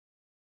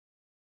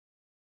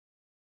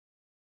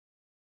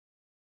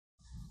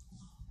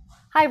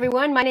Hi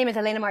everyone, my name is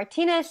Elena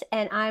Martinez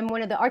and I'm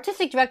one of the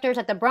artistic directors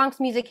at the Bronx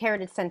Music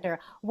Heritage Center.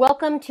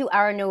 Welcome to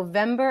our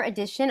November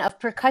edition of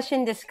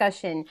Percussion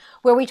Discussion,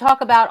 where we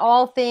talk about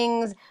all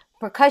things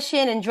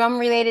percussion and drum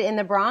related in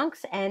the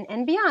Bronx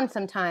and beyond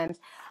sometimes.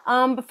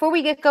 Before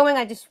we get going,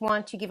 I just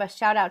want to give a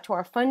shout out to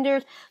our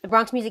funders. The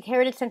Bronx Music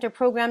Heritage Center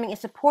programming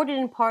is supported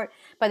in part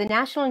by the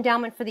National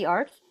Endowment for the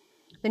Arts,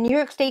 the New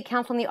York State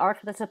Council on the Arts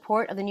with the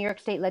support of the New York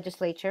State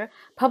Legislature,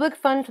 public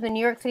funds from the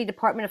New York City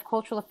Department of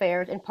Cultural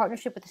Affairs in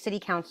partnership with the City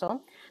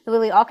Council, the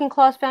Lily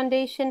Auchincloss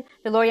Foundation,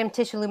 the Loriam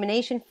Tisch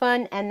Illumination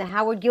Fund, and the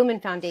Howard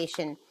Gilman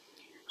Foundation.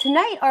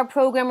 Tonight, our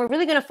program, we're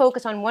really going to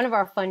focus on one of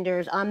our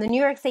funders, the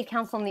New York State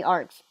Council on the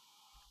Arts,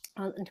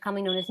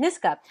 commonly known as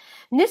NYSCA.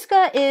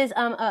 NYSCA is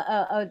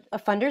a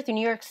funder through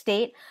New York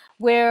State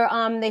where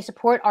they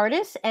support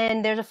artists,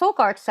 and there's a folk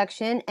arts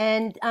section,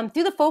 and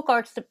through the folk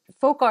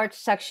arts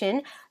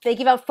section, they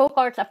give out folk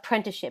arts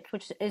apprenticeships,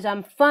 which is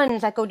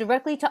funds that go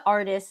directly to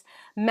artists,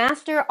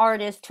 master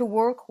artists, to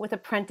work with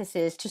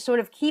apprentices to sort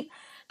of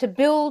to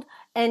build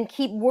and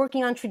keep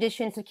working on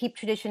traditions, to keep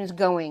traditions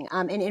going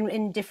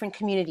in different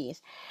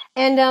communities.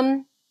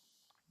 And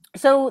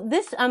so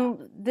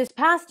this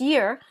past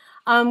year,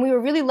 we were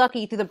really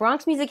lucky through the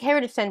Bronx Music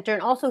Heritage Center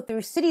and also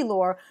through City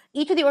Lore.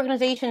 Each of the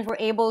organizations were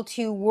able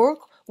to work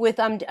with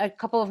a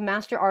couple of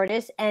master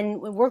artists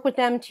and work with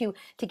them to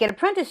get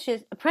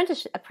apprentices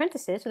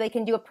so they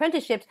can do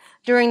apprenticeships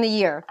during the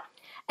year.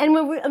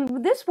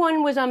 And this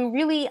one was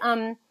really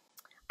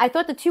I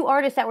thought the two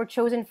artists that were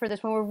chosen for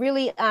this one were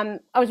really I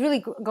was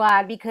really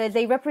glad because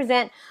they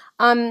represent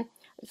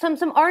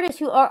some artists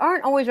who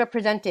aren't always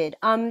represented.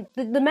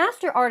 The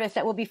master artists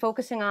that we'll be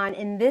focusing on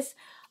in this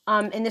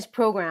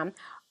program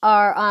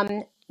are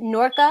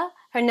Norka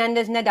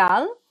Hernández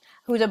Nadal,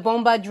 who's a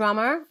bomba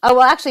drummer. Oh,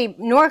 well, actually,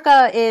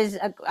 Norka is,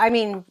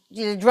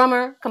 she's a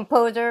drummer,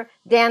 composer,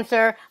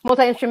 dancer,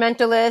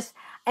 multi-instrumentalist.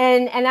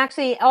 And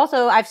actually,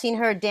 also, I've seen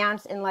her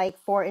dance in like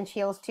 4-inch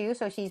heels too.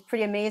 So she's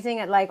pretty amazing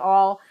at like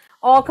all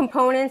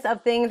components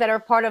of things that are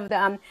part of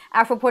the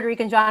Afro-Puerto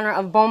Rican genre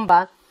of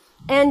bomba.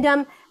 And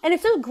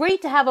it's so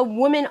great to have a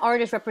woman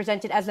artist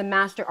represented as a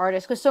master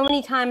artist, because so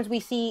many times we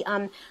see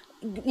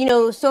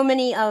so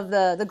many of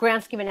the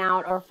grants given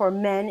out are for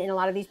men in a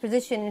lot of these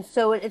positions.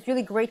 So it's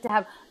really great to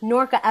have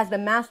Norka as the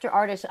master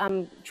artist,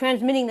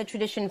 transmitting the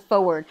tradition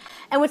forward.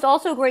 And what's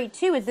also great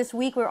too is this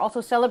week we're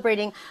also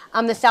celebrating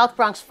the South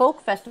Bronx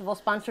Folk Festival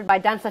sponsored by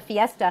Danza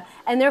Fiesta,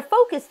 and their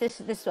focus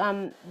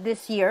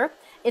this year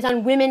is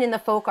on women in the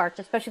folk arts,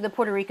 especially the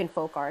Puerto Rican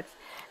folk arts.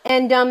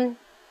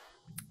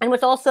 And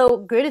what's also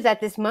good is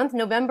that this month,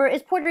 November,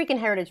 is Puerto Rican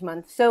Heritage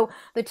Month. So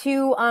the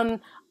two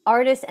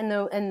artists and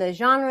the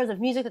genres of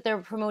music that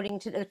they're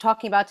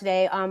talking about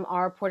today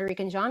are Puerto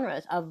Rican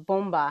genres of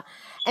bomba.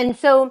 And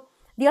so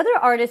the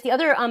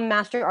other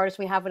master artist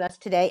we have with us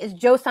today is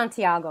Joe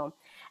Santiago.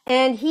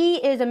 And he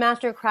is a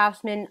master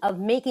craftsman of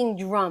making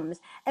drums.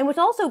 And what's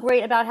also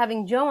great about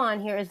having Joe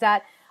on here is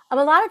that a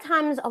lot of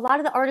times, a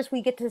lot of the artists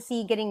we get to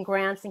see getting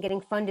grants and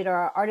getting funded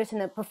are artists in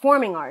the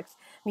performing arts,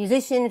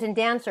 musicians and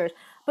dancers.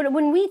 But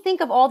when we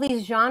think of all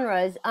these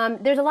genres,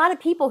 there's a lot of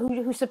people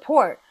who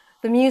support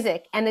the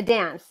music and the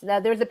dance.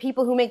 There's the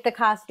people who make the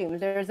costumes.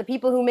 There's the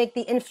people who make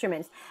the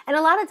instruments. And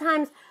a lot of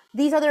times,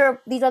 these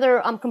other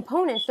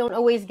components don't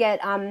always get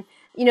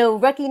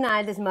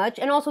recognized as much.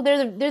 And also,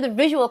 they're the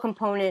visual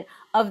component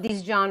of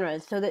these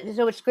genres. So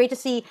it's great to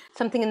see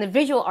something in the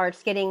visual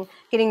arts getting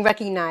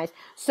recognized.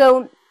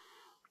 So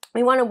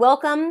we want to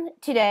welcome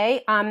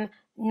today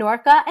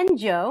Norka and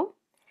Joe,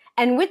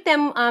 and with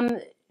them,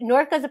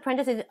 Norka's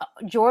apprentice is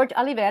George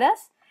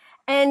Oliveras,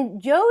 and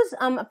Joe's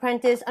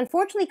apprentice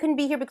unfortunately couldn't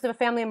be here because of a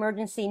family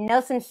emergency,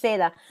 Nelson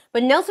Seda.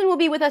 But Nelson will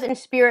be with us in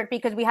spirit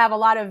because we have a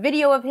lot of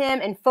video of him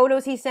and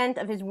photos he sent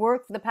of his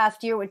work for the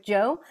past year with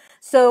Joe.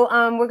 So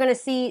we're gonna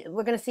see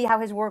how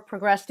his work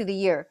progressed through the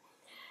year.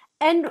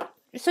 And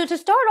so to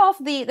start off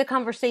the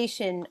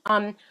conversation,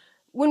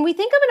 when we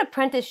think of an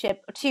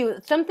apprenticeship, too,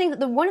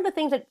 one of the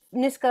things that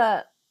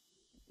NYSCA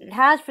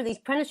has for these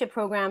apprenticeship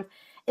programs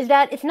is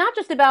that it's not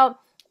just about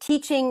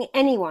teaching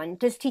anyone,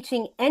 just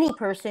teaching any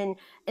person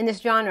in this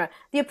genre.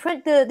 The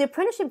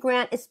apprenticeship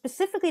grant is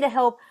specifically to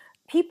help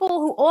people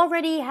who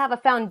already have a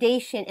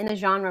foundation in the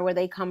genre where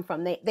they come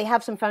from. They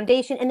have some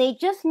foundation and they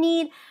just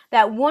need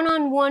that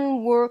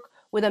one-on-one work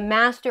with a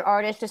master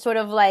artist to sort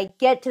of like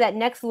get to that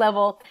next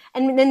level,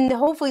 and then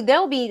hopefully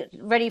they'll be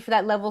ready for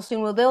that level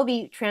soon, where they'll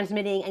be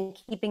transmitting and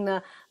keeping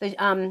the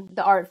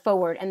art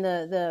forward and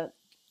the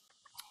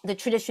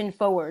tradition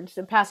forward,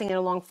 so passing it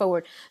along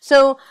forward.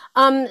 So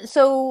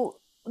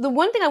the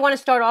one thing I want to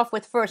start off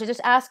with first is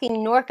just asking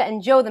Norka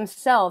and Joe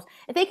themselves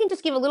if they can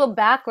just give a little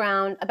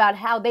background about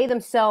how they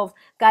themselves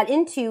got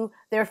into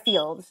their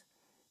fields.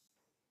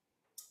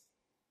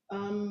 I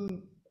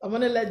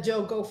want to let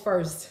Joe go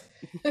first.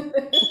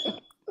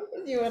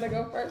 You want to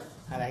go first?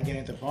 How did I get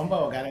into bomba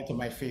or got into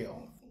my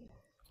field?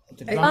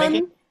 Into drum Um,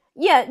 making?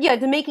 yeah,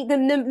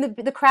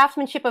 the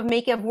craftsmanship of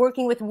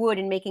working with wood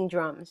and making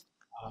drums.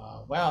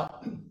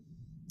 Well,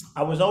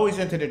 I was always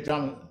into the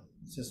drum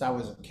since I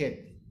was a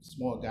kid,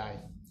 small guy.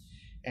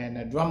 And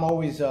the drum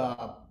always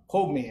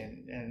pulled me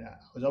in, and I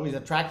was always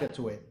attracted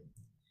to it.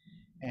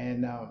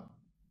 And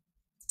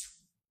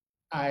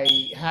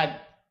I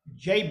had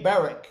Jay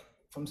Berrick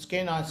from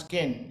Skin on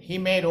Skin. He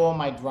made all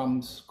my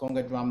drums,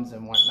 conga drums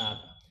and whatnot,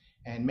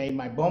 and made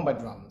my bomba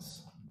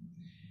drums.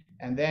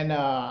 And then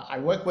I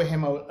worked with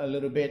him a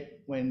little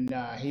bit when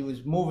he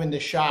was moving the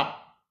shop.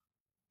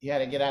 He had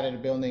to get out of the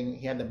building.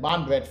 He had the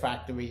bond bread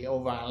factory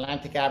over on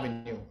Atlantic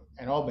Avenue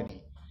in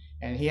Albany,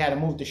 and he had to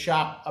move the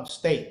shop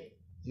upstate.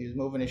 He was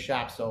moving the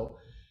shop, so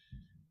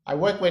I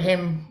worked with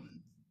him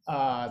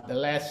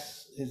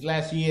his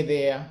last year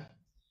there,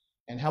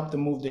 and helped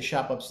him move the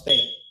shop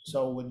upstate.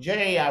 So with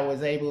Jay, I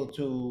was able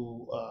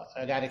to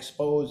I got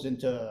exposed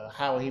into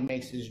how he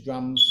makes his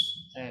drums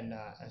and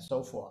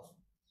so forth.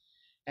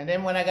 And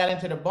then when I got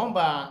into the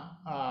bomba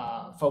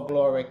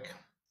folkloric,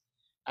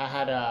 I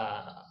had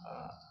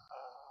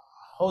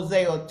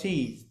Jose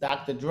Ortiz,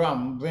 Dr.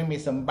 Drum, bring me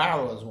some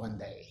barrels one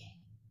day.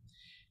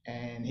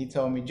 And he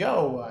told me,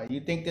 Joe, you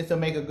think this will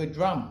make a good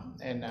drum?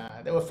 And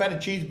they were feta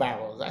cheese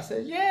barrels. I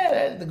said,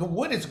 yeah, the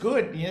wood is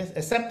good, yes,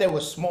 except they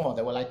were small.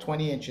 They were like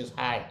 20 inches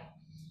high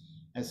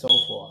and so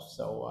forth.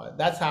 So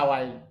that's how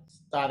I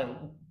started,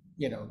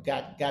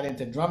 got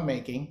into drum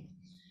making.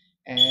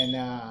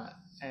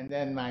 And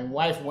then my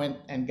wife went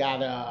and got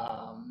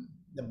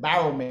the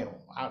barrel mill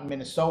out in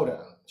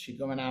Minnesota. She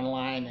went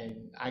online,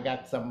 and I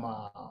got some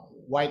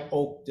white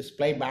oak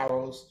display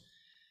barrels,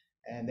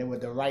 and they were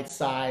the right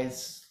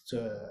size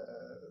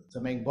to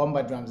make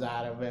bomba drums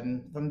out of.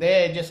 And from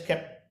there, it just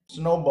kept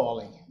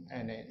snowballing,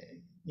 and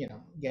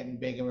getting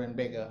bigger and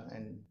bigger.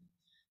 And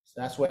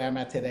so that's where I'm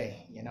at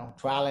today.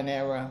 Trial and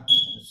error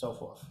and so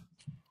forth.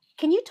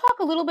 Can you talk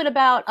a little bit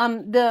about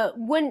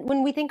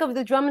when we think of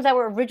the drums that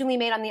were originally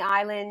made on the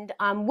island?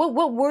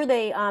 What were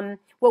they?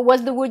 What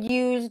was the wood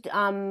used?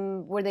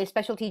 Were they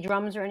specialty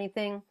drums or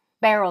anything?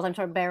 Barrels. I'm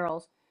sorry,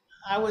 barrels.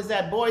 I was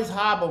at Boys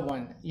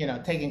Harbor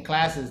taking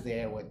classes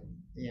there with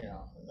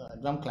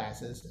drum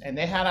classes, and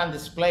they had on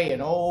display an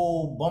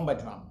old bomba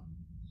drum,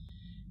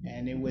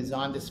 and it was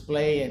on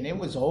display, and it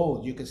was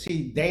old. You could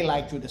see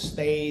daylight through the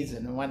stays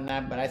and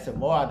whatnot. But I said,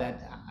 "Boy,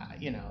 that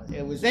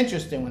it was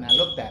interesting when I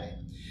looked at it."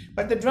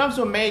 But the drums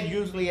were made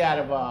usually out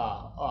of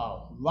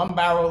rum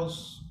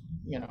barrels,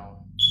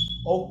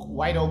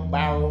 white oak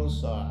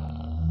barrels,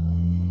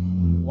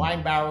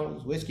 wine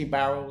barrels, whiskey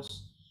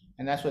barrels,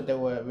 and that's what they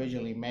were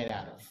originally made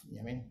out of. You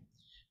know what I mean?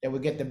 They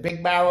would get the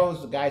big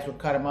barrels, the guys would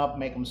cut them up,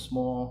 make them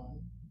small,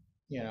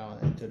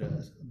 into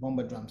the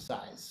bomba drum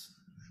size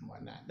and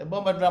whatnot. The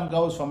bomba drum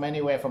goes from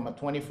anywhere from a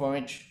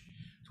 24-inch,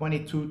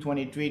 22,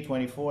 23,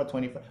 24,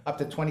 25, up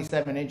to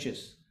 27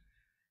 inches,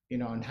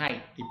 in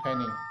height,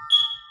 depending.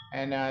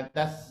 And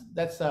that's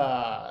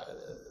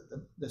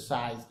the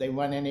size. They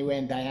run anywhere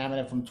in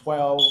diameter from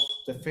 12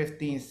 to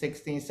 15,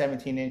 16,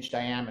 17-inch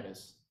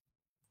diameters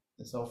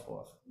and so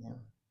forth. Yeah.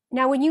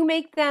 Now, when you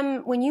make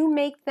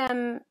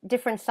them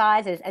different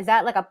sizes, is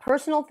that like a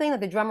personal thing that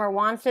the drummer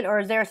wants it, or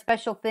is there a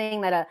special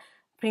thing that a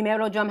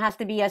primero drum has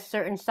to be a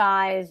certain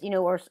size,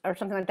 or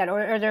something like that,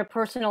 or are there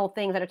personal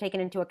things that are taken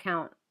into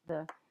account?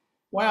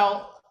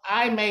 Well,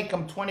 I make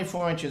them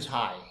 24 inches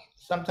high.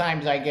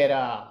 Sometimes I get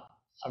a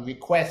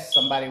request.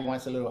 Somebody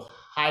wants a little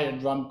higher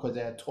drum because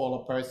they're a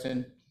taller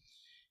person,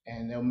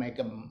 and they'll make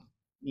them,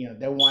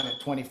 they want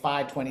it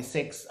 25,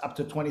 26, up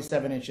to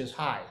 27 inches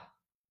high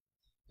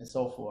and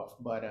so forth.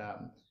 But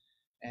I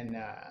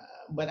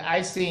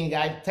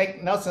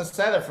take Nelson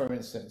Seda, for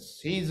instance.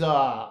 He's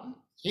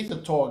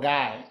a tall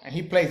guy, and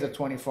he plays a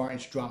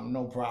 24-inch drum,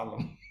 no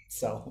problem.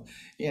 So,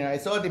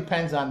 it all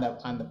depends on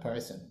the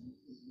person.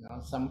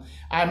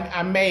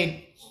 I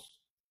made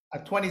a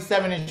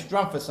 27-inch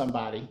drum for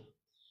somebody.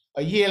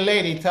 A year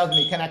later, he tells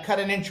me, "Can I cut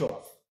an inch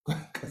off?"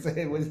 Because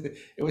it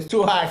was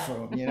too high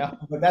for him,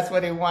 But that's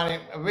what he wanted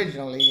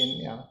originally,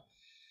 and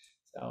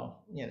so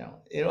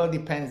it all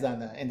depends on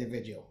the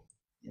individual.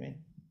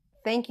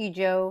 Thank you,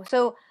 Joe.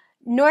 So,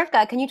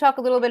 Norka, can you talk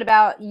a little bit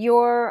about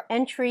your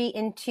entry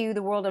into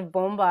the world of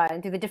bomba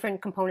and through the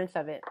different components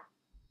of it?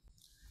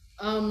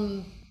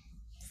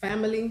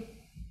 Family.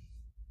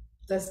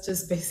 That's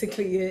just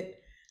basically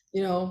it.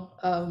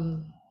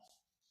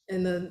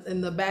 In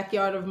the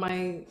backyard of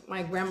my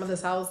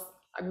grandmother's house.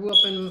 I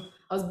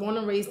was born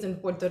and raised in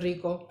Puerto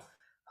Rico.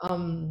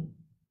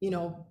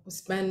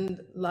 Spend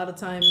a lot of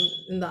time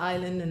in the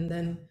island, and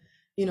then,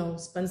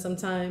 spend some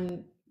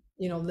time,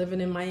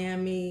 living in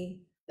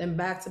Miami, then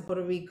back to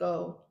Puerto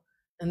Rico,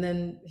 and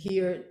then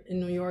here in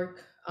New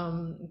York.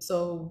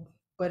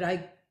 But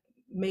I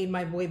made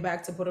my way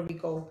back to Puerto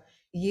Rico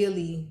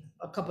yearly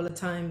a couple of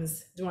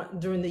times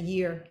during the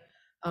year.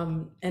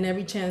 And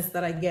every chance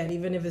that I get,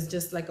 even if it's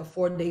just like a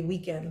 4-day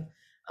weekend,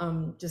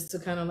 just to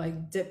kind of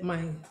like dip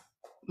my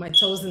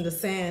toes in the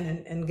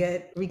sand and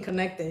get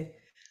reconnected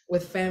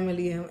with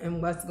family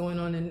and what's going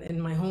on in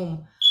my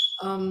home.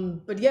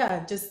 But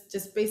yeah,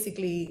 just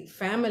basically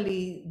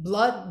family,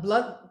 blood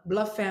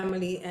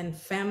family, and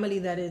family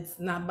that it's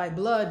not by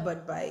blood,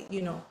 but by,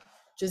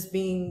 just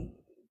being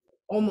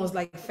almost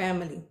like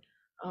family.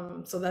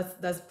 So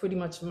that's pretty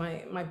much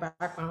my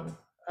background.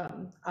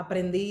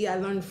 aprendí. I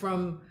learned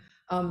from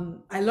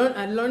I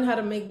learned how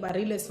to make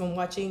barriles from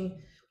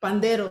watching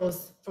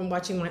panderos, from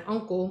watching my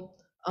uncle.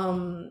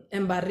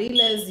 And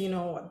barriles, you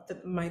know,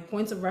 my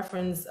points of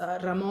reference,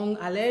 Ramon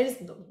Alers,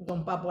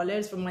 Don Papo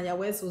Alers from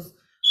Mayagüez, who's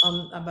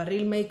a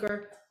barril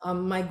maker.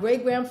 My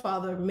great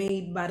grandfather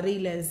made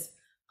barriles,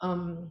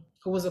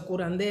 who was a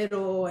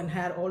curandero and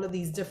had all of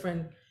these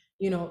different,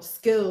 you know,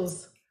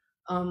 skills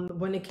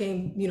when it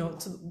came, you know,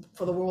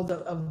 for the world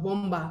of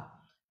bomba.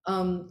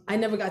 I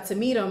never got to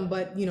meet him,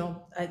 but you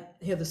know, I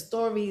hear the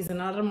stories,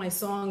 and a lot of my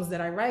songs that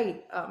I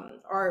write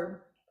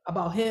are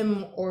about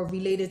him or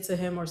related to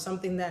him, or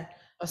something that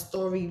a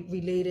story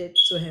related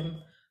to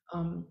him.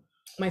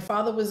 My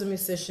father was a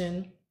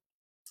musician.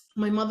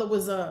 My mother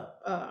was a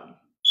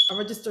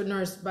registered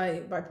nurse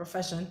by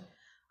profession,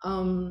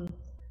 and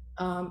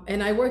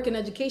I work in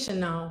education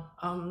now.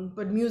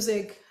 But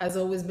music has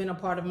always been a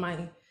part of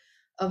my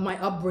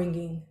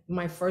upbringing.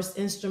 My first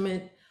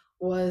instrument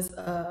was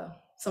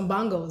some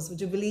bongos.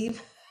 Would you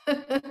believe?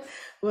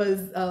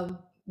 Was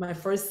my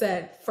first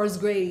set, first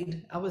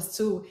grade. I was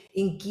too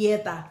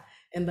inquieta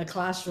in the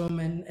classroom,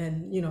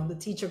 and you know, the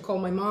teacher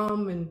called my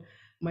mom, and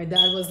my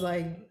dad was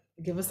like,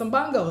 "Give us some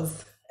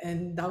bongos,"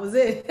 and that was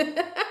it.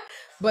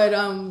 But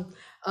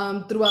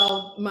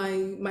throughout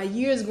my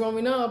years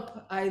growing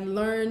up, I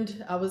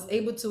learned. I was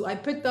able to. I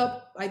picked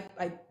up.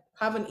 I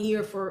have an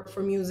ear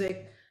for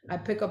music. I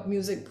pick up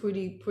music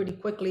pretty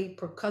quickly,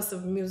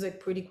 percussive music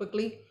pretty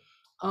quickly.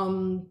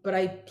 But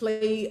I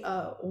play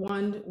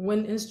one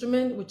wind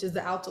instrument, which is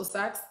the alto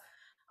sax.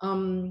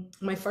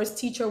 My first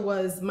teacher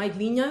was Mike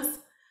Viñas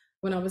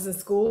when I was in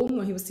school,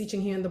 when he was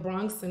teaching here in the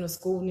Bronx in a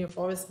school near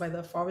Forest by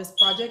the Forest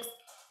Projects.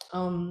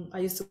 I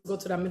used to go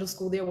to that middle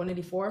school there,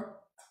 184,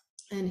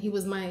 and he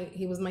was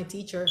my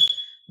teacher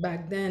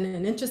back then.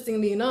 And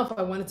interestingly enough,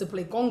 I wanted to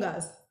play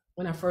congas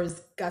when I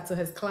first got to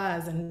his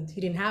class, and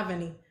he didn't have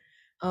any.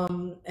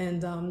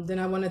 Then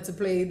I wanted to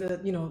play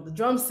the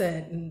drum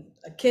set, and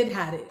a kid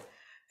had it,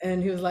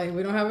 and he was like,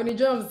 "We don't have any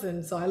drums."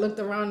 And so I looked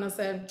around and I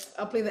said,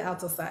 "I'll play the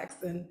alto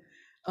sax." And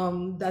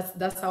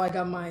that's how I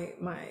got my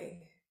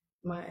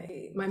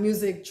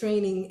music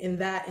training in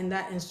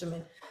that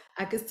instrument.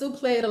 I could still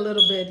play it a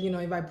little bit, you know,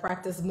 if I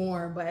practice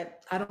more,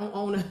 but I don't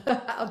own an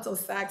alto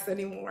sax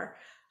anymore.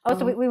 Oh,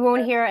 so we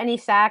won't hear any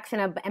sax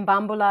and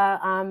bambula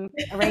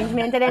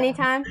arrangement at any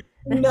time?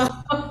 No.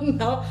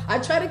 I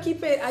try to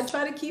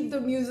keep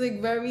the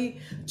music very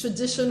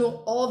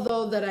traditional,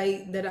 although that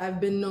I've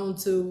been known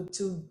to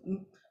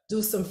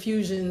do some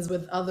fusions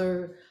with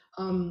other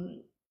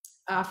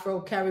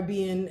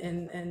Afro-Caribbean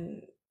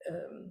and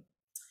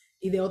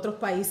y de otros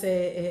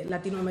países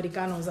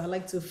latinoamericanos. I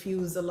like to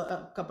fuse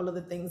a couple of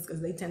the things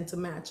because they tend to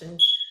match, and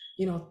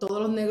you know, todos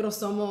los negros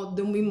somos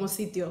de un mismo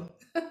sitio.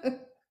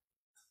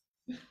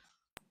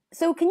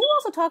 So can you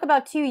also talk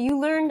about too, you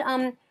learned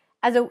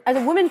as a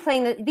woman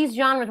playing these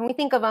genres, when we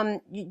think of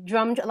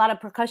drum, a lot of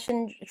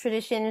percussion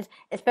traditions,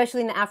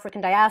 especially in the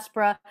African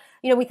diaspora,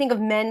 you know, we think of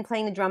men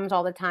playing the drums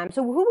all the time.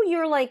 So who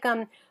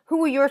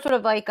were your sort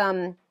of like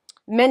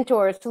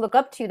mentors to look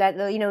up to, that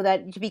you know,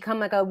 that to become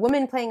like a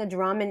woman playing a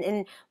drum,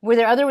 and were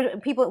there other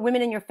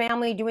women in your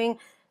family doing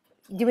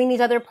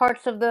these other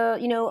parts of the,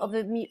 you know, of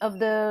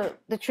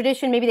the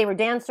tradition? Maybe they were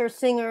dancers,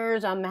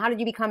 singers. How did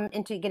you become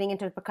into getting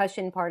into the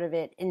percussion part of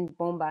it in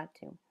bomba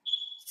too?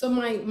 So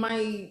my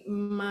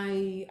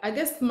I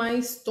guess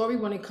my story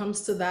when it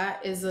comes to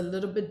that is a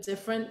little bit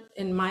different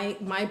in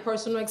my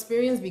personal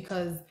experience,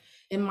 because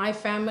in my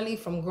family,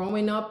 from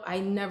growing up, I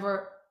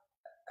never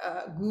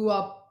grew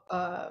up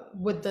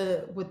with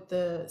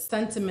the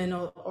sentiment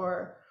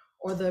or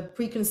the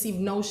preconceived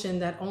notion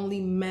that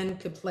only men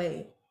could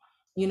play.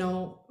 You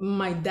know,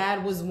 my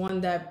dad was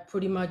one that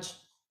pretty much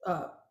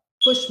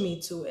pushed me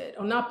to it,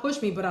 or not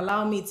pushed me, but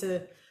allowed me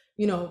to,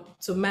 you know,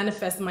 to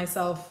manifest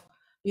myself,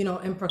 you know,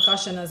 in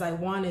percussion as I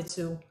wanted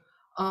to.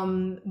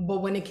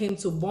 But when it came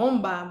to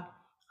bomba,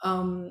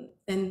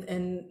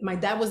 and my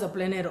dad was a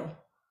plenero,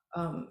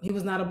 he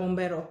was not a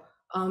bombero.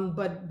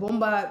 But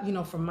bomba, you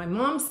know, from my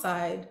mom's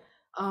side,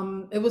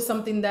 it was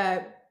something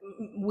that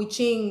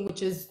Wiching,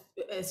 which is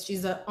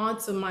she's an aunt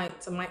to my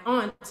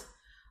aunt,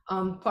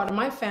 part of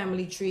my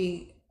family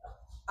tree.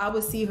 I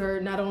would see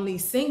her not only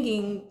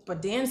singing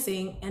but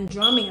dancing and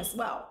drumming as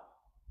well,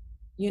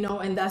 you know,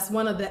 and that's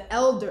one of the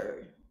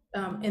elder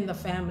in the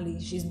family.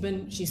 She's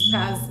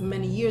passed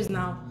many years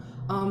now,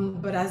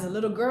 but as a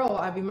little girl,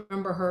 I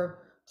remember her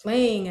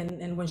playing,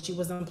 and when she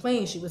wasn't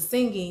playing, she was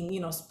singing, you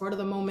know, spur of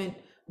the moment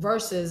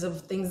verses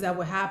of things that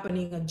were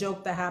happening, a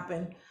joke that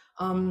happened.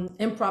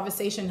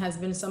 Improvisation has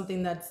been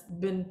something that's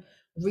been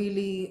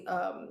really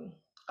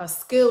a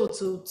skill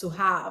to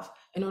have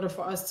in order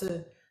for us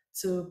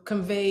to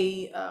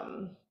convey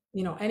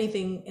you know,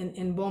 anything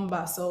in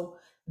bomba. So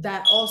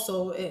that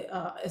also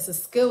is a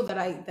skill that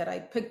I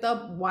picked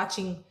up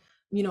watching,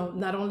 you know,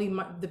 not only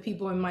the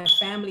people in my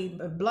family,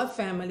 blood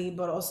family,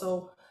 but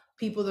also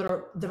people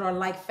that are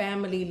like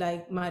family,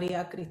 like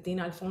Maria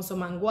Cristina Alfonso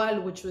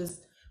Mangual, which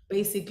was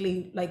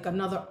basically like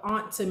another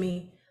aunt to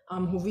me,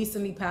 who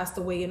recently passed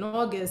away in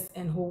August,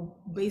 and who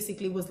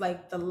basically was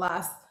like the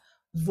last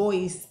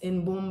voice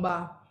in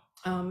bomba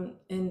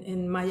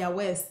in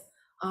Mayagüez.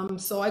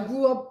 So I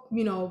grew up,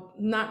 you know,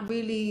 not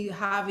really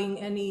having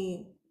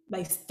any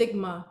like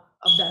stigma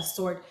of that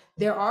sort.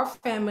 There are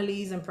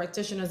families and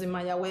practitioners in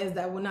Mayagüez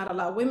that would not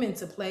allow women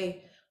to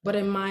play, but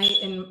in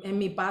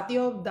mi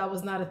patio, that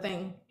was not a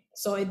thing.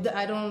 So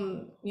I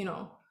don't, you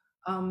know,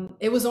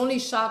 it was only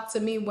shock to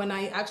me when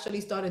I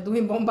actually started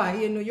doing bomba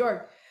here in New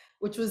York,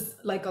 which was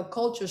like a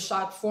culture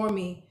shock for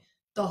me.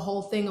 The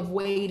whole thing of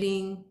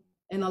waiting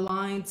in a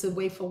line to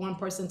wait for one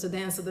person to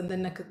dance, so then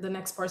the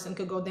next person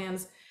could go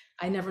dance.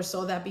 I never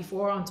saw that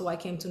before until I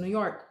came to New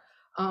York.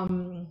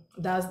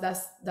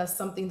 That's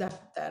something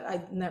that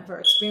I never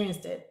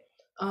experienced it.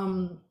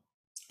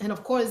 And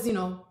of course, you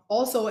know,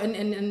 also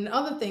and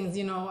other things,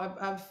 you know,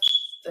 I've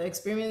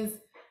experienced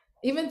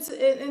even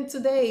in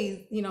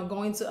today, you know,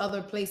 going to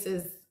other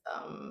places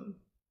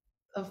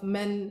of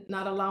men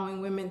not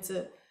allowing women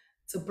to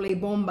play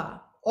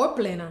bomba or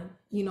plena,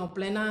 you know,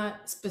 plena,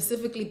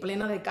 specifically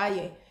plena de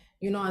calle,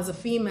 you know, as a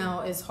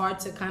female, it's hard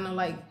to kind of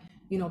like,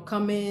 you know,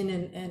 come in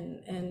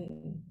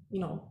and you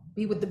know,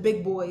 be with the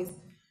big boys.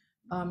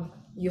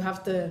 You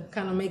have to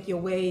kind of make your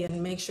way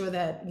and make sure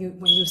that you,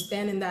 when you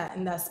stand in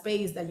that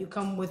space, that you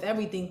come with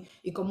everything,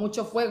 y con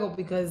mucho fuego,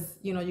 because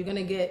you know you're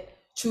gonna get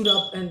chewed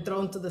up and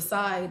thrown to the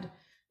side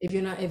if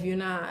you're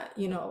not,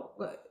 you know,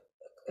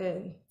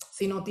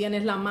 si no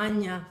tienes la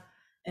maña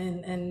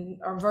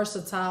and are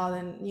versatile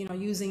and, you know,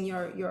 using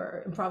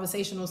your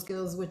improvisational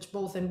skills, which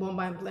both in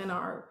bomba and plena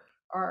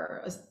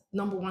are a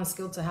number one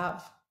skill to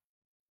have.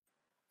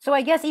 So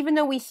I guess even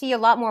though we see a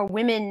lot more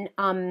women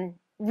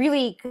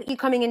really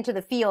coming into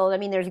the field, I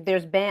mean,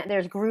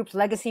 there's groups,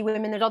 legacy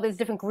women, there's all these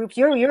different groups.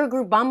 You're a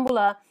group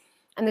Bambula,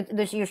 and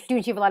your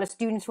students. You have a lot of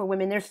students who are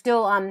women. There's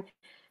still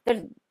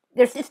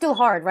it's still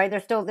hard, right?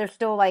 There's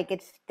still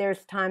like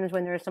there's times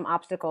when there's some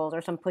obstacles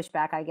or some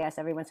pushback, I guess,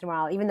 every once in a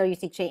while. Even though you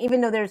see change, even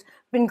though there's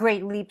been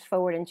great leaps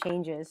forward and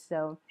changes.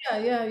 So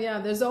Yeah.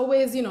 There's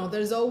always, you know,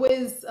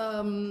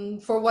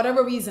 for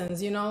whatever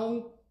reasons, you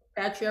know,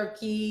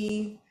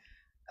 patriarchy,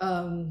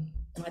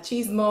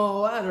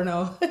 machismo, I don't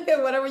know,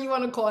 whatever you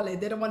want to call it.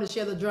 They don't want to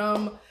share the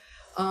drum.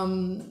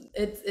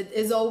 It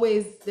is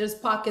always, there's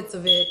pockets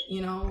of it,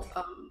 you know.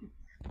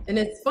 And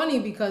it's funny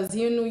because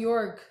here in New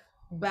York,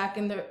 back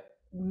in the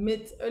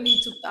early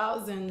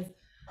 2000s,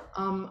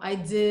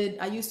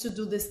 I used to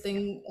do this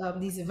thing,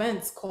 these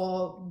events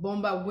called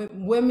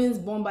women's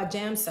bomba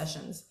jam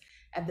sessions.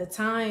 At the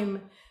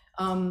time,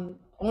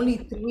 only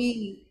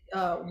 3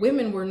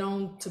 women were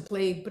known to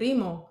play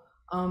primo.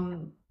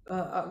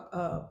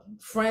 A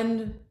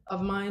friend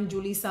of mine,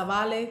 Julie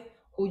Savale,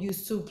 who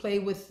used to play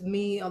with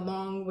me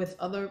along with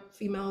other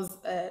females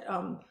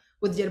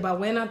with Yerba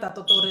Buena,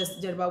 Tato Torres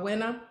Yerba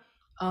Buena,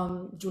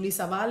 Julie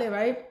Savale,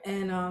 right?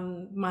 And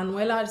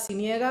Manuela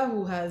Arciniega,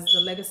 who has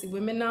the Legacy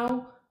Women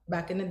now.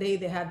 Back in the day,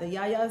 they had the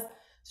Yayas.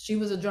 She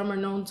was a drummer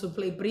known to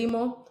play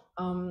primo,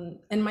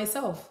 and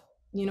myself.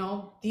 You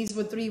know, these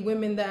were 3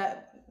 women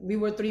we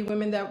were 3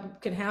 women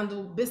that could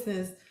handle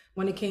business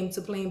when it came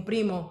to playing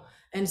primo.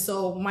 And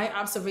so my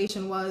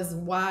observation was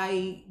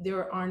why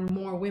there aren't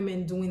more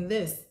women doing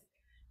this,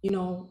 you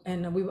know.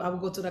 And I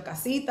would go to the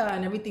casita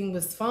and everything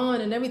was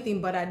fun and everything,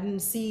 but I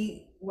didn't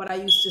see what I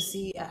used to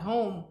see at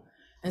home.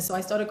 And so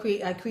I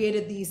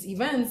created these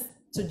events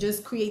to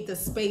just create the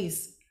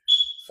space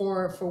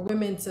for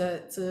women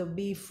to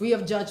be free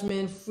of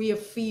judgment, free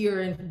of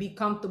fear, and be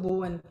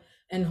comfortable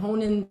and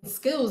hone in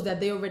skills that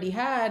they already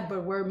had,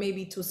 but were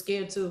maybe too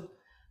scared to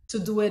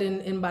do it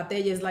in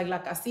batallas like La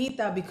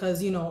Casita,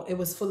 because, you know, it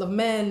was full of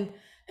men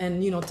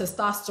and, you know,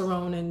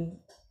 testosterone, and,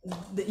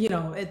 you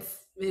know, it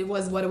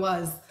was what it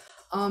was.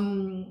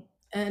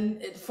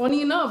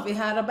 Funny enough, it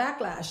had a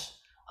backlash.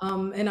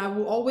 And I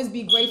will always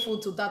be grateful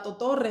to Tato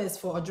Torres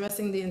for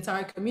addressing the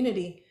entire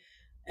community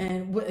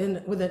and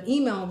with an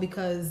email,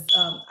 because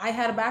I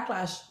had a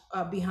backlash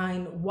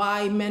behind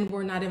why men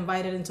were not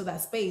invited into that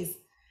space.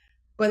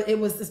 But it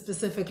was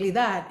specifically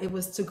that. It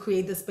was to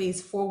create the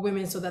space for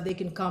women so that they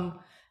can come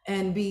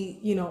and be,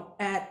 you know,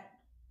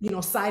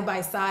 side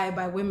by side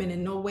by women.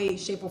 In no way,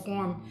 shape, or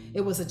form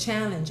it was a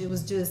challenge. It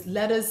was just,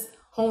 let us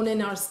hone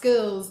in our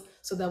skills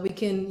so that we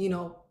can, you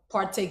know,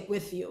 partake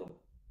with you.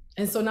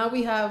 And so now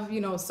we have,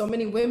 you know, so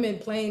many women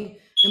playing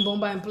in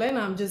bomba and plena.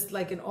 I'm just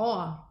like in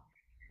awe.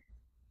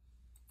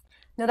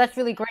 no, that's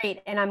really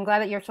great, and I'm glad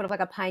that you're sort of like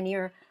a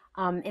pioneer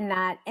in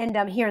that,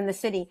 and here in the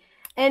city.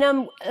 And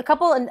a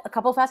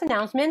couple fast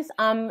announcements.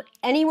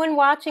 Anyone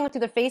watching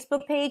through the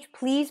Facebook page,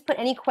 please put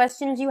any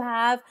questions you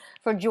have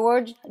for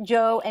George,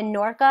 Joe, and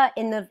Norka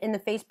in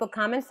the Facebook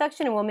comments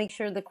section, and we'll make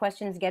sure the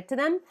questions get to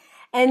them.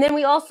 And then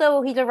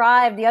he's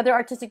arrived, the other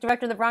artistic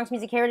director of the Bronx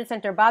Music Heritage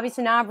Center, Bobby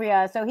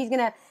Sanabria. So he's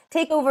gonna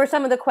take over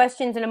some of the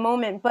questions in a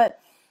moment. But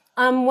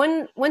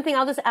one thing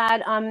I'll just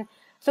add.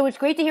 So it's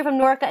great to hear from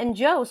Norka and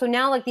Joe. So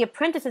now, like the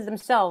apprentices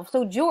themselves.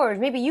 So George,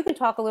 maybe you can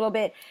talk a little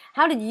bit.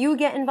 How did you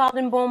get involved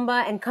in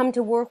Bomba and come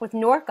to work with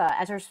Norka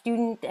as her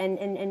student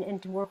and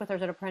to work with her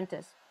as an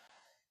apprentice?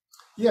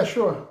 Yeah,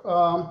 sure.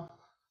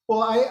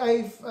 Well,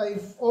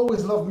 I've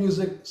always loved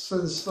music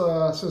since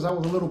I was a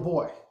little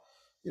boy.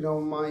 You know,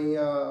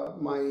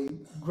 my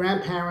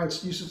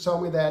grandparents used to tell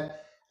me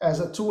that as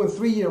a 2 and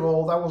 3 year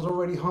old, I was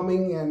already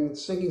humming and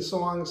singing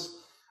songs.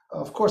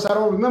 Of course, I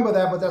don't remember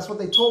that, but that's what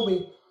they told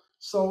me.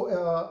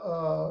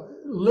 So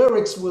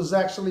lyrics was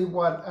actually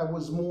what I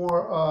was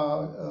more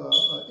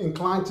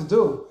inclined to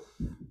do.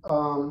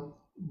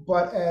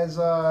 But as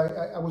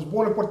I was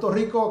born in Puerto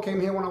Rico, came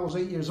here when I was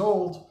 8 years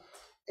old,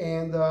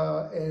 and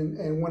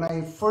when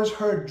I first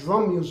heard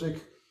drum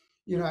music,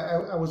 you know,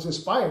 I was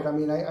inspired. I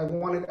mean, I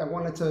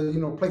wanted to, you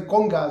know, play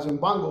congas and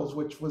bongos,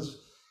 which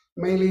was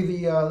mainly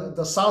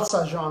the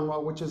salsa genre,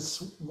 which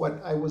is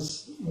what I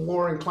was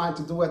more inclined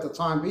to do at the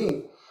time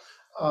being.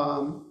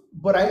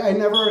 But I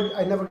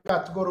never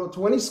got to go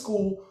to any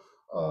school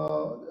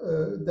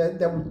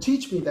that would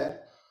teach me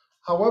that.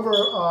 However,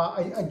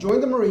 I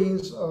joined the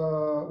Marines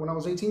when I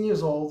was 18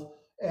 years old,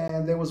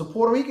 and there was a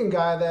Puerto Rican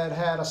guy that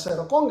had a set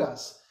of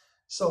congas.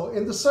 So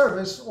in the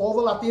service, all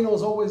the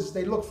Latinos always,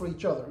 they look for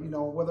each other, you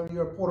know, whether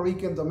you're Puerto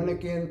Rican,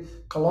 Dominican,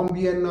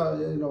 Colombian,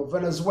 you know,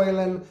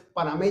 Venezuelan,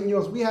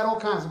 Panameños, we had all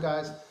kinds of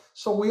guys.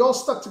 So we all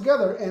stuck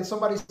together, and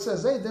somebody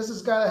says, hey, there's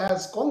this guy that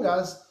has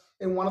congas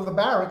in one of the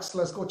barracks,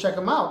 let's go check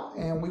him out.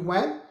 And we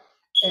went,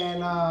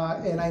 and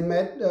I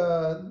met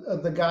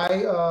the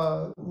guy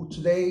who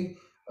today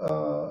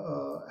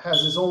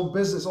has his own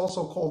business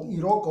also called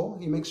Iroko.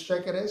 He makes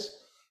chequeres,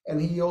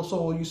 and he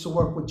also used to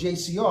work with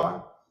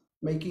JCR,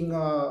 making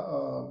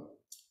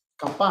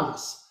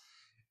campanas.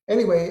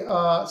 Anyway,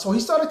 so he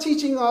started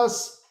teaching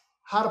us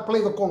how to play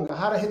the conga,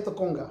 how to hit the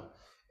conga.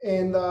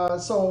 And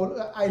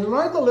so I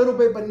learned a little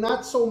bit, but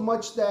not so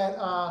much that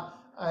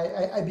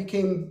I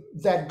became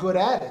that good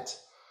at it.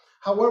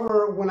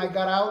 However, when I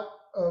got out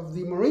of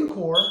the Marine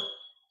Corps,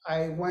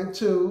 I went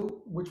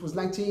to, which was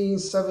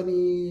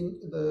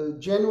 1970, the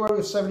January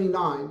of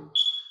 79,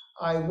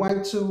 I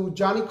went to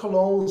Johnny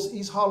Cologne's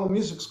East Harlem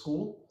Music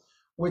School,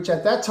 which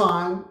at that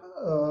time,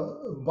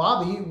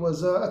 Bobby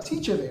was a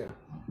teacher there.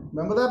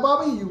 Remember that,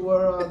 Bobby? You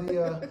were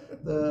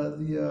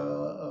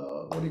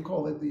what do you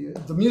call it?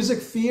 The music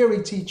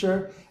theory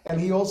teacher,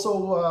 and he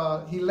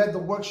also he led the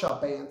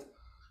workshop band,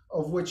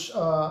 of which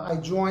I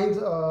joined,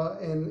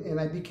 and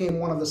I became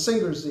one of the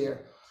singers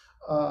there.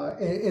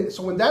 And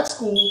so in that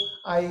school,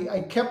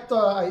 I kept.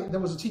 There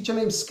was a teacher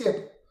named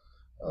Skip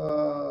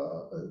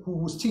who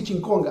was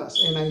teaching congas,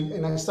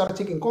 and I started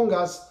taking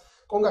conga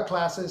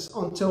classes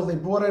until they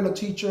brought in a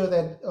teacher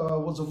that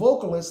was a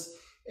vocalist,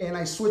 and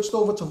I switched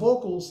over to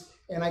vocals,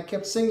 and I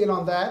kept singing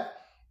on that,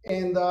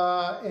 and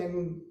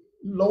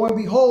lo and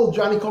behold,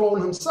 Johnny Cologne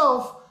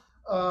himself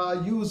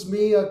used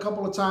me a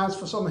couple of times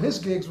for some of his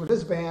gigs with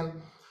his band,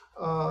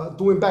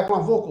 doing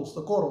background vocals,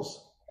 the coros,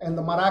 and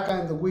the maraca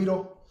and the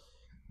guiro,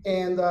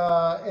 and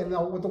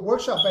with the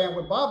workshop band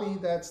with Bobby,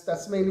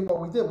 that's mainly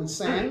what we did. We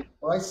sang,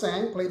 or I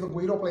sang, played the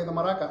guiro, played the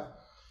maraca,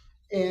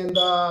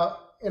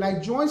 and I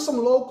joined some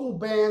local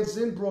bands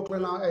in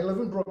Brooklyn. I live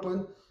in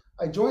Brooklyn.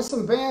 I joined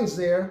some bands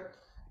there,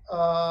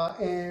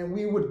 and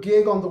we would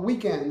gig on the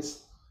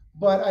weekends.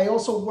 But I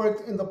also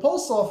worked in the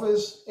post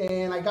office,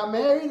 and I got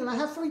married, and I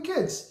have 3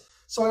 kids.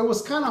 So it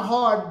was kind of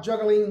hard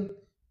juggling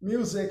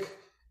music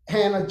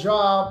and a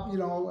job, you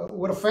know,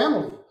 with a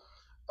family.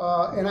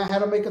 And I had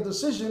to make a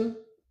decision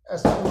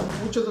as to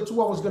which of the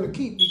 2 I was going to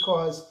keep,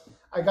 because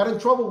I got in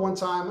trouble one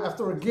time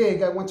after a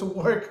gig. I went to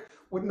work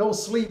with no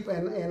sleep,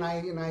 and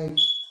I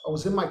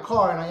was in my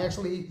car, and I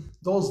actually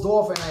dozed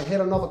off, and I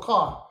hit another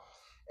car.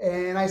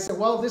 And I said,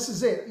 well, this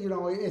is it. You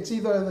know, it's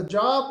either the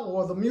job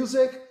or the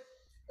music,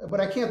 but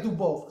I can't do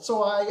both.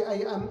 So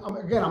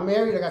I'm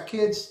married, I got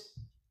kids.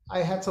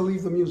 I had to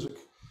leave the music.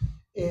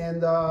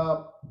 And,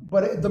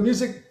 but the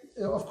music,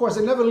 of course,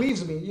 it never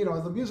leaves me. You know,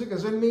 the music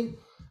is in me.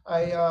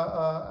 I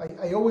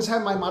always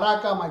had my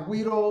maraca, my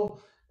guiro.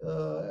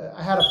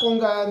 I had a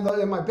conga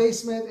in my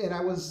basement, and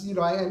I was, you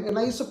know,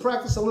 I used to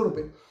practice a little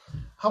bit.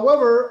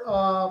 However,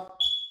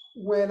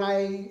 when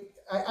I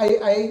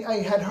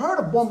had heard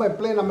of Bomba en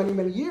Plena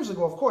many years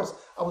ago. Of course,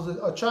 I was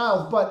a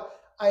child, but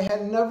I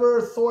had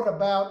never thought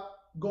about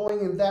going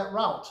in that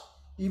route,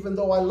 even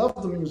though I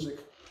loved the music.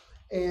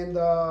 And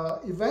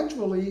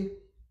eventually,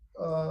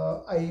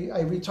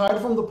 I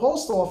retired from the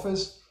post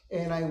office,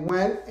 and I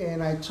went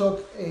and I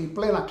took a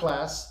plena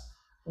class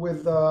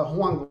with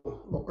Juan,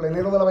 Lo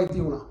Plenero de la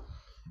 21.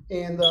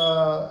 And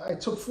I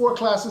took 4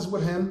 classes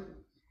with him,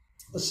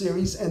 a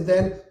series, and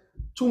then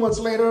 2 months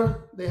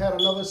later, they had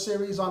another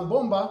series on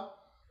bomba,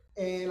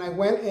 and I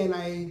went and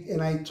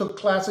I took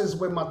classes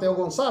with Mateo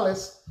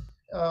Gonzalez,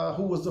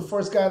 who was the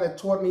first guy that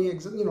taught me,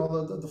 you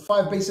know, the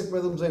 5 basic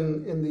rhythms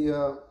in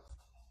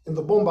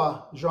the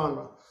bomba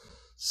genre.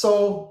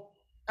 So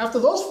after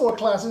those 4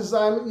 classes,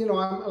 I'm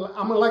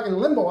like in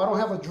limbo. I don't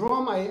have a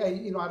drum. I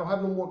don't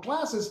have no more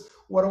classes.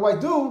 What do I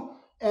do?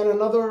 And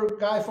another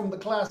guy from the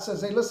class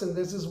says, hey, listen,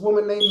 there's this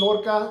woman named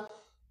Norka.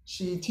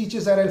 She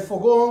teaches at El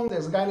Fogón.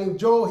 There's a guy named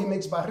Joe. He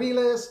makes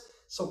barriles.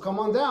 So come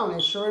on down.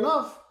 And sure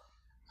enough,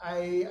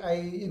 I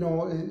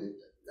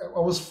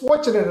was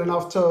fortunate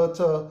enough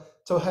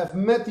to have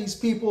met these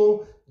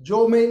people.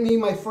 Joe made me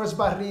my first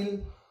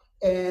barril,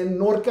 and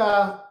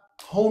Norka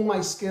honed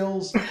my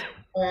skills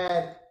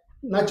at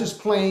not just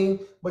playing,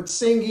 but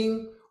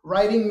singing,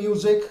 writing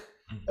music,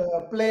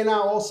 playing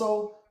out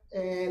also.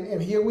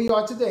 And here we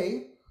are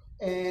today.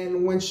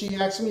 And when she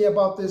asked me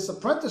about this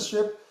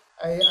apprenticeship,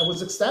 I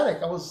was ecstatic.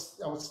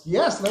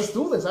 Yes, let's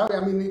do this. I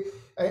mean,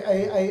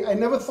 I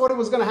never thought it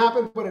was going to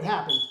happen, but it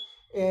happened.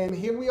 And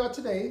here we are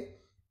today.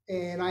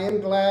 And I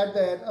am glad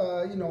that,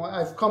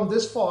 I've come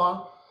this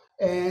far.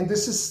 And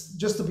this is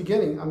just the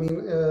beginning. I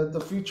mean,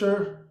 the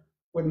future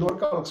with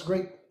Norka looks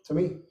great to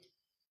me.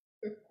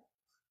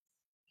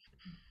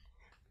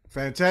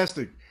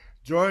 Fantastic.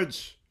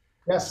 George,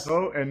 Yes.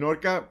 Joe, and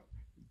Norka,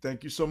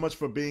 thank you so much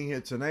for being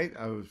here tonight.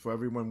 For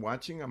everyone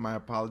watching, my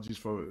apologies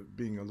for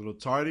being a little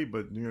tardy,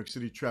 but New York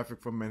City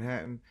traffic from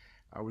Manhattan.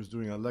 I was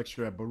doing a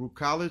lecture at Baruch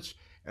College,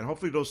 and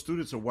hopefully those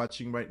students are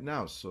watching right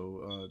now.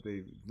 So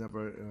they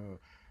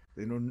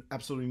know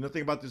absolutely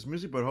nothing about this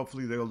music, but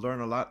hopefully they'll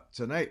learn a lot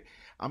tonight.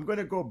 I'm going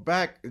to go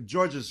back.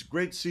 George, it's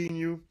great seeing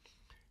you.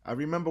 I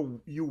remember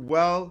you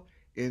well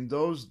in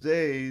those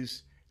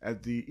days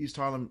at the East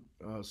Harlem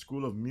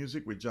School of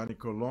Music with Johnny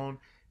Colon.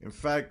 In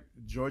fact,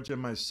 George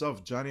and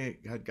myself, Johnny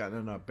had gotten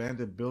an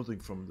abandoned building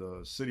from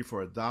the city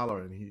for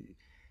 $1, and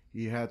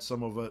he had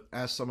some of us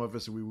asked some of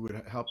us if we would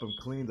help him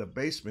clean the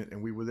basement,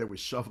 and we were there with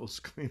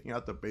shovels cleaning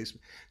out the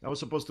basement. That was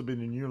supposed to be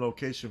the new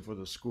location for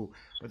the school,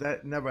 but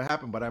that never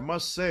happened. But I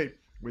must say,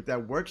 with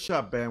that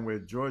workshop band where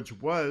George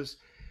was,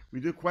 we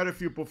did quite a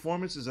few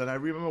performances, and I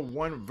remember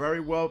one very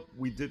well.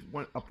 We did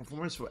a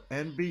performance for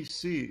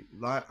NBC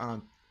live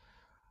on.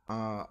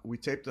 We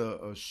taped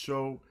a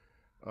show,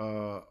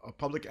 a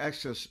public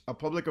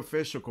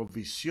affairs show called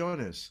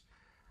Visiones,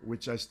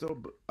 which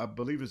I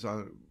believe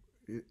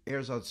it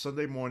airs on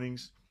Sunday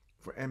mornings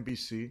for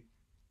NBC.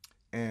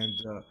 And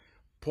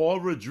Paul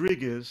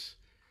Rodriguez,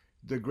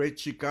 the great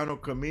Chicano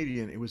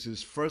comedian, it was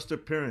his first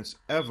appearance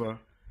ever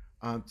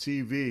on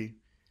TV,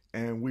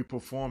 and we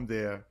performed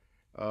there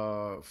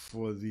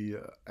for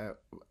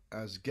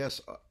as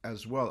guests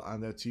as well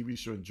on that TV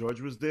show. And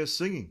George was there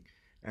singing,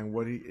 and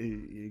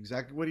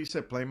exactly what he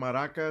said: play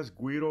maracas,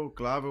 guiro,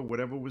 clave,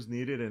 whatever was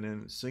needed, and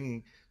then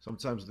singing.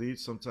 Sometimes lead,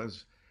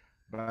 sometimes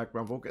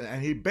background vocal,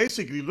 and he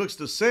basically looks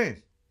the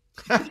same,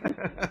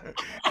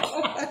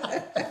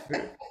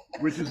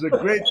 which is a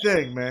great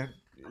thing, man.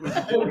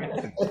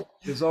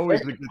 It's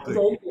always a good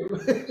thing.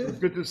 It's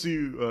good to see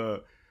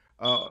you.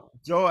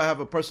 Joe, I have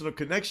a personal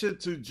connection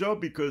to Joe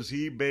because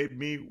he made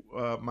me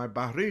my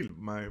barril,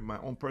 my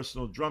own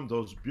personal drum,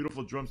 those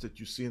beautiful drums that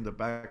you see in the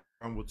background.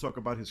 We'll talk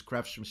about his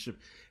craftsmanship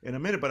in a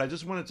minute, but I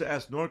just wanted to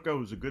ask Norka,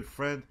 who's a good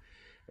friend,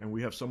 and we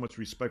have so much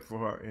respect for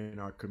her in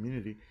our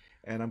community.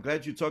 And I'm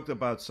glad you talked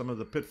about some of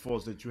the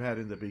pitfalls that you had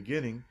in the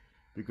beginning,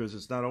 because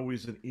it's not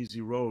always an easy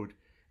road,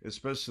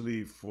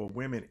 especially for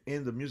women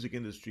in the music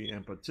industry,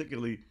 and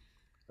particularly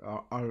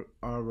our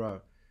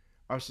our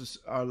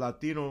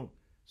Latino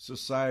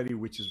society,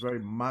 which is very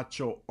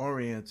macho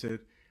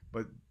oriented,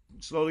 but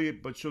slowly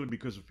but surely,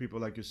 because of people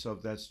like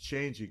yourself, that's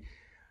changing.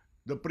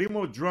 The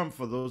primo drum,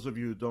 for those of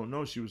you who don't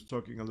know, she was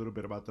talking a little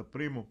bit about the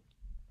primo.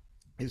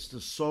 It's the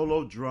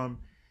solo drum,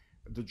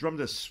 the drum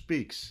that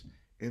speaks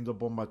in the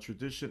bomba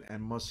tradition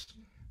and must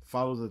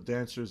follow the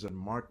dancers and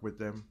mark with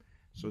them.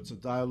 So it's a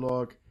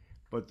dialogue,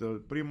 but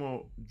the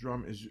primo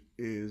drum is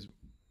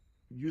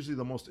usually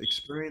the most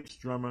experienced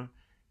drummer.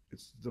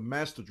 It's the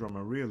master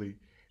drummer, really,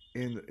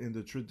 in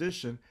the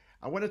tradition.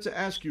 I wanted to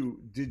ask you: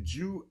 did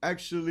you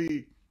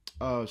actually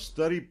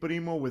study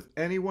primo with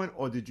anyone,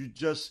 or did you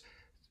just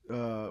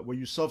were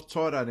you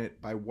self-taught on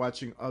it by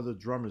watching other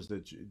drummers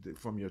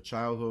from your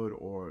childhood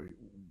or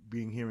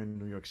being here in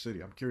New York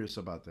City? I'm curious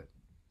about that.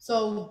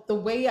 So the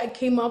way I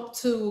came up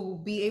to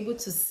be able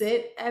to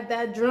sit at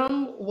that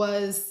drum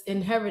was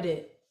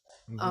inherited.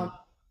 Hmm. Um,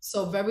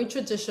 so very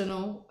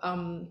traditional.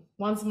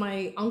 Once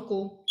my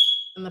uncle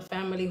in the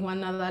family, Juan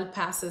Nadal,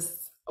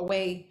 passes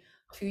away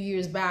a few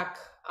years back,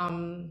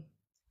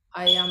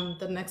 I am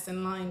the next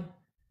in line.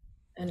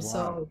 And Wow.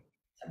 so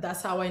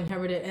that's how I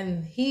inherited.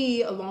 And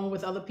he, along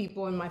with other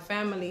people in my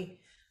family,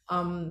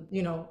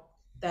 you know,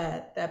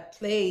 that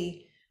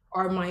play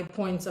are my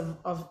points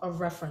of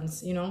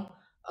reference, you know.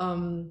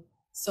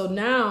 So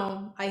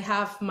now I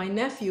have my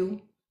nephew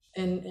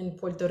in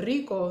Puerto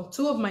Rico,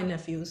 two of my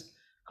nephews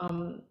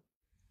um,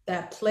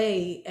 that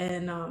play,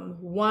 and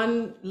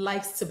one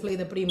likes to play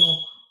the primo.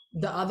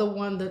 The other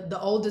one, the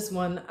oldest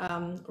one,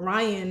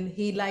 Ryan,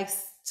 he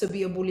likes to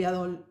be a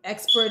buleador,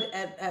 expert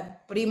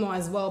at primo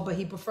as well, but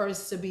he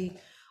prefers to be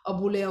a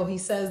buleo. He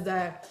says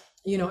that,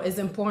 you know, it's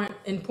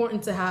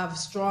important to have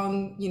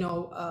strong, you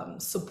know,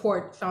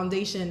 support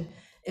foundation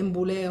in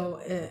buleo,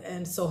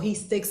 and so he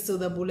sticks to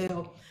the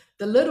buleo.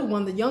 The little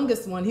one, the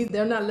youngest one,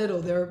 they're not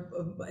little, they're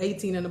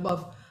 18 and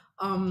above.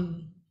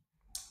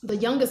 The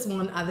youngest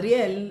one,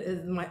 Adriel,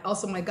 is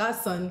also my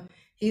godson.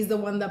 He's the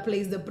one that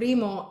plays the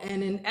primo.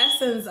 And in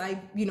essence,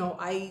 I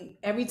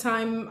every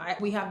time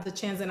we have the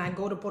chance and I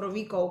go to Puerto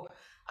Rico,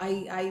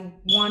 I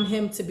want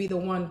him to be the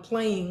one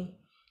playing,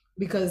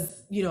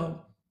 because, you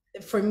know,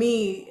 for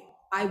me,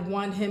 I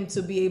want him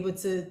to be able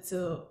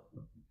to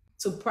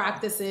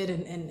practice it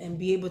and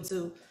be able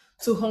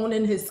to hone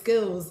in his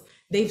skills.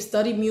 They've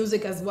studied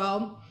music as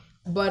well,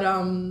 but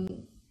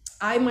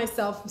I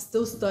myself am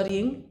still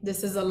studying.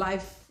 This is a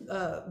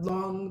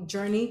lifelong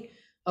journey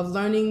of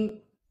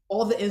learning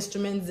all the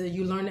instruments that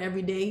you learn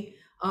every day.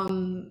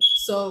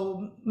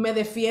 So me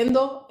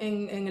defiendo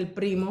en el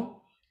primo.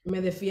 Me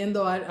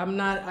defiendo.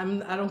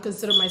 I don't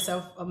consider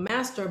myself a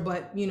master,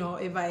 but you know,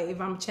 if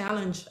I'm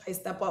challenged, I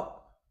step up.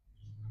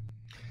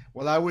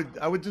 Well, I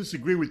would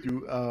disagree with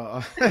you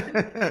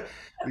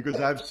because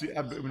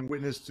I've been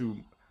witness to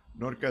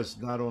Norka's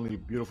not only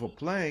beautiful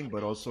playing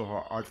but also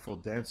her artful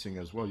dancing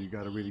as well. You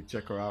got to really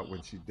check her out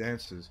when she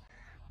dances.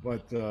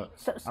 But So,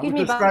 I excuse would me,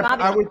 describe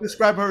Bobby. I would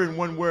describe her in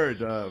one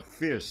word: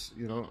 fierce.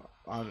 You know,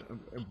 on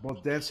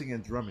both dancing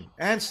and drumming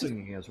and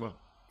singing as well.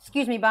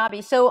 Excuse me,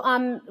 Bobby. So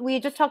we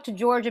just talked to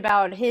George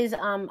about his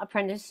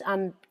apprentice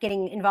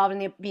getting involved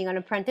in being an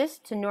apprentice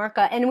to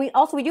Norka, and we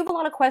do have a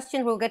lot of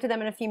questions. We'll get to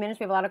them in a few minutes.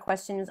 We have a lot of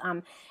questions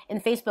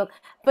in Facebook,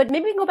 but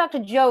maybe we can go back to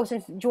Joe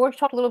since George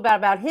talked a little bit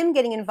about him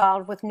getting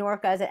involved with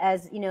Norka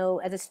as you know,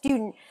 as a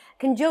student.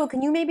 Can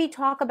you maybe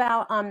talk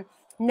about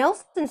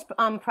Nelson's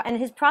and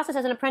his process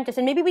as an apprentice,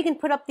 and maybe we can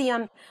put up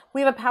the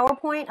we have a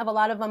PowerPoint of a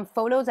lot of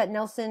photos that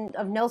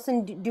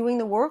Nelson doing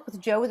the work with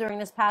Joe during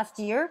this past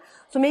year.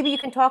 So maybe you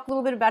can talk a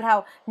little bit about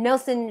how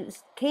Nelson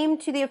came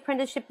to the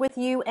apprenticeship with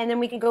you, and then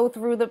we can go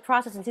through the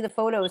process and see the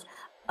photos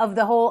of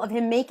of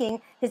him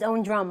making his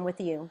own drum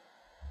with you.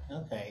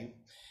 Okay.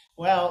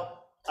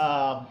 Well,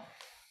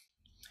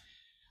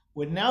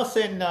 with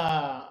Nelson,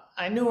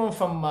 I knew him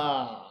from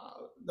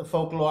the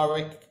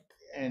folkloric,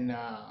 and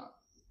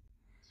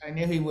I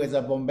knew he was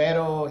a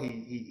bombero.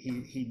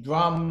 He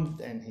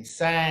drummed and he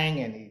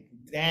sang and he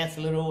danced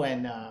a little,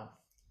 and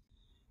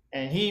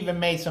he even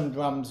made some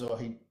drums, or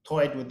he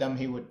toyed with them.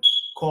 He would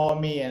call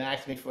me and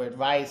ask me for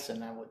advice,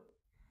 and I would,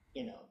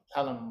 you know,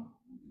 tell him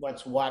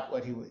what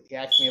he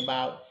asked me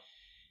about.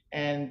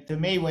 And to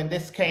me, when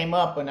this came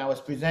up and I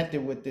was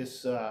presented with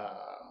this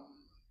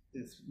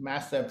this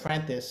master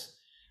apprentice,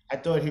 I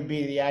thought he'd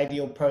be the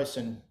ideal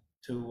person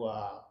to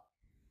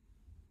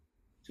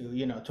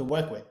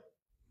work with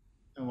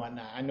and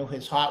whatnot. I knew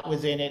his heart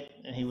was in it,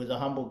 and he was a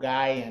humble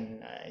guy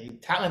and a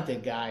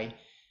talented guy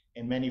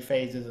in many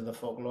phases of the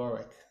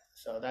folkloric.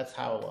 So that's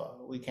how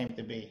we came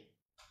to be.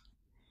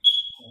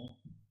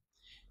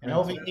 And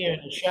over here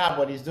in the shop,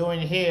 what he's doing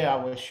here, I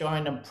was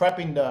showing him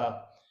prepping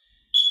the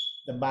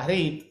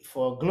barril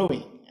for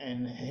gluing.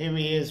 And here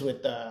he is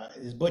with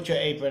his butcher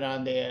apron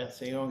on there,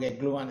 so you don't get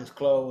glue on his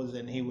clothes.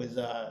 And he was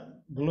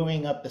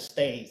gluing up the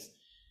stays.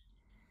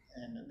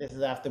 And this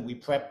is after we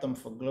prepped them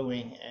for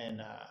gluing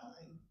and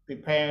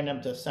preparing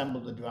them to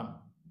assemble the drum.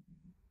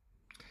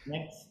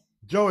 Next.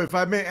 Joe, if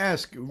I may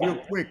ask real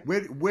quick,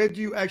 where do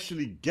you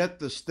actually get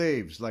the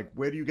staves? Like,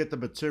 where do you get the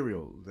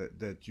material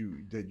that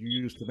you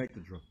use to make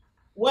the drum?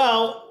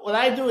 Well, what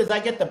I do is I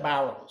get the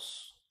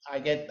barrels. I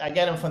get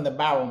them from the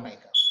barrel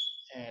maker.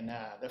 And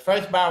the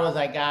first barrels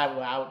I got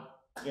were out,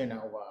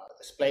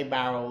 display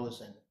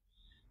barrels. And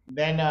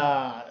then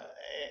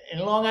in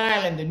Long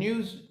Island,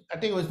 I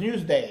think it was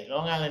Newsday,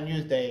 Long Island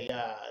Newsday,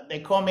 they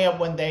called me up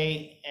one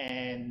day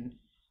and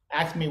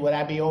asked me would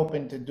I be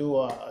open to do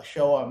a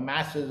show of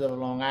Masters of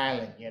Long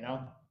Island,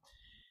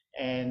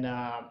 and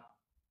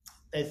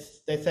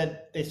they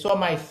said they saw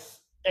my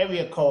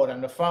area code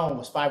on the phone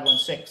was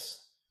 516.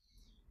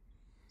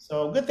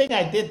 So good thing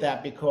I did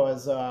that,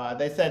 because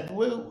they said,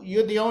 well,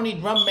 you're the only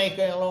drum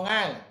maker in Long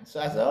Island. So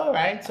I said, all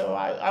right. So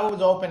I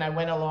was open. I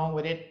went along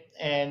with it.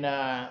 And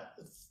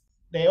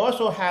they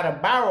also had a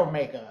barrel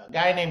maker, a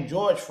guy named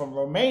George from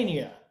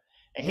Romania.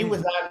 And he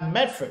was out in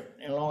Medford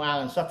in Long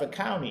Island, Suffolk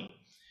County.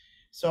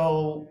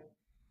 So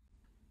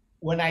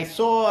when I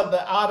saw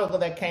the article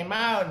that came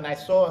out and I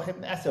saw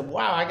him, I said,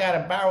 wow, I got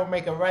a barrel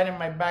maker right in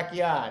my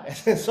backyard.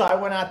 So I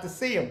went out to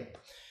see him.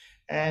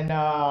 And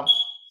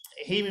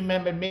he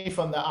remembered me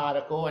from the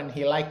article, and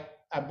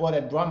I bought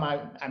a drum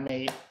I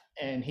made,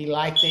 and he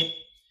liked it,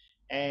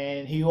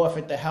 and he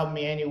offered to help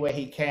me any way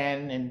he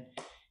can. And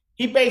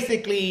he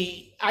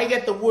basically, I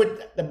get the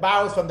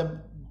barrels from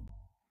the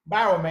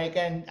barrel maker,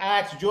 and I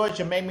asked George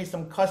to make me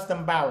some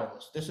custom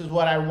barrels. This is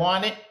what I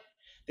wanted.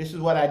 This is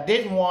what I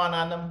didn't want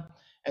on them,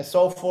 and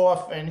so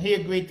forth. And he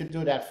agreed to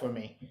do that for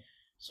me.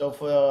 So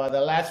for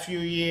the last few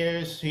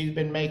years, he's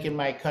been making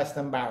my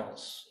custom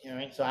barrels.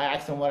 So I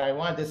asked him what I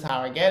want. This is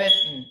how I get it,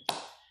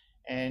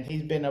 and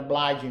he's been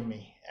obliging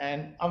me.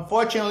 And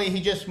unfortunately,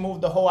 he just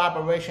moved the whole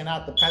operation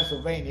out to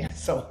Pennsylvania,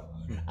 so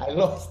I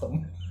lost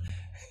him.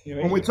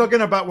 When we're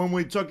talking about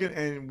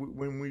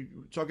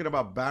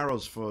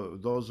barrels, for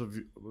those of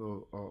you,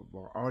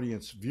 our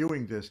audience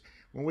viewing this,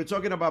 when we're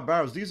talking about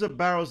barrels, these are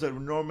barrels that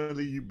would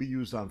normally be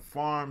used on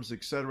farms,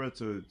 etc.,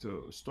 to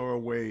store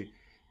away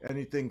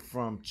anything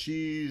from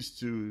cheese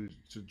to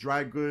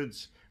dry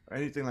goods or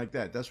anything like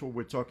that. That's what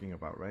we're talking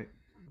about, right?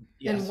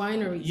 Yes. And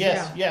wineries.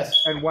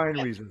 Yes. And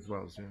wineries as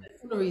well.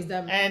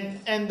 Yeah.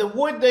 And the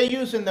wood they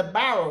use in the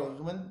barrels,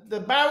 when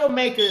the barrel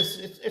makers,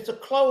 it's a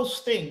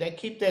closed thing. They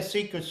keep their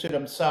secrets to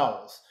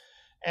themselves.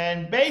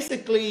 And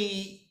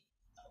basically,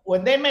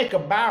 when they make a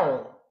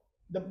barrel,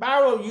 the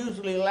barrel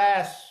usually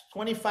lasts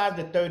 25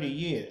 to 30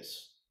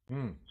 years.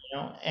 Mm. You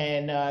know,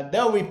 and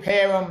they'll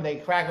repair them, they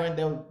crack them,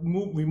 they'll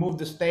remove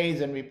the stays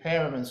and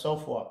repair them and so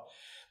forth.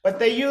 But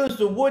they use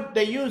the wood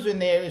they use in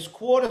there is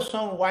quarter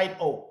sawn white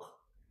oak,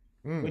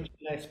 which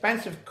is an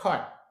expensive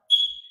cut.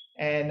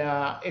 And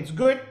it's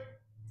good.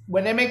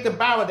 When they make the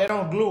barrel, they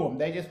don't glue them.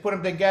 They just put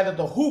them together.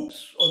 The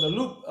hoops or the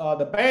loop,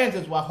 the bands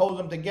is what holds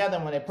them together.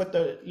 And when they put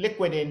the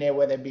liquid in there,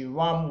 whether it be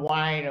rum,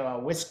 wine,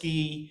 or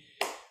whiskey,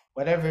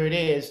 whatever it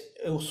is,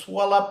 it'll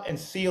swell up and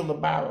seal the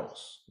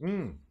barrels.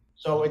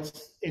 So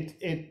it's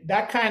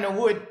that kind of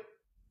wood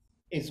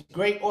is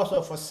great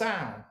also for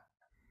sound.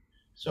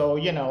 So,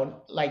 you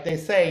know, like they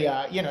say,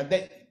 you know,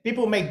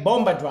 people make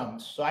bomba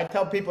drums. So I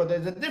tell people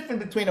there's a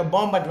difference between a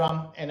bomba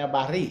drum and a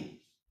barril.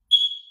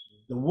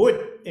 The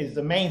wood is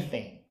the main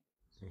thing.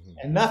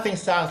 And nothing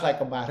sounds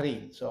like a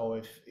barril.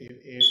 So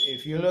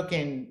if you're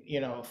looking, you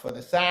know, for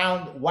the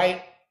sound,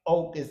 white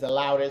oak is the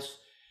loudest.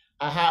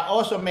 I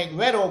also make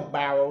red oak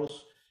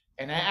barrels.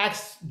 And I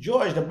asked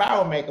George, the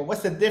barrel maker,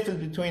 what's the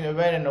difference between the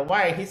red and the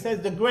white? He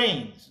says the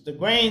grains. The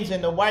grains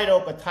in the white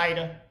oak are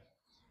tighter,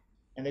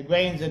 and the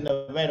grains in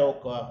the red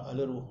oak are a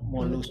little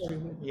more looser.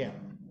 Yeah.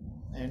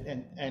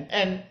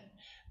 And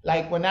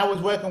like when I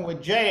was working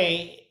with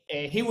Jay,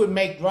 he would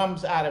make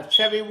drums out of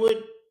cherry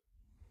wood,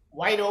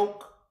 white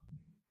oak,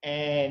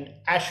 and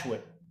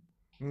ashwood,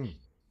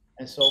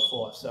 and so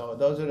forth. So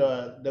those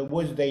are the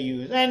woods they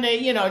use. And they,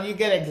 you know, you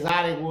get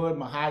exotic wood,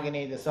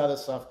 mahogany, this other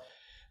stuff.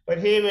 But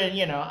here,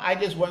 you know, I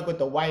just work with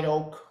the white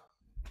oak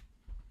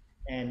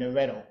and the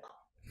red oak.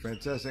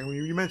 Fantastic. When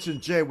you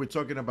mentioned Jay, we're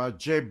talking about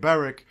Jay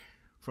Barrick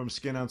from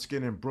Skin on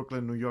Skin in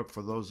Brooklyn, New York,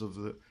 for those of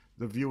the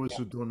viewers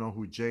who don't know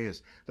who Jay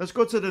is. Let's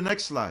go to the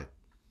next slide.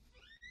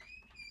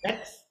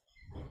 Next.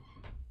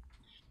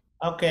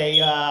 Okay.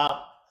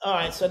 All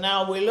right. So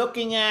now we're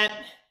looking at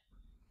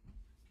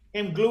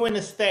him gluing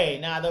the stay.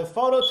 Now, the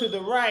photo to the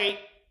right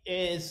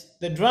is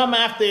the drum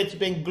after it's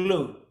been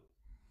glued.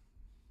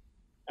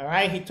 All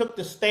right, he took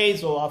the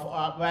stays off,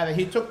 or rather,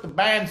 he took the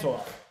bands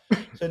off.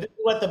 So this is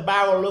what the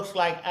barrel looks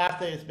like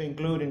after it's been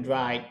glued and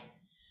dried.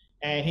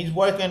 And he's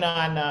working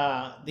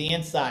on the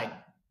inside,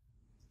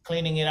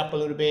 cleaning it up a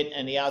little bit,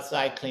 and the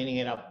outside cleaning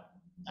it up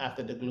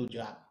after the glue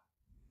job.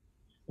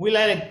 We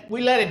let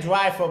it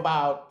dry for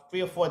about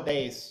 3 or 4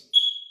 days.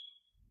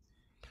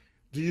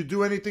 Do you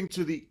do anything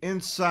to the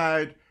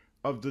inside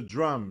of the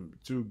drum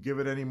to give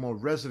it any more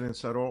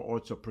resonance at all, or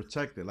to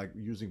protect it, like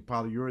using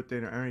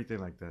polyurethane or anything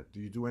like that? Do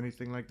you do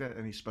anything like that?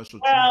 Any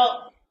special?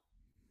 Well,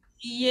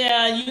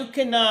 yeah, you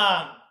can.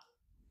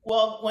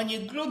 Well, when you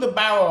glue the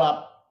barrel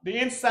up, the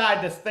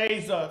inside, the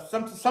stays are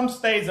some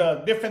stays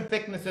are different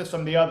thicknesses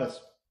from the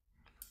others.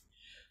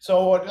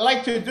 So what I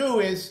like to do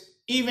is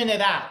even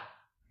it out,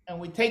 and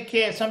we take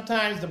care.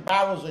 Sometimes the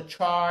barrels are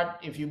charred.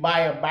 If you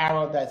buy a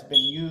barrel that's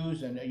been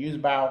used and a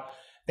used barrel,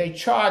 they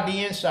char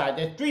the inside.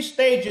 There are 3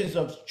 stages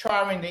of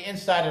charring the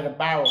inside of the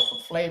barrel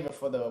for flavor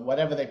for the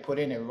whatever they put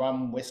in it,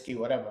 rum, whiskey,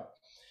 whatever.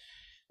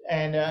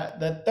 And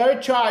the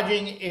third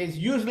charging is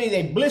usually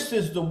they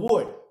blisters the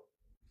wood.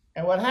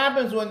 And what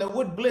happens when the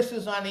wood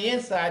blisters on the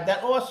inside,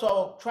 that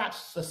also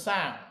traps the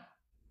sound.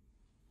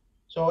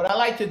 So what I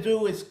like to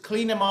do is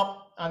clean them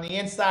up on the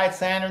inside,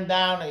 sand them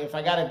down. If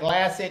I got to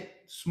glass it,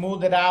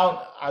 smooth it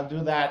out, I'll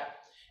do that.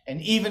 And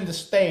even the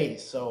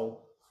stays. So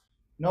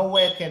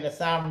nowhere can the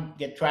sound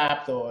get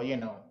trapped or, you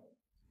know,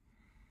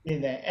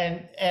 in there.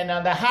 And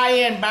on the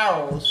high-end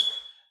barrels,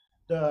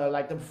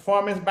 like the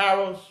performance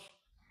barrels,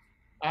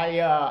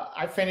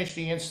 I finish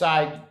the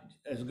inside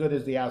as good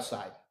as the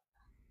outside.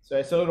 So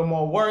it's a little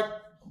more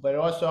work, but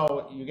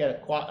also you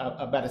get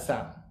a better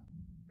sound.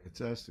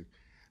 Fantastic.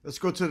 Let's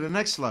go to the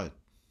next slide.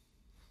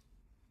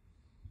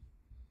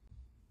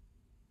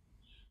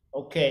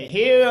 Okay,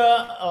 here,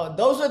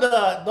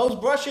 those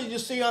brushes you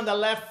see on the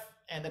left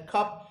and the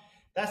cup.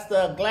 That's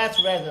the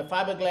glass resin,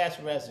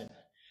 fiberglass resin.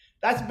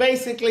 That's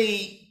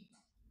basically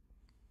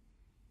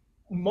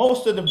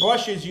most of the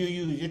brushes you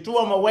use. You threw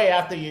them away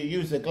after you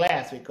use the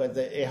glass because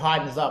it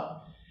hardens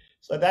up.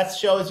 So that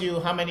shows you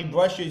how many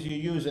brushes you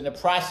use in the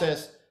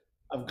process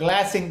of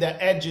glassing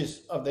the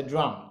edges of the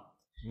drum.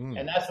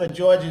 And that's what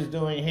George is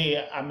doing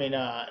here. I mean,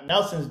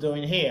 Nelson's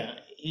doing here.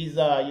 He's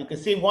you can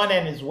see one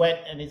end is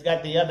wet and he's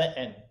got the other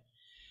end.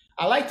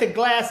 I like to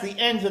glass the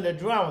ends of the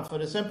drum for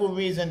the simple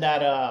reason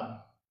that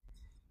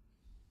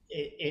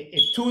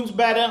it tunes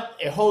better,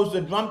 it holds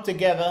the drum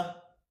together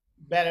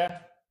better,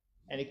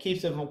 and it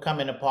keeps it from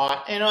coming apart.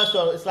 And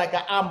also, it's like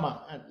an armor,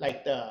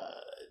 like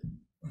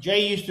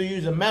Jay used to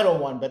use a metal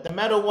one, but the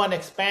metal one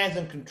expands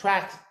and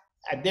contracts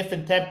at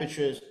different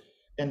temperatures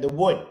than the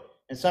wood.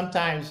 And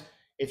sometimes,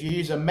 if you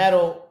use a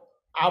metal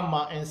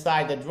armor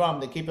inside the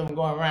drum to keep them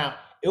going around,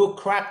 it will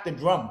crack the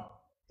drum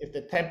if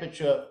the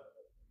temperature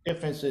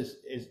difference is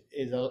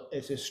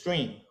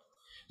extreme.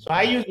 So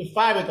I use the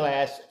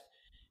fiberglass.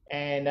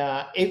 And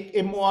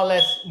it more or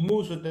less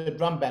moves with the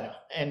drum better,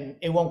 and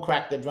it won't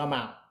crack the drum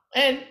out.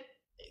 And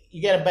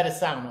you get a better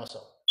sound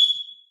also.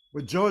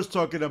 What Joe is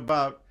talking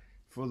about,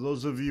 for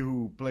those of you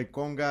who play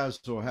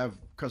congas or have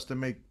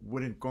custom-made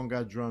wooden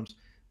conga drums,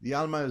 the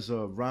alma is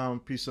a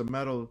round piece of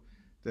metal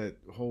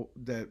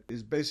that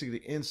is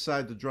basically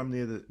inside the drum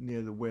near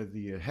the where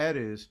the head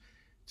is,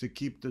 to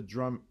keep the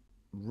drum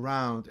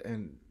round,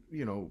 and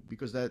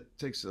because that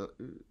takes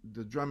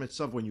the drum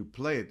itself, when you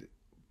play it,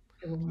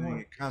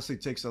 it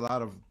constantly takes a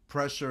lot of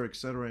pressure,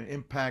 etc., and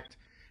impact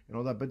and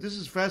all that. But this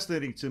is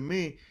fascinating to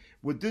me.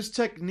 With this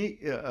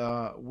technique,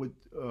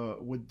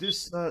 with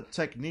this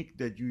technique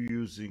that you're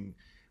using,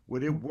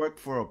 would it work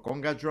for a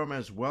conga drum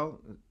as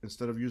well,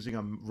 instead of using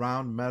a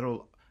round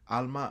metal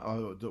alma?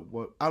 Or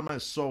what alma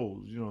is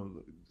soul,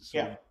 so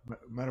Yeah.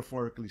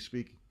 metaphorically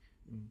speaking.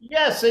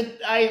 Yes,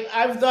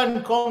 I've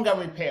done conga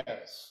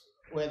repairs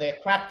where they're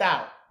cracked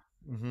out.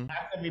 Mm-hmm.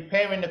 After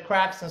repairing the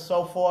cracks and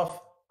so forth,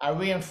 I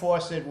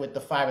reinforce it with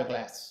the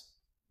fiberglass.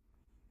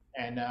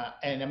 And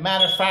a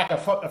matter of fact,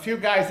 a few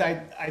guys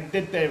I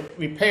did the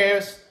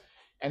repairs,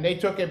 and they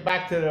took it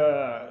back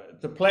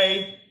to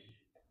play,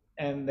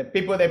 and the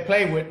people they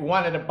play with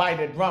wanted to buy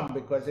the drum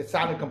because it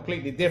sounded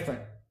completely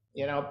different.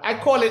 I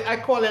call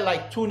it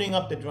like tuning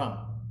up the drum.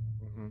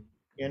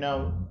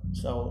 Mm-hmm.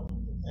 So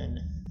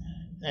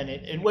and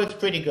it works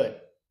pretty good.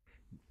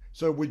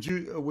 So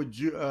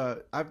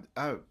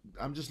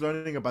I'm just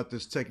learning about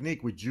this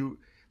technique. Would you,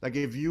 like,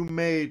 if you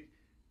made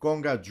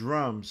conga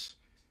drums,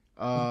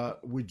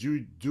 would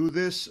you do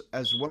this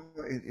as well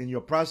in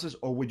your process,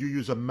 or would you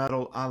use a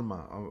metal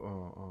alma?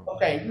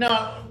 Okay,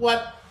 now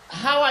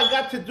how I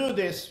got to do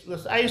this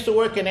was I used to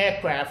work in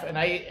aircraft, and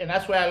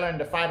that's where I learned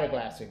the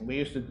fiberglassing. We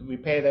used to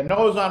repair the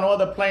nose on all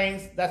the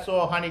planes. That's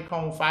all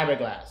honeycomb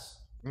fiberglass.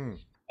 Mm.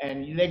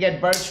 And they get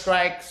bird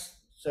strikes,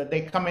 so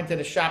they come into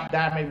the shop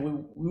damaged.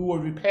 We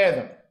would repair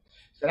them.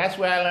 So that's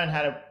where I learned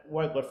how to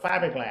work with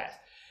fiberglass.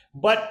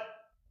 But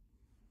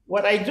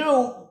what I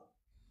do,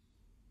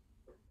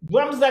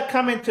 drums that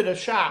come into the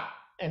shop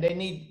and they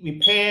need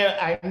repair,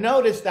 I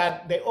notice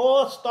that they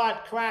all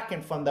start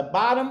cracking from the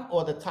bottom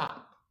or the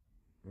top.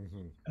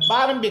 Mm-hmm. The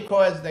bottom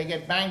because they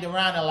get banged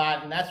around a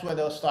lot, and that's where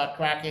they'll start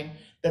cracking.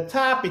 The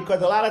top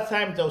because a lot of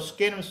times they'll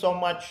skin them so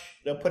much,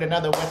 they'll put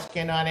another wet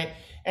skin on it.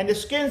 And the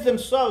skins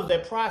themselves,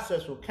 they're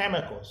processed with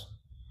chemicals.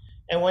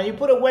 And when you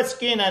put a wet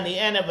skin on the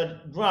end of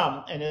a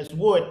drum and it's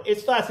wood, it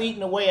starts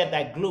eating away at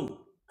that glue.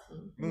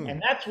 Mm.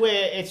 And that's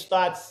where it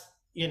starts,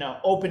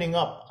 opening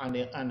up on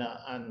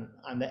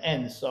the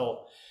end.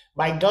 So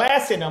by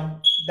glassing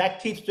them,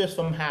 that keeps this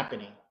from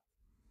happening.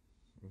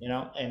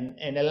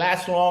 And it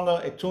lasts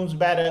longer, it tunes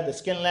better, the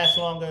skin lasts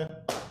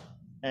longer,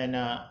 and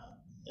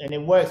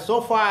it works.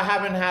 So far, I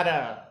haven't had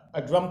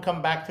a drum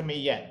come back to me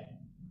yet.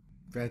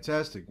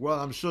 Fantastic. Well,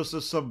 I'm sure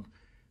there's some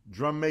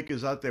drum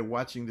makers out there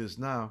watching this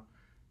now,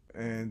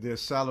 and they're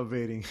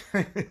salivating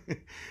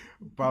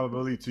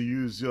probably to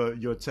use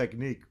your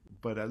technique,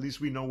 but at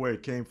least we know where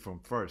it came from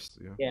first.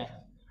 Yeah.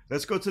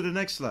 Let's go to the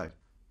next slide.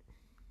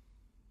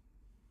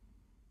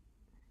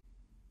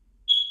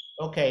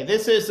 Okay,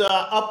 this is an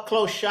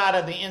up-close shot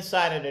of the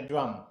inside of the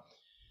drum.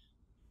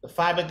 The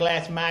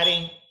fiberglass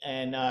matting,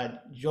 and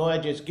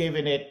George is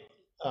giving it,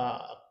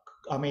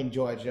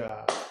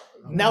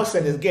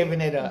 Nelson is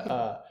giving it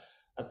a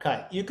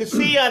cut. You can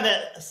see on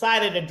the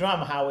side of the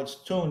drum how it's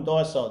tuned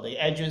also, the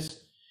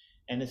edges,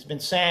 and it's been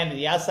sanded.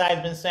 The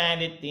outside's been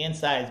sanded, the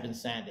inside's been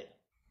sanded.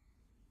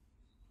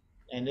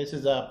 And this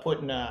is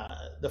putting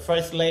the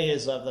first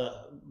layers of the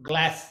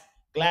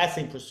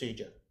glassing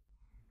procedure.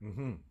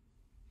 Mm-hmm.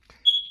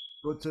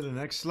 Go to the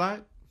next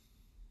slide.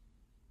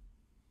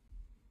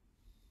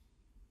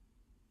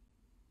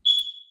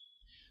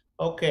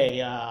 Okay,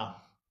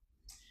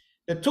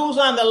 the tools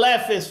on the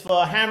left is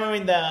for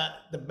hammering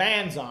the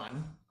bands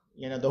on,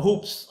 the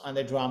hoops on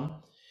the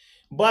drum.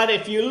 But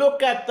if you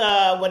look at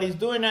what he's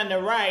doing on the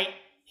right,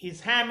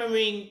 he's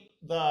hammering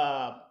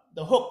the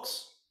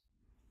hooks.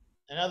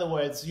 In other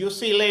words, you'll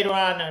see later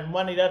on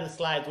one of the other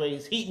slides where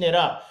he's heating it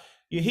up.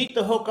 You heat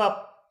the hook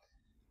up,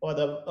 or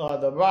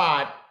the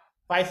rod,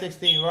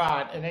 5/16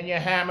 rod, and then you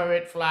hammer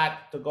it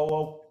flat to go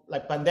over,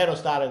 like pandero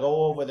style, to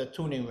go over the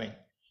tuning ring.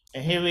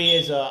 And here he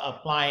is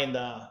applying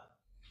the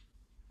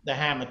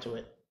hammer to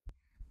it.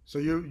 So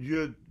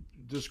you're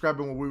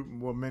describing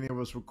what many of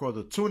us would call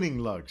the tuning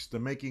lugs, the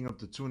making of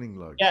the tuning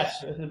lugs.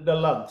 Yes, the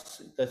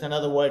lugs. There's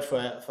another word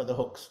for the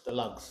hooks, the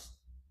lugs.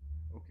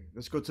 Okay,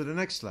 let's go to the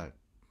next slide.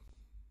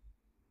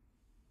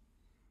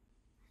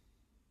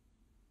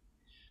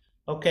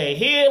 Okay,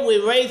 here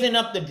we're raising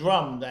up the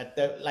drum that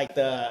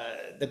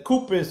the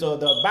coopers or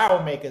the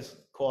barrel makers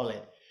call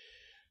it.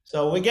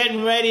 So we're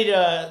getting ready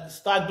to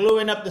start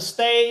gluing up the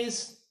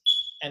stays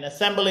and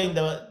assembling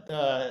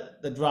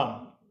the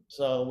drum.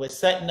 So we're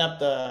setting up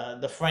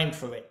the frame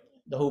for it,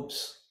 the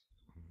hoops.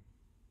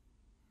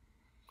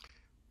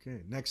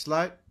 Okay, next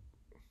slide.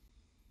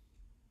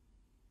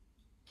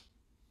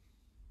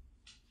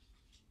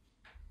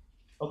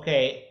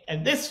 Okay,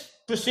 and this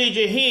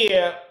procedure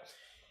here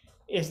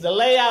is the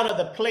layout of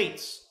the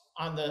plates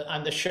on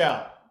the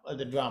shell of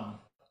the drum.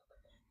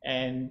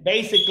 And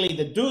basically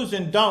the do's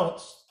and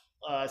don'ts,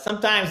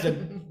 sometimes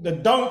the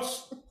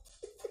don'ts,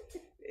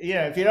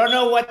 if you don't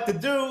know what to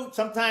do,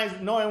 sometimes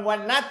knowing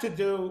what not to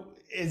do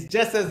is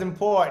just as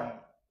important.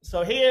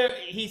 So here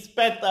he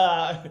spent,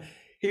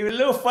 he was a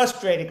little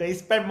frustrated because he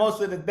spent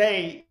most of the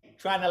day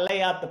trying to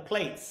lay out the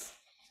plates.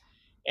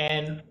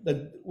 And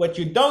what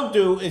you don't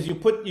do is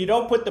you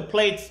don't put the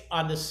plates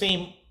on the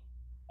seam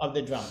of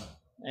the drum.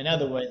 In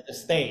other words, the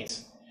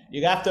stays.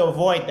 You have to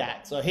avoid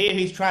that. So here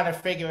he's trying to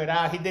figure it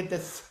out. He did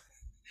this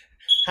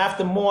half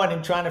the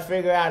morning trying to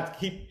figure out,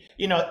 keep,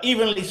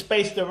 evenly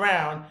spaced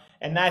around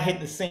and not hit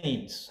the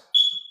seams.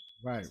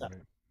 Right. So. Right.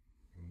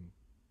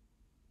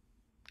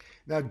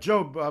 Now,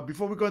 Joe,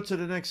 before we go to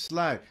the next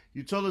slide,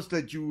 you told us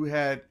that you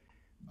had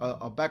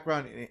a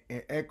background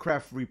in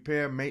aircraft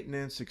repair,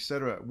 maintenance,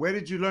 etc. Where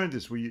did you learn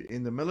this? Were you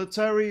in the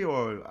military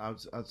or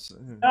outside?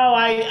 No,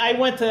 I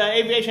went to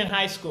aviation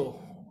high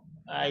school.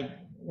 I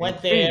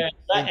went there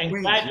and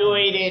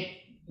graduated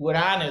with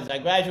honors. I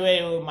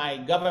graduated with my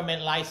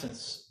government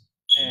license,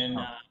 and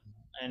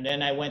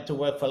then I went to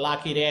work for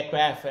Lockheed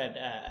Aircraft at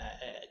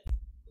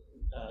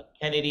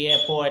Kennedy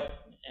Airport,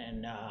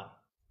 and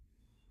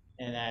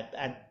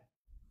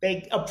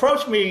they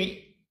approached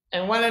me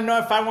and wanted to know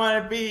if I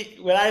wanted to be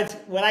what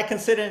I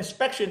consider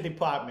inspection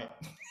department.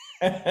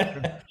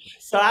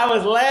 So I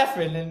was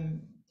laughing,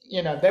 and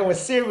they were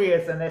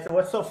serious, and they said,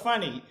 "What's so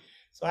funny?"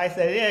 So I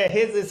said, "Yeah,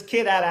 here's this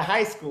kid out of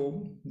high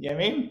school, you know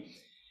what I mean?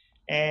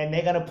 And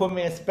they're gonna put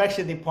me in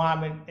inspection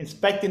department,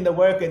 inspecting the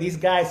work of these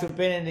guys who've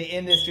been in the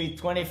industry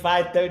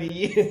 25, 30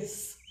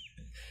 years."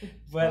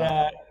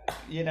 But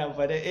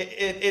but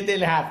it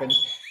didn't happen.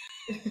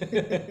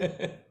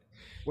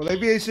 Well,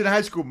 aviation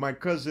high school, my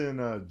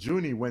cousin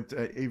Junie went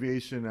to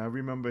aviation. I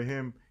remember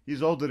him.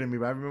 He's older than me,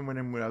 but I remember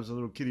him when I was a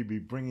little kid. He'd be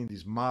bringing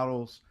these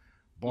models,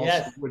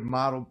 Yes. with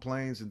model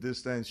planes and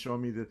this, that, and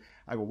showing me that.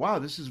 I go, wow,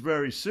 this is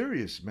very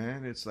serious,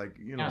 man. It's like,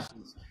 Yeah.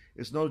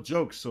 it's no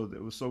joke. So I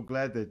was so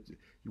glad that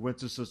you went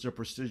to such a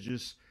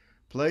prestigious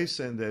place,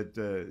 and that,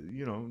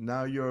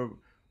 now you're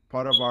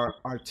part of our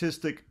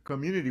artistic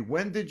community.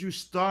 When did you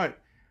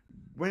start?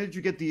 When did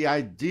you get the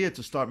idea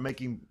to start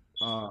making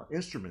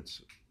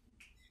instruments?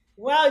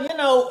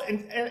 Well,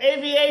 in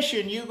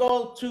aviation, you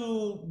go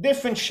to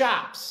different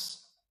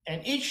shops,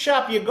 and each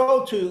shop you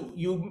go to,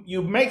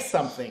 you make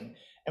something.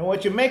 And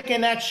what you make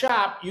in that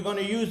shop, you're going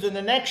to use in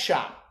the next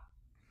shop.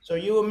 So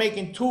you were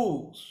making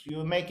tools, you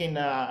were making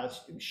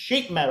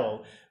sheet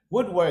metal,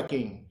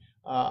 woodworking,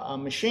 a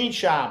machine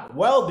shop,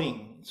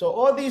 welding. So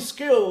all these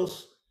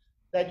skills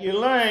that you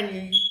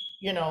learn,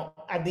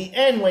 at the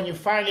end, when you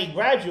finally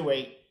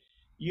graduate,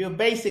 you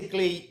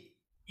basically,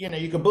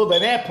 you can build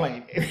an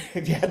airplane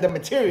if you had the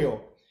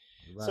material.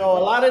 Right. So a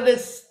lot of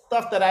this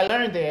stuff that I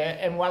learned there,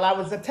 and while I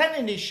was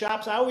attending these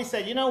shops, I always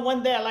said,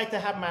 one day I'd like to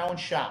have my own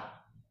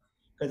shop,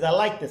 because I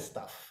like this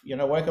stuff,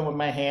 working with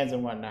my hands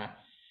and whatnot.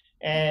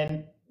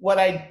 And what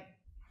I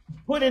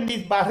put in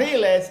these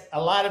barriles,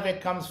 a lot of it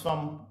comes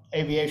from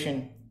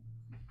aviation,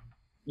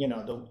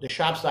 the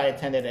shops I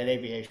attended at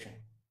aviation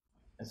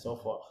and so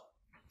forth.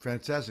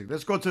 Fantastic.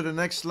 Let's go to the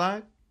next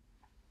slide.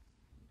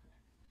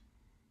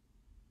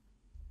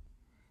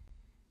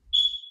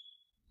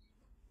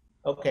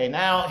 Okay,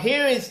 now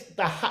here is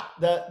the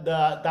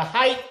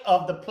height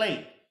of the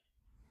plate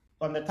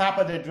from the top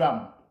of the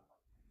drum.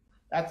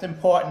 That's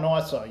important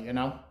also,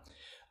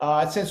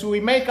 Since we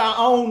make our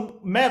own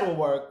metal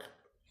work,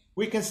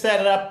 we can set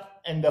it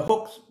up in the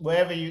hooks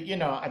wherever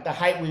at the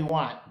height we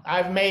want.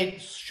 I've made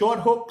short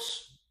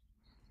hooks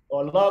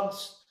or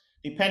lugs,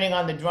 depending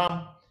on the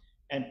drum,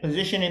 and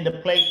positioning the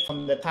plate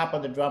from the top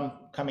of the drum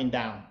coming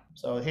down.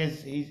 So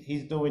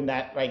he's doing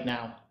that right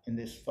now in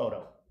this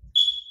photo.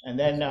 And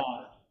then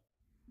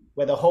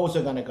where the holes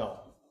are gonna go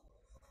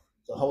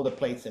to hold the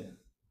plates in.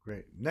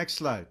 Great. Next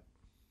slide.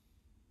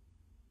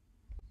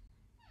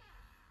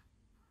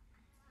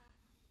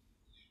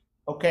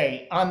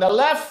 Okay, on the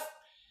left,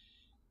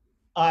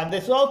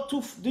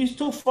 these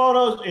two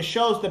photos, it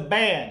shows the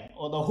band,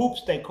 or the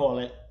hoops they call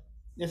it.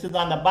 This is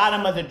on the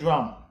bottom of the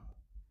drum.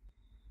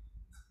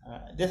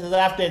 This is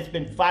after it's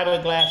been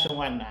fiberglass and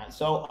whatnot.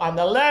 So on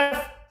the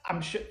left,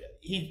 I'm sure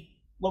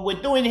what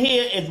we're doing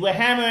here is we're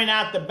hammering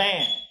out the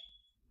band.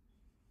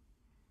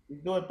 You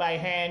do it by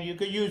hand. You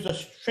could use a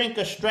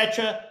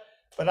stretcher,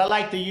 but I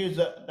like to use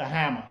the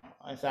hammer.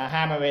 So I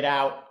hammer it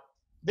out.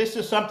 This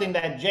is something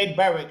that Jay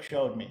Berrick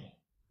showed me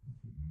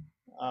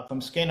from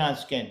Skin on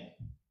Skin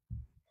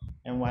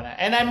and whatnot.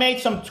 And I made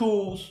some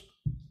tools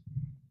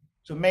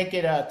to make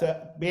it,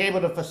 to be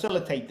able to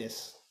facilitate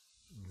this,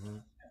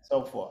 and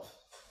so forth.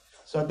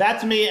 So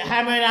that's me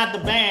hammering out the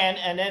band,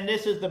 and then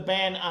this is the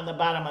band on the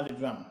bottom of the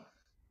drum.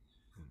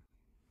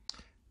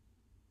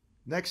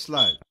 Next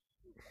slide.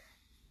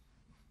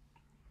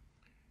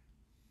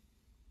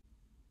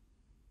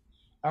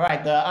 All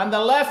right, on the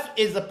left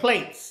is the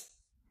plates.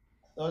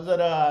 Those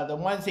are the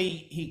ones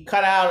he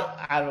cut out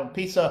of a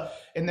piece of.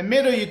 In the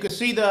middle, you could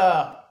see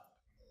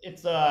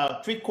it's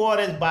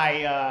 3/4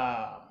 by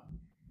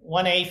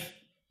 1/8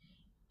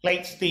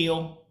 plate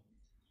steel,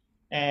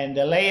 and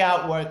the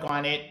layout work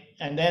on it.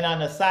 And then on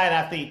the side,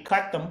 after you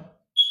cut them,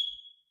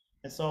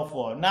 and so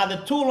forth. Now the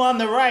tool on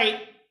the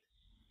right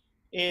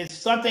is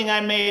something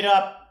I made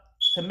up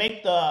to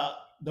make the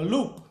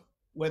loop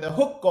where the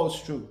hook goes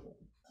through,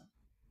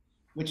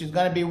 which is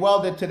going to be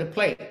welded to the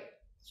plate.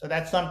 So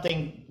that's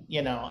something,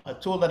 a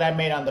tool that I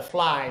made on the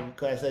fly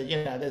because,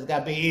 there's got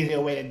to be an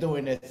easier way of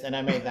doing this, and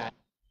I made that.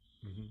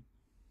 Mm-hmm.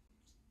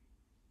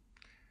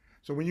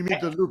 So when you mean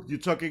the loop, you're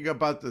talking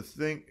about the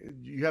thing,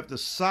 you have the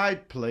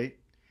side plate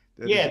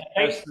that is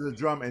attached to the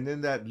drum, and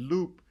then that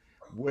loop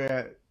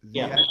where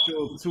the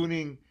actual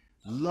tuning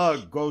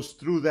lug goes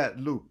through that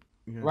loop.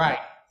 Right.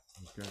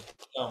 Okay.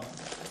 So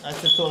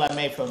that's the tool I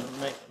made for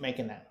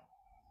making that.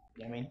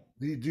 You know what I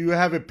mean? Do you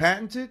have it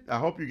patented? I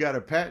hope you got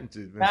it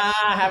patented, man. Nah,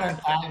 I haven't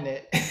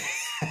patented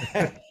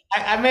it.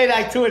 I made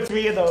like 2 or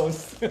 3 of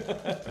those.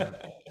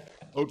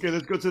 Okay,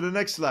 let's go to the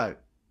next slide.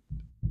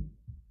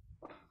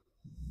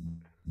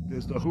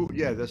 There's the hoop.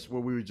 Yeah, that's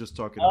what we were just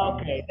talking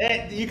about.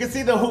 Okay, you can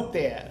see the hoop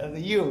there, the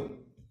U.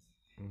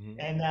 Mm-hmm.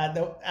 And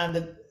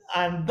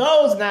on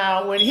those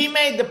now, when he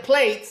made the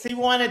plates, he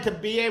wanted to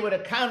be able to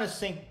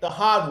countersink the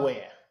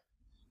hardware.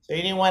 So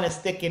he didn't want it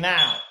sticking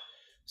out.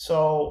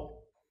 So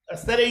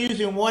instead of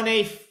using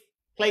 1/8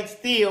 plate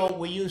steel,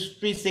 we use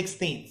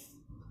 3/16.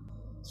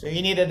 So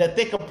he needed a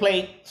thicker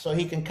plate so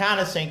he can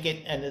countersink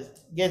it, and it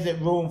gives it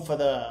room for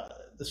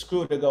the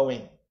screw to go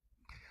in.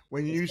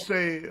 When you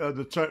say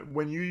the term,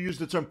 when you use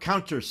the term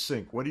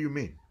countersink, what do you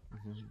mean?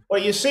 Mm-hmm.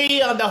 Well, you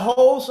see on the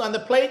holes on the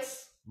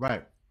plates,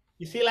 right?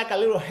 You see like a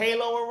little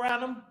halo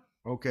around them.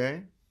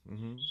 Okay.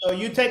 Mm-hmm. So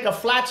you take a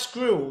flat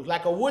screw,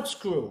 like a wood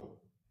screw,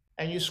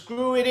 and you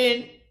screw it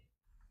in.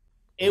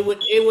 It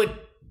would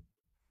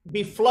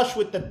be flush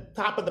with the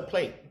top of the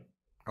plate.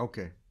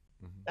 Okay.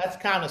 Mm-hmm. That's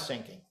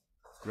countersinking.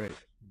 Great.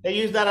 They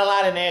use that a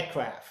lot in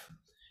aircraft,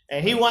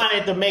 and he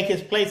wanted to make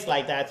his plates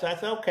like that. So I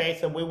said, okay.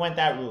 So we went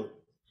that route.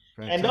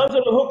 Fantastic. And those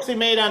are the hooks he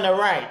made on the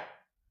right.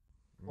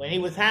 When he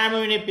was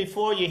hammering it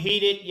before, you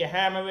heat it, you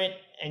hammer it,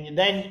 and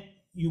then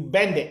you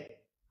bend it.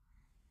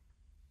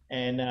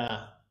 And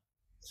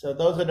so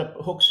those are the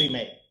hooks he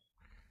made.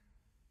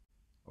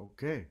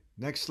 Okay,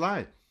 next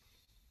slide.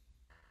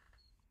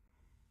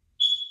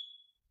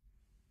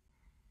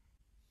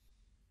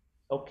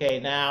 Okay,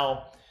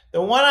 now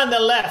the one on the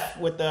left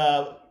with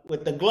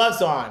the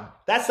gloves on,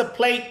 that's a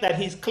plate that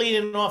he's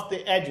cleaning off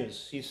the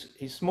edges.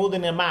 He's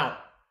smoothing them out.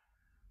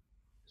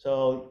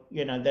 So,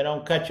 they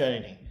don't cut you or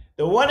anything.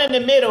 The one in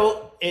the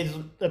middle is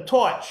the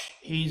torch.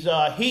 He's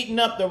heating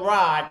up the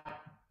rod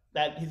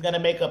that he's going to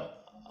make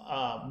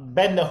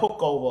bend the hook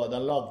over, the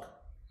lug.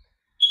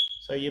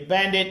 So you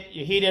bend it,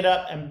 you heat it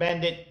up and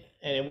bend it,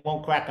 and it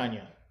won't crack on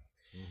you.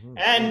 Mm-hmm.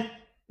 And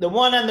the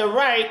one on the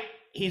right,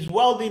 he's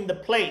welding the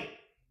plate.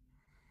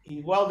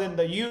 He's welding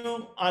the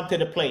U onto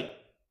the plate.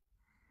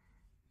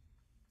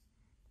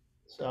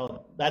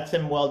 So that's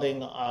him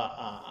welding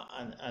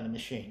on the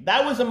machine.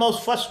 That was the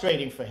most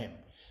frustrating for him,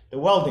 the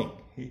welding.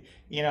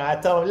 I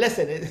told him,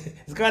 listen,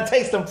 it's going to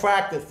take some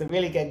practice to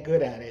really get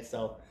good at it.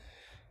 So,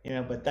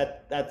 but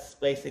that's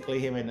basically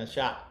him in the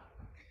shop.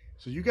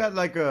 So you got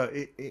like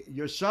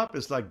your shop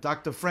is like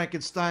Dr.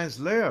 Frankenstein's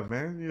lair,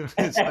 man.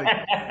 It's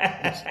like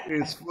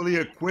it's fully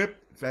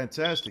equipped.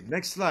 Fantastic.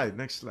 Next slide.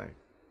 Next slide.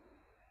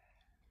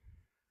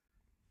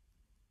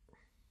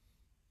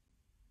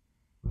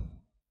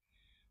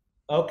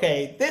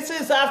 Okay, this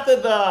is after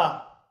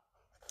the.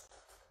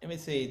 Let me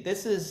see.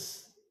 This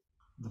is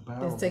the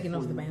barrel. It's taking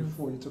off the bands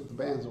before you took the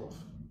bands off.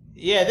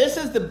 Yeah, this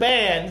is the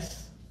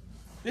bands.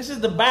 This is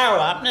the barrel.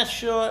 I'm not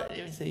sure. Let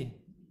me see.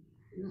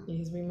 Yeah,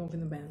 he's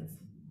removing the bands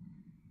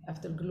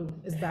after glue.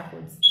 It's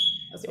backwards.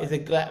 Is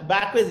it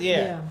backwards? Yeah.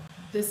 Yeah.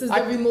 This is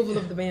the removal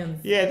of the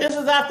bands. Yeah, this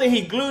is after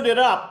he glued it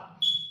up,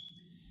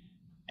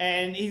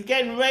 and he's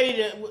getting ready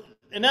to.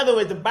 In other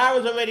words, the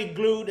barrel's already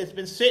glued. It's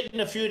been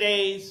sitting a few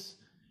days.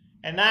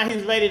 And now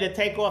he's ready to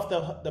take off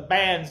the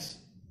bands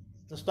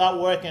to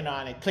start working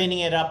on it, cleaning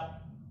it up,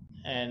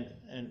 and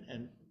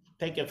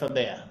take it from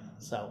there.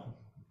 So,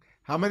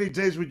 how many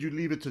days would you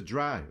leave it to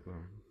dry?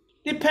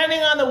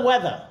 Depending on the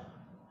weather.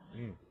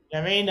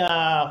 I mean,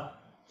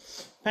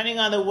 depending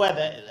on the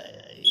weather,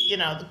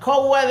 the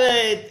cold weather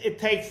it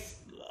takes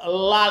a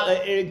lot.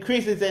 It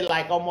increases it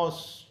like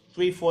almost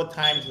 3-4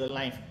 times the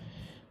length.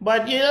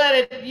 But you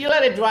let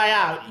it dry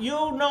out.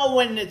 You know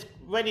when it's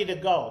ready to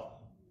go.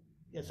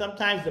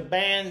 Sometimes the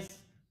bands,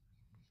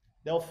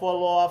 they'll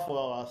fall off,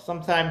 or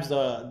sometimes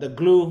the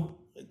glue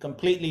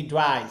completely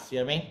dries, you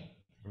know what I mean?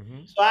 Mm-hmm.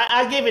 So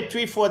I give it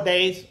 3-4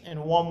 days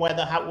in warm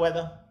weather, hot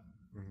weather.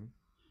 Mm-hmm.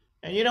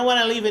 And you don't want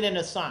to leave it in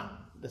the sun.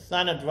 The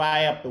sun will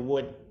dry up the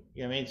wood,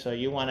 you know what I mean? So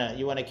you want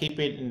to keep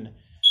it in a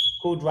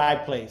cool, dry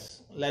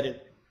place. Let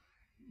it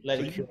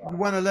cure. You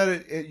want to let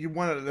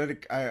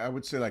it, I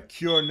would say, like,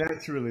 cure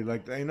naturally.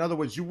 Like, in other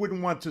words, you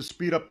wouldn't want to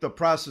speed up the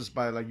process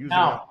by like using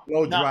a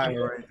blow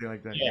dryer or anything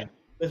like that. Yeah.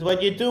 Because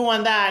what you do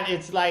on that,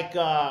 it's like,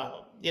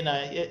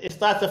 it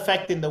starts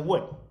affecting the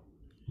wood.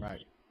 Right.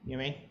 You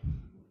know what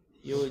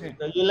I mean?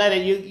 You let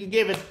it, you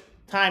give it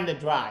time to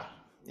dry.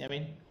 You know what I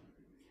mean?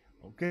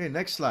 Okay,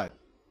 next slide.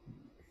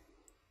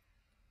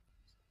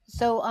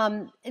 So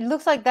it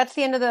looks like that's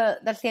the end of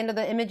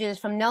the images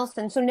from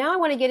Nelson. So now I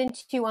want to get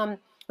into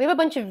we have a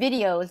bunch of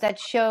videos that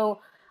show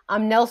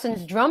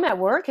Nelson's drum at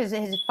work, his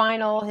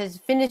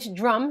finished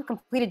drum,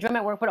 completed drum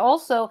at work, but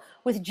also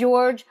with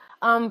George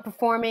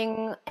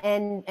performing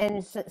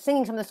and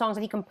singing some of the songs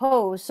that he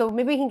composed. So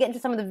maybe we can get into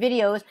some of the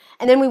videos,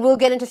 and then we will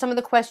get into some of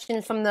the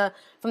questions from the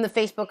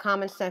Facebook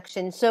comment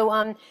section. So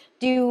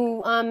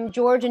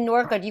George and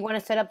Norka, do you want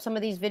to set up some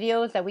of these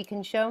videos that we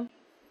can show?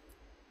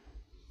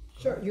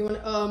 Sure. You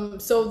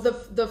want so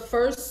the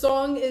first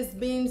song is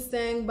being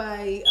sang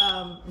by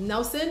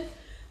Nelson,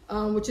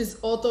 which is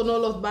Otto no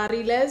los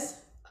barriles.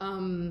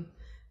 And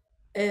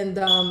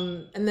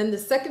then the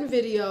second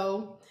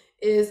video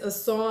is a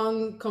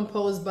song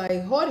composed by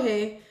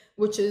Jorge,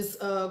 which is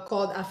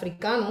called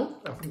Africano.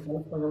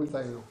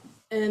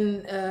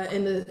 And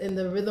in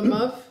the rhythm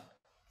of?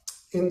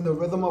 In the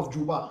rhythm of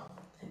Juba.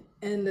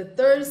 And the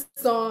third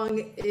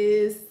song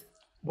is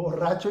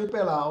Borracho y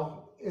Pelao,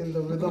 in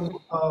the rhythm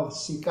of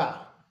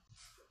Sika.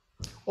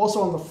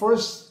 Also on the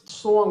first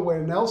song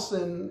where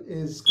Nelson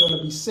is going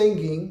to be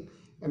singing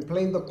and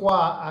playing the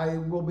kwa, I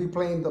will be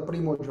playing the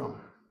primo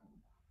drum.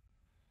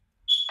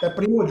 That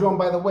primo drum,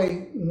 by the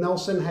way,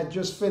 Nelson had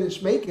just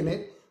finished making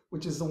it,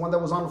 which is the one that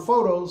was on the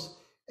photos,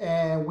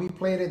 and we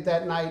played it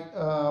that night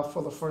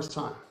for the first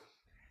time.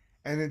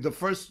 And in the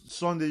first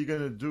song that you're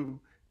going to do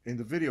in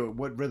the video,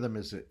 what rhythm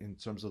is it in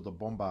terms of the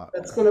bomba?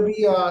 That's going to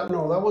be,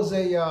 no, that was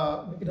a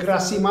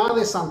Gracima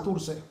de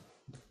Santurce.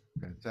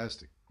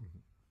 Fantastic.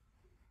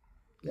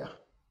 Yeah.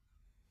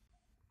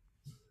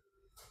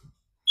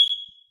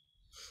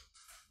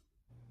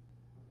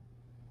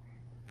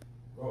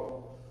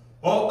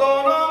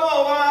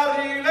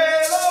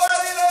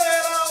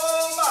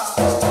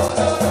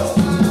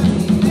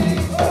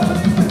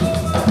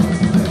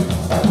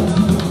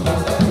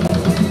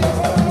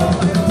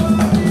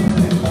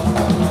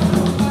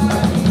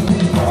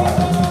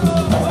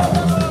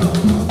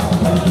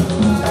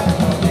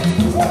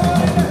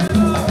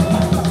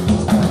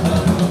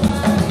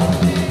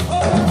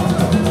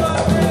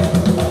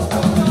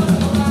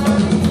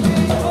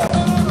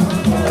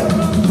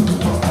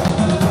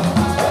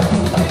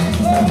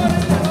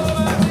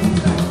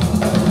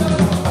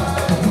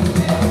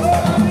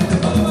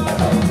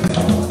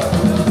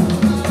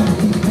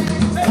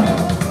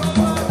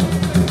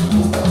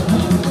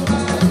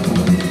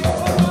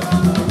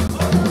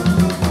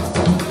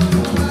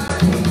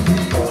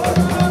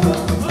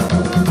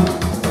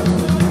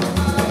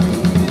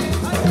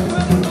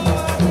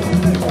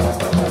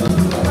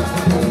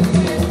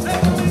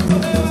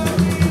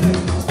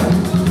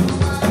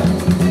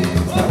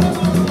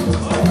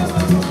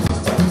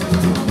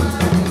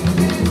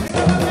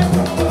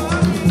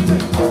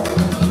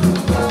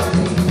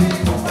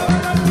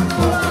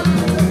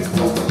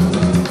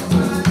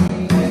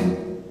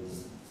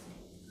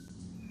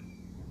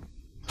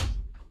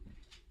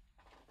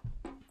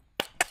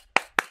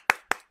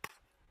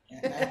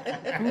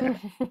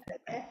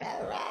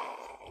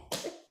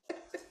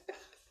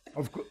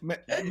 Of course,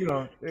 you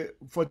know,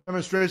 for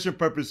demonstration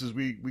purposes,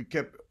 we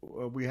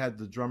had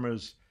the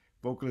drummers,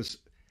 vocalists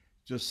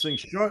just sing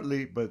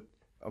shortly, but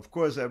of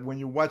course, when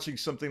you're watching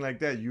something like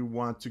that, you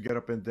want to get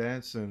up and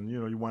dance, and you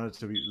know, you want it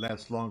to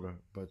last longer.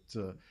 But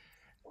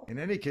in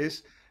any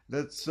case,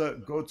 let's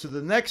go to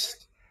the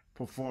next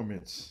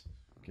performance.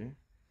 Okay.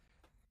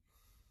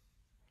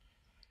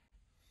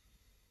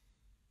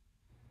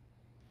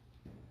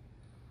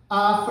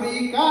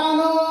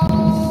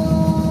 Africano.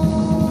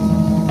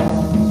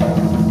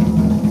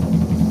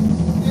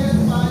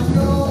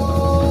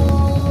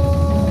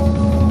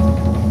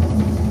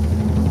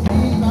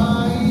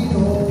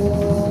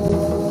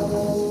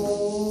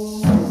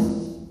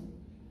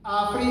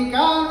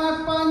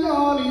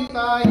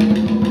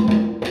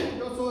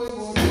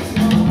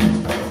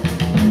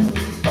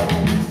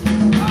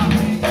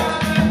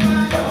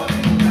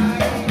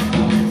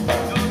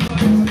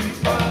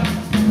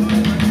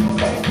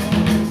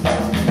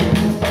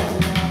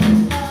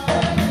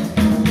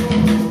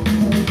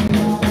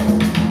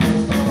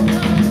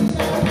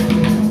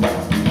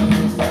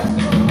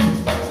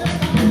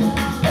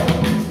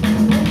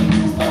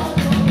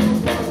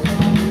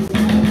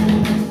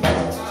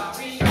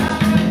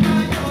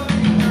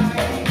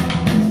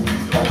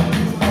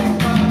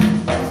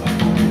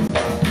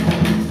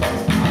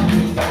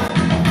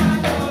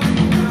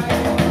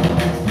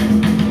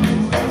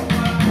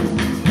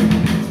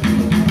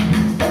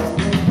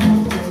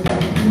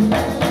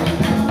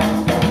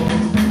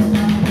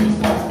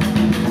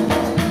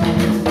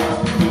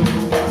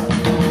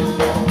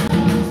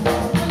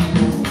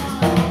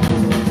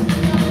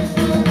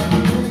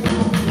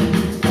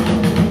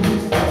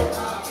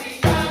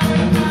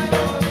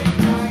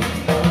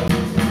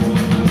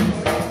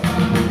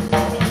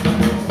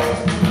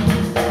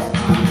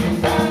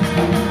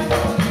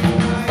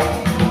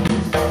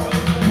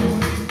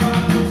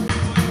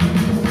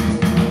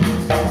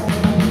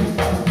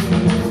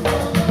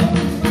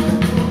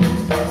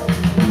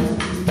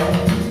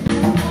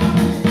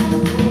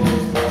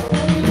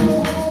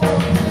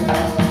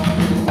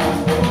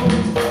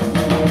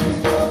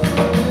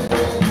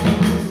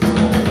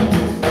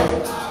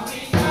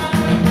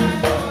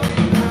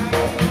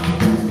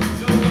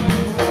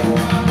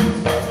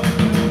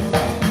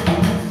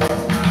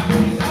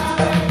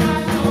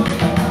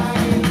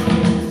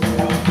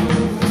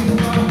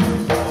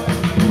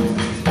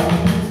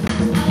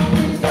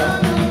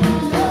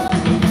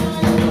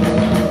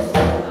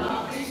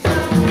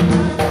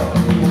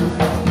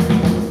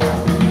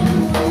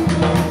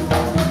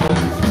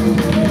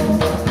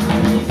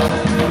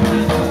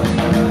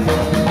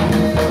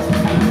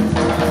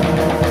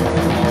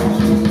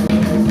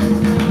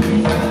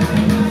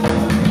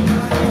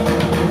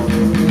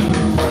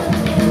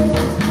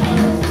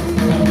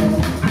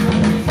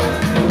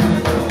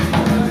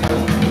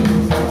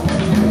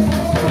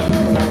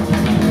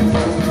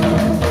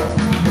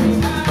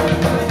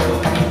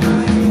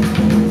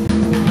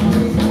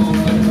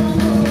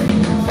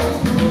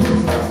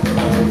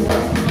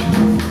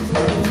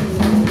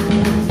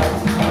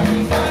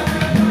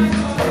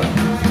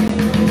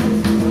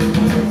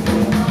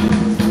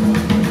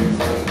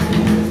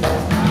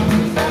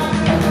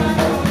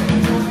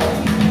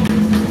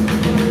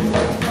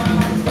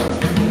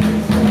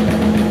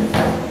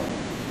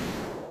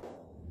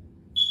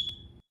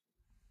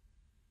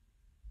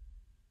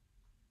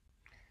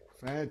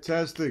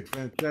 Fantastic,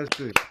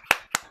 fantastic.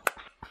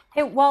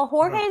 Hey, while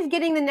Jorge's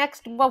getting the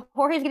next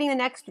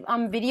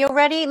video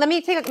ready,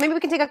 maybe we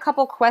can take a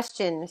couple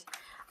questions.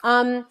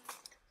 From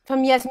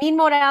Yasmin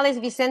Morales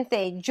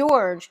Vicente,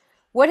 George,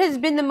 what has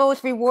been the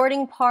most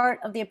rewarding part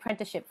of the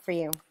apprenticeship for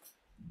you?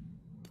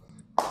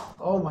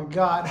 Oh my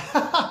God.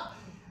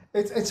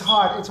 It's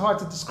hard. It's hard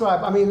to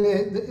describe. I mean,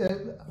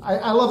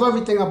 I love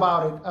everything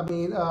about it. I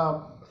mean,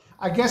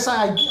 I guess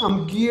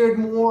I'm geared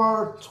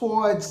more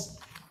towards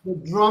the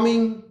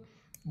drumming,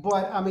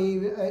 but I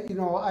mean, you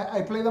know,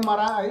 I play the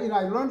maraca. You know,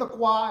 I learned the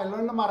kwa, I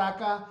learned the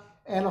maraca,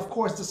 and of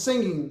course the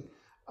singing.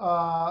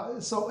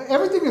 So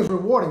everything is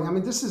rewarding. I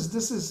mean, this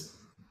is,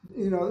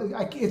 you know,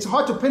 it's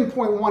hard to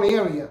pinpoint one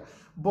area,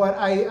 but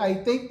I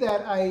think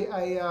that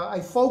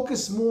I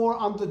focus more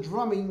on the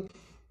drumming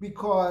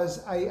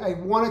because I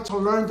wanted to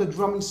learn the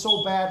drumming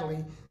so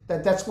badly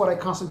that's what I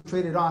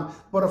concentrated on.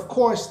 But of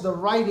course, the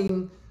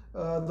writing,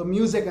 the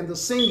music, and the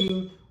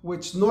singing,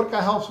 which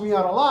Norka helps me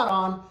out a lot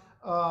on,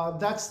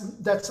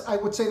 that's I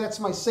would say that's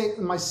my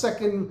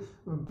second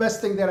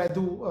best thing that I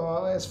do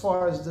as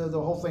far as the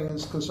whole thing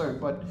is concerned.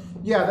 But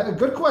yeah, a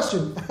good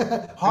question.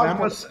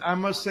 I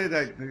must say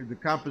that the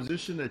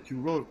composition that you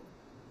wrote,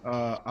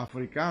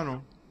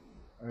 Africano,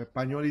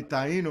 Español y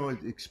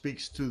Taíno, it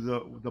speaks to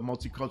the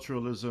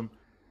multiculturalism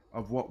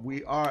of what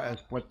we are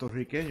as Puerto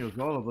Ricanos.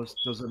 All of us,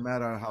 doesn't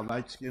matter how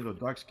light skinned or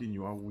dark skinned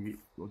you are,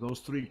 those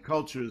three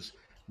cultures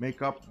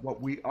make up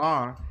what we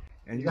are.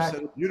 And you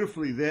said it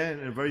beautifully there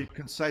in a very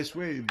concise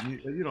way.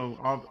 You know,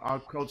 our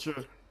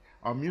culture,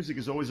 our music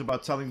is always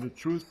about telling the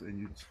truth, and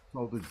you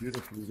told it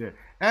beautifully there.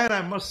 And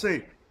I must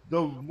say,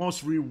 the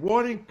most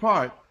rewarding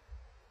part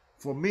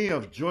for me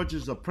of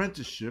George's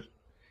apprenticeship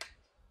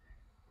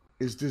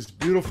is this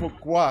beautiful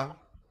kwa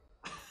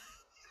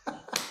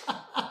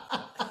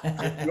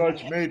that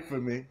George made for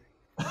me.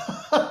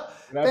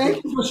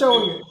 Thank you for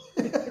showing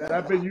it. That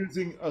I've been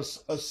using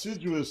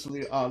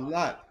assiduously a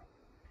lot.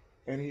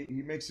 And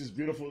he makes these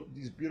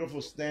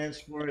beautiful stands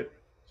for it,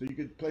 so you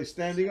could play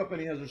standing up,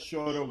 and he has a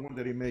shorter one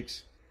that he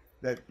makes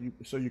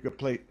so you could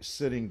play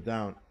sitting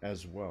down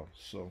as well.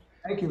 So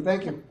thank you.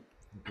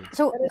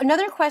 So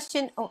another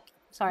question. Oh,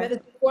 sorry. But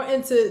it's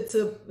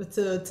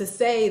important to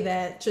say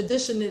that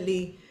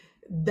traditionally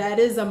that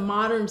is a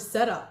modern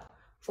setup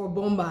for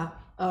bomba.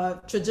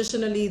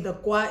 Traditionally, the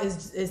kwa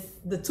is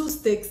the two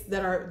sticks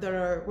that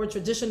were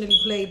traditionally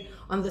played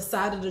on the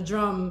side of the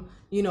drum.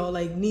 You know,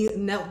 like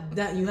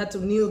you had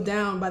to kneel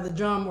down by the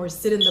drum or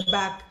sit in the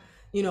back,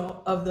 you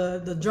know, of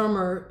the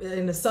drummer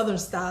in the Southern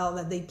style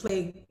that they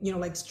play, you know,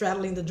 like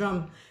straddling the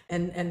drum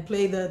and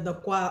play the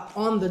kwa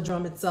on the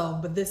drum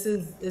itself. But this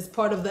is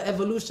part of the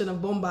evolution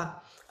of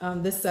bomba,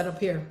 this setup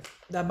here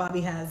that Bobby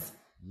has.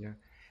 Yeah,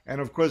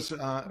 and of course,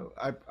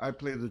 I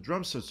play the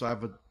drum set, so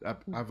I've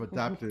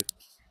adapted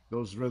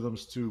those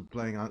rhythms to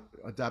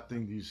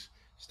adapting these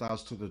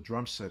styles to the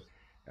drum set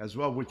as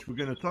well, which we're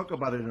going to talk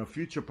about it in a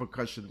future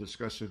percussion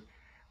discussion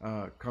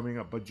coming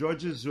up. But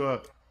George's,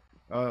 Joe,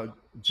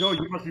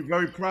 you must be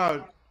very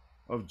proud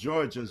of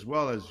George as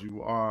well as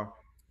you are,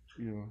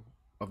 you know,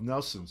 of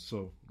Nelson.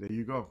 So there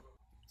you go.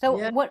 So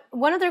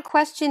one other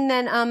question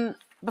then,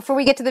 before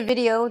we get to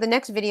the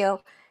next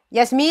video,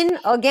 Yasmin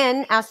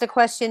again asked a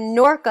question.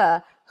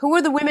 Norka, who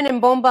are the women in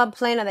Bomba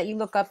Plena that you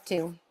look up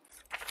to?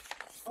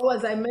 Oh,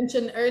 as I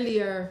mentioned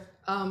earlier,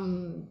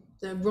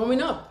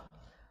 growing up,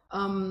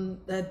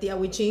 at the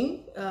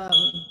Awiching,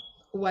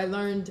 who I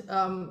learned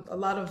a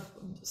lot of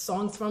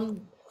songs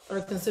from, or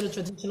considered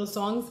traditional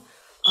songs,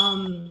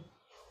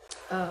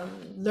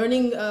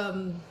 learning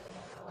the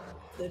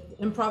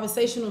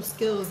improvisational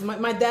skills.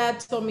 My dad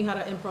taught me how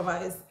to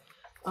improvise.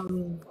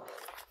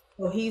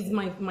 So he's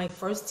my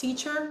first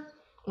teacher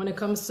when it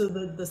comes to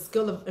the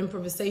skill of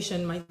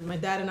improvisation. My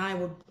dad and I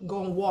would go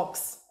on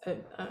walks.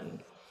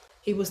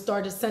 He would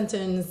start a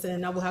sentence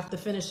and I would have to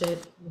finish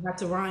it. We had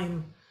to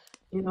rhyme,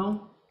 you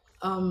know.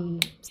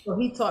 So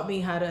he taught me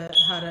how to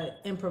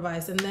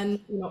improvise, and then,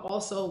 you know,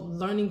 also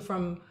learning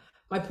from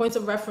my points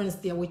of reference,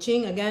 the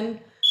Awiching again,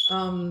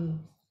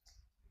 and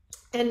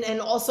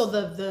also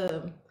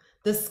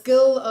the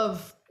skill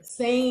of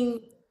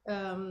saying.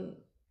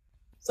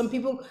 Some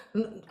people,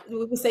 we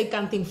would say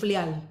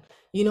cantinflial,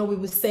 you know, we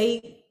would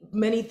say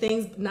many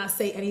things, but not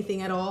say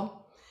anything at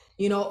all,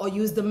 you know, or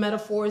use the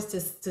metaphors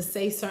to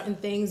say certain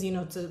things, you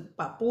know, to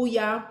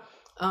papuya,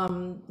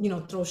 you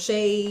know, throw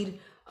shade.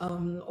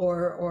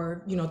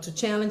 Or you know, to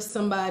challenge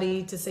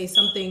somebody, to say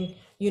something,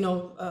 you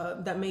know,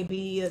 that may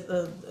be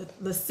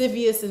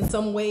lascivious in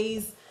some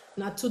ways,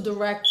 not too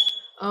direct.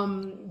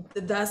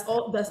 That's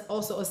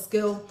also a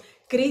skill.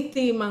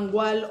 Kriti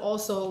Mangual,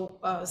 also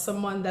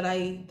someone that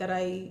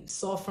I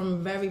saw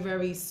from very,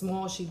 very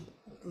small. She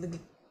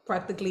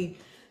practically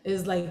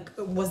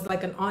was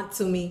like an aunt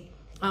to me.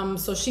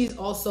 So she's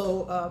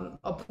also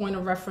a point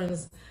of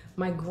reference.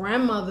 My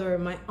grandmother,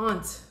 my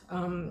aunt,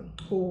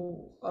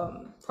 who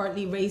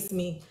partly raised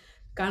me,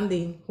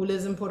 Candy, who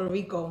lives in Puerto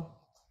Rico,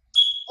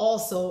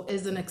 also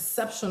is an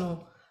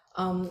exceptional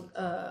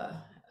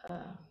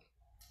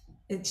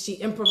she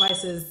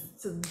improvises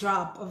to the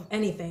drop of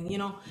anything, you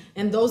know.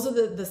 And those are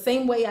the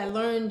same way I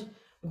learned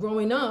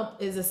growing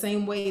up is the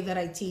same way that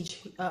I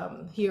teach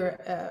here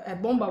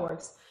at Bomba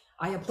Works.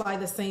 I apply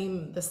the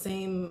same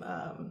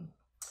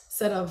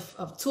set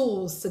of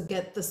tools to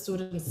get the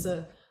students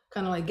to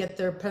kind of like get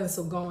their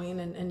pencil going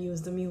and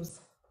use the muse.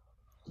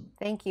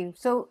 Thank you.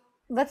 So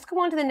let's go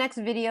on to the next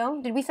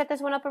video. Did we set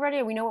this one up already,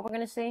 or we know what we're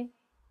going to see?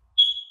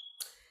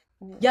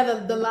 Yeah,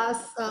 the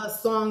last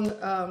song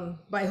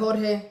by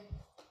Jorge.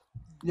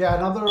 Yeah,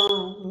 another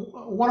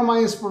one of my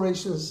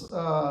inspirations,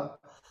 more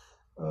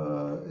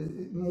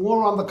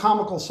on the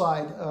comical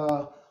side,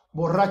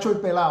 Borracho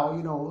y Pelao,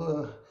 you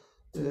know,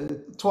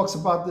 talks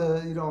about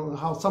the, you know,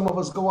 how some of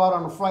us go out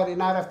on a Friday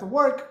night after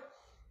work,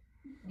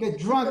 get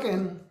drunk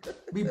and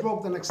be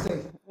broke the next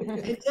day.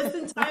 And just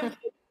in time for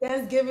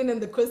Thanksgiving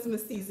and the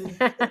Christmas season.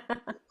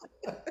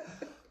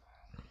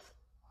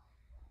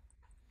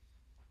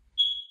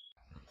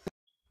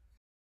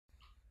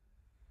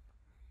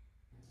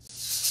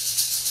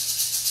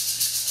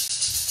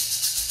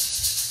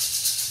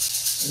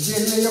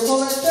 Viene yo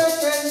con el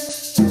teque.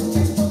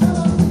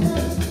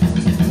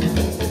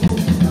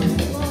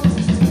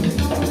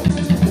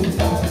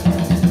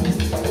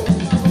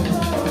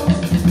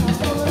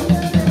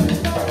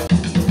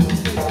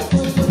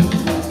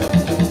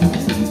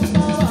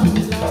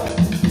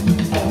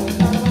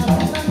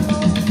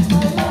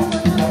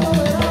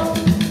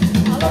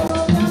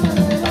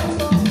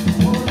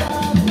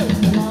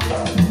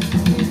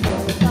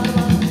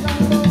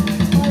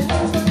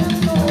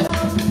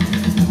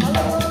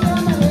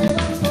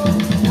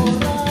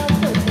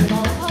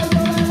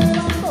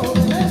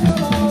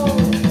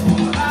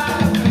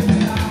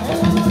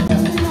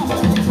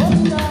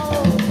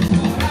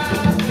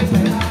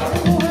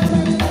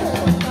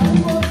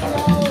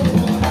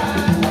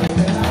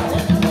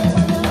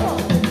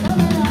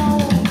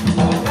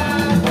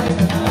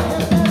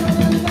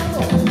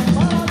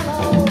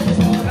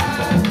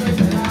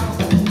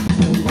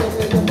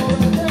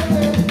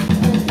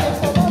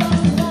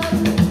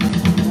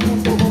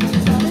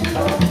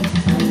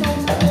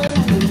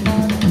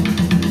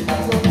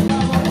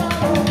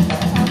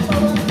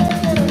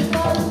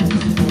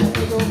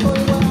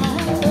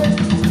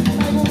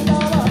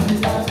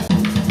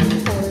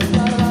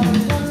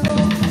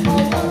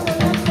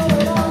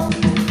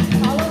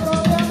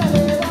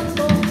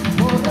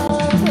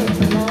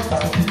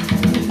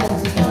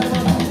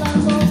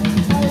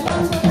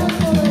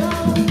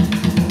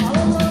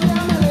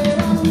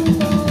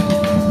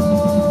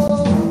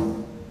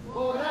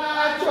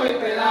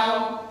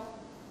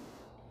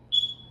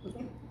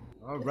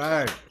 All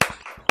right.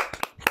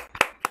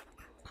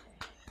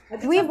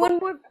 Do we have one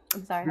more?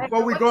 I'm sorry.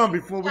 Before we go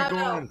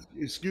on,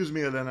 excuse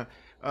me, Elena.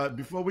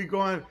 Before we go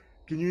on,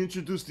 can you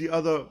introduce the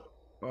other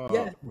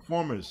Yes.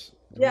 performers?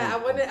 Yeah,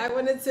 I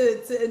wanted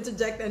to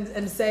interject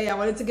and say I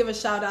wanted to give a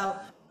shout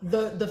out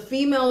the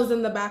females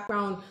in the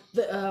background,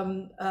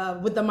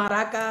 with the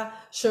maraca,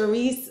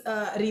 Charisse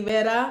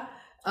Rivera,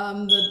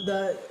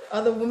 the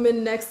other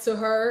woman next to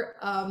her,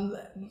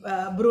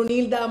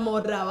 Brunilda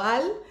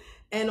Morraval,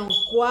 and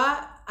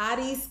Onqua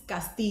Aris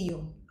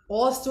Castillo,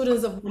 all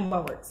students of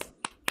Bomba Works.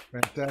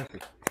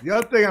 Fantastic. The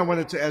other thing I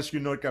wanted to ask you,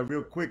 Norka,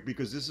 real quick,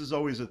 because this is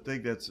always a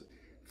thing that's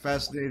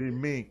fascinated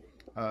me,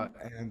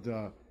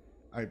 and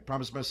I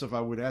promised myself I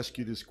would ask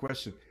you this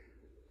question.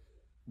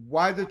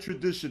 Why the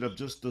tradition of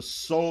just the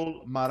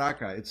sole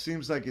maraca? It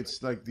seems like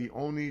it's like the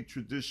only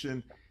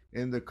tradition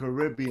in the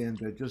Caribbean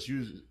that just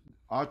uses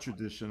our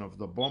tradition of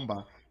the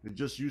bomba. It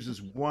just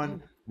uses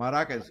one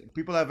maraca.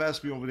 People have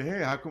asked me over there,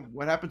 hey, how come,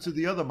 what happened to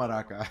the other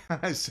maraca?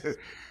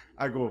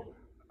 I go,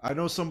 I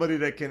know somebody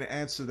that can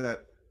answer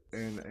that,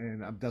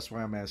 and that's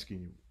why I'm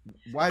asking you.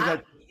 Why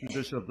that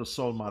tradition of the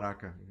sole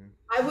maraca?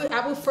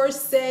 I would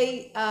first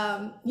say,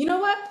 you know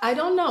what? I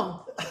don't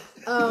know.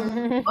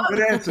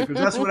 Good answer,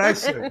 because that's what I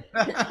said.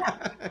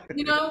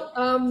 You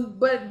know,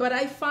 but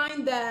I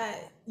find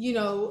that, you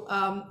know,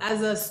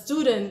 as a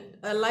student,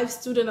 a life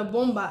student of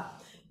Bomba,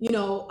 you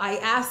know, I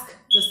ask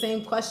the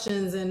same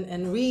questions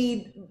and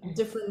read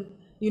different,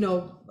 you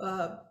know,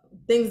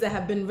 things that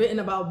have been written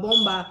about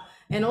Bomba,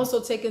 and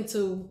also take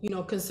into, you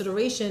know,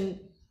 consideration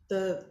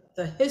the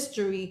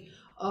history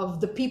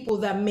of the people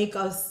that make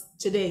us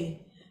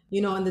today,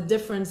 you know, and the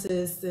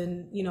differences.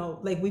 And, you know,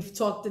 like we've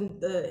talked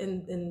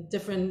in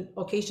different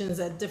occasions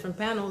at different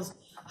panels,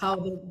 how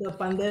the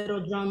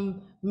pandero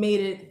drum made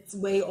its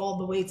way all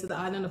the way to the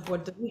island of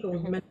Puerto Rico.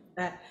 We've mentioned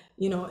that,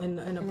 you know, in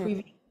a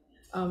previous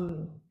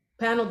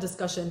panel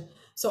discussion.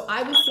 So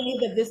I would say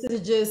that this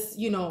is just,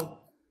 you know,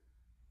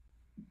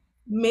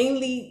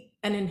 mainly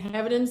an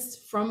inheritance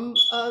from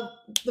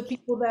the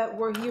people that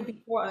were here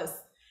before us,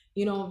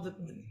 you know,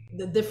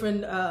 the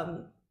different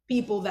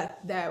people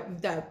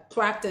that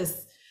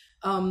practice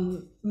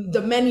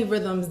the many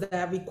rhythms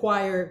that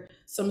require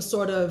some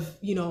sort of,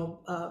 you know,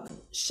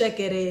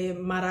 shekere,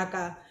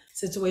 maraca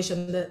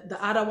situation. The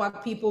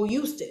Arawak people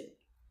used it.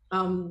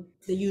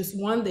 They used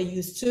one, they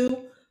used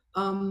two.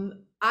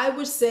 I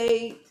would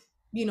say,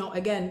 you know,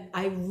 again,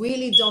 I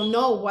really don't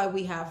know why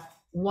we have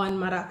one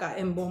maraca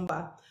and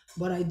bomba.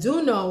 What I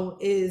do know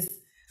is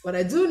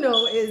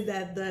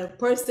that the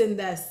person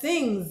that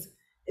sings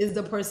is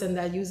the person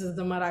that uses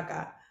the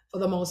maraca for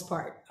the most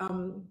part.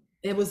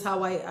 It was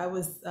how I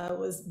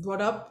was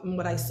brought up and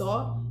what I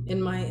saw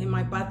in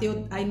my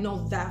patio. I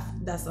know that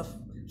that's a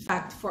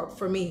fact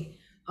for me.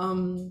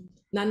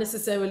 Not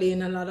necessarily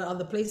in a lot of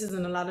other places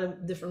in a lot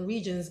of different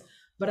regions,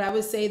 but I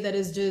would say that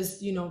it's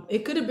just,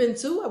 it could have been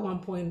two at one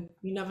point.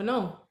 You never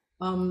know.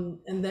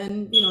 And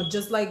then,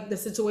 just like the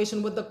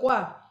situation with the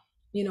kwa,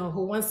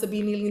 who wants to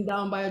be kneeling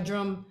down by a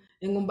drum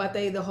in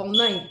Umbate the whole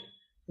night.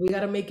 We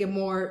got to make it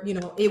more,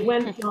 it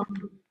went from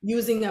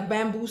using a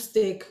bamboo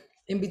stick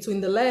in between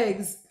the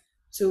legs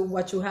to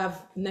what you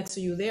have next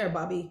to you there,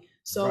 Bobby.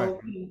 So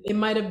Right. it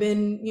might have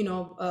been,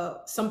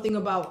 something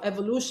about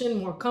evolution,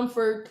 more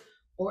comfort,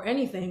 or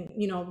anything.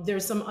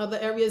 There's some other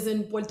areas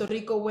in Puerto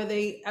Rico where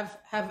they have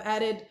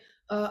added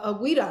a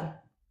guira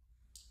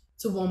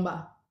to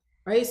bomba,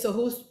 right? So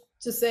who's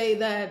to say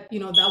that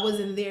that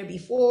wasn't there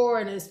before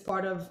and is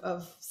part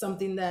of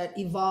something that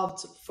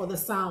evolved for the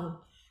sound,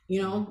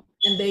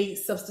 and they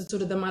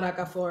substituted the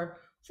maraca for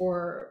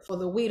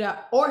the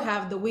guira, or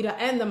have the guira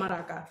and the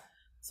maraca.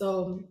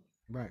 So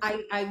Right.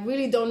 I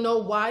really don't know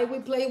why we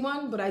play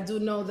one, but I do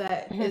know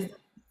that is the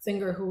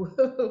singer who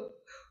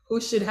who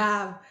should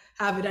have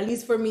it, at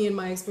least for me in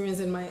my experience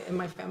in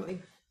my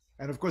family.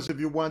 And of course, if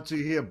you want to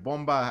hear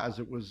bomba as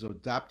it was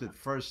adapted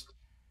first,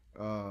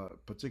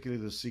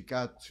 particularly the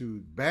Sica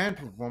to band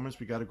performance,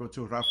 we got to go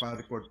to Rafael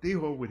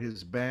Cortijo with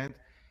his band,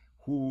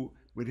 who,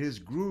 with his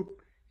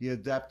group, he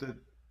adapted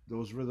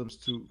those rhythms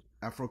to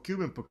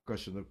Afro-Cuban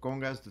percussion, the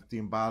congas, the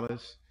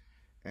timbales,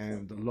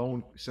 and the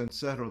lone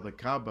cencerro, the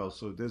cowbell.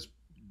 So there's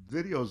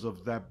videos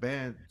of that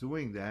band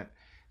doing that,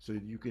 so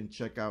you can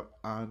check out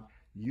on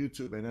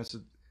YouTube. And that's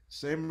the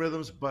same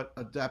rhythms, but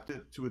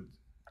adapted to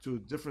a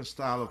different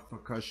style of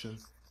percussion.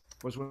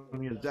 Because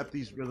when you adapt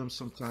these rhythms,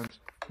 sometimes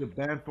the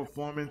band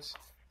performance,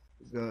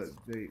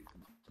 they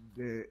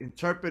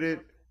interpret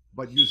it,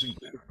 but using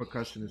different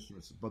percussion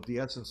instruments, but the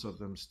essence of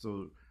them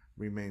still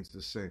remains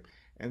the same.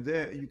 And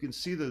there you can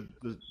see the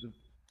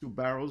two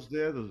barrels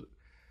there, the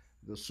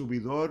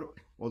subidor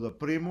or the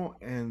primo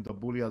and the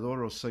buleador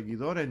or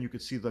seguidor, and you can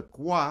see the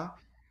qua,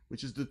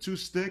 which is the two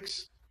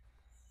sticks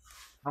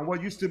on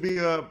what used to be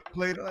a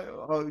plate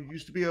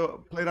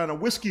on a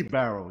whiskey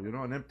barrel,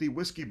 an empty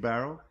whiskey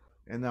barrel,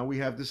 and now we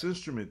have this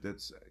instrument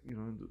that's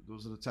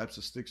those are the types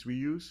of sticks we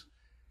use,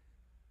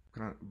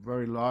 kind of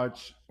very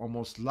large,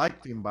 almost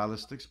like timbale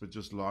sticks, but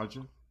just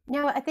larger.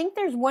 Now, I think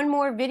there's one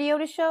more video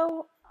to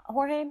show,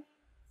 Jorge.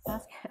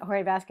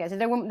 Jorge Vasquez. Is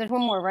there one? There's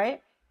one more,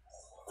 right?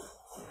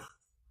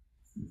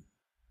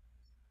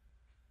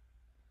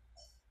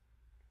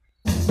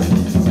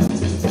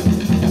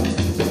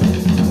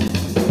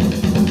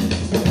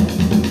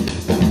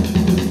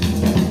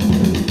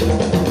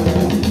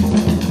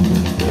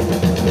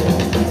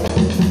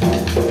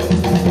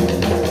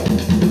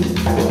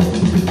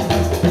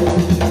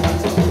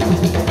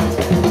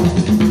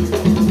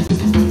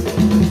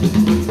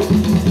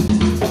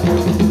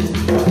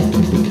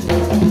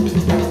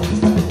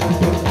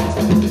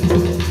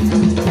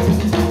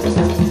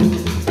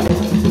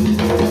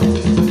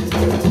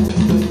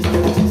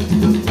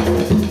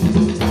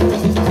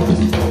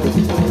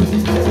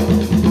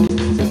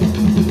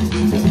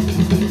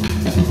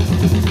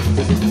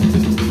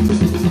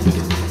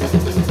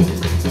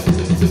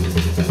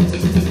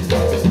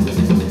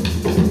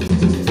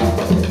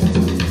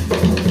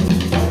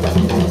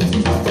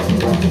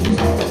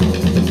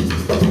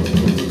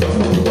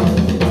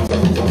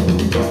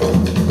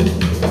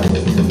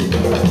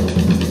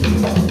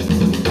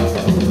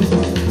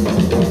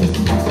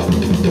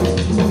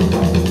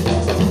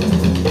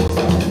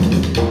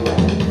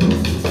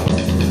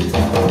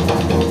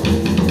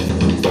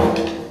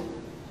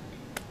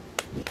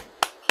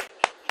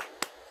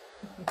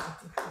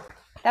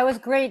 That was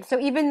great. So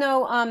even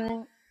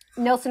though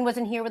Nelson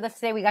wasn't here with us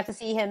today, we got to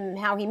see him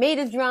how he made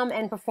his drum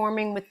and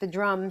performing with the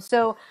drum.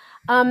 So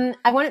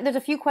there's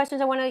a few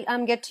questions I want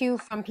to get to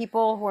from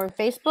people who are on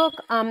Facebook.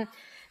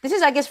 This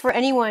is, I guess, for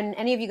anyone,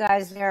 any of you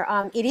guys there.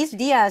 Iris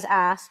Diaz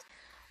asked,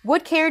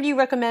 what care do you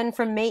recommend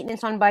for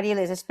maintenance on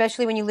barriles,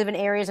 especially when you live in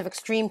areas of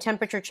extreme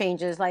temperature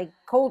changes, like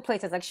cold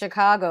places like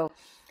Chicago?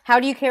 How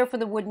do you care for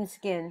the wood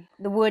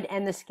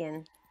and the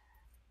skin?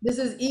 This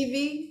is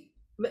Evie.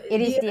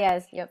 Iris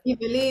Diaz, yep.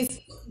 Ibelis,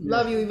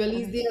 love you,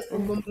 Ibelis Diaz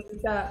from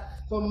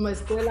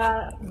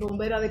Escuela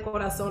Bombera de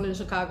Corazón in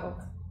Chicago.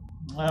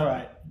 All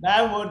right,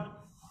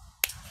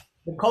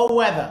 the cold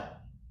weather.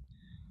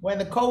 When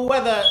the cold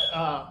weather,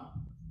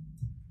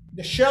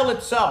 the shell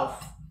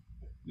itself,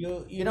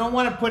 you don't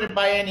want to put it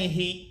by any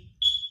heat.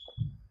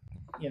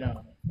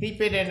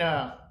 Keep it in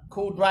a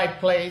cool, dry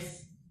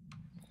place.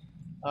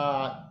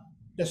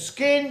 The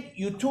skin,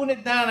 you tune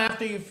it down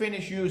after you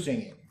finish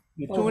using it.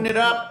 You tune it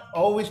up,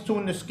 always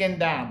tune the skin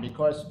down,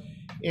 because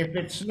if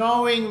it's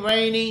snowing,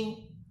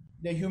 raining,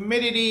 the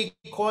humidity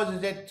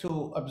causes it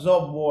to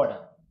absorb water.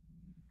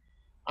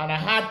 On a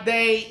hot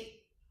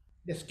day,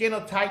 the skin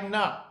will tighten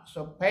up.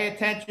 So pay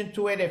attention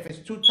to it. If it's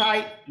too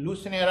tight,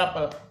 loosen it up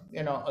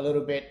a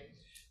little bit.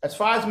 As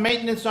far as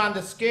maintenance on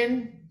the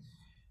skin,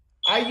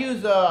 I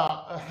use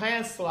a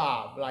hand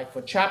swab, like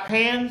for chapped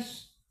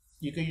hands.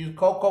 You can use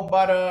cocoa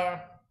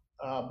butter,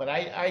 but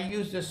I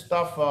use this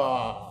stuff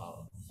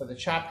for the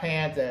chapped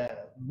hands.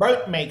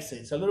 Bert makes it.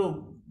 It's a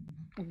little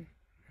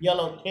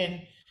yellow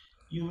tin.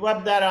 You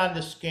rub that on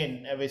the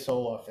skin every so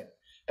often.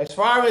 As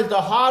far as the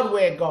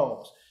hardware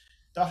goes,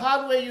 the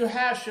hardware you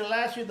have should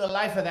last you the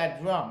life of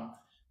that drum.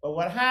 But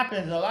what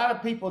happens, a lot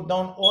of people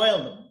don't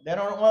oil them. They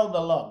don't oil the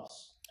lugs.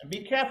 And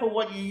be careful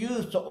what you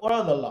use to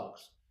oil the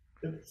lugs.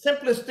 The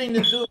simplest thing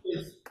to do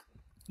is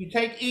you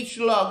take each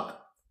lug,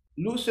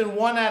 loosen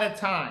one at a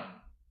time.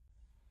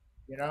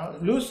 You know,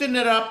 loosen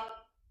it up,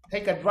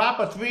 take a drop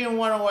of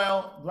 3-in-1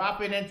 oil,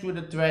 drop it in through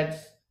the threads,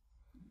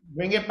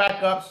 bring it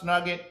back up,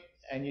 snug it,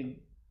 and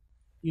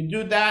you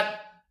do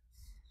that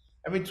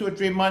every 2 or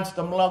 3 months.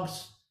 The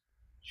lugs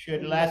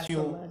should last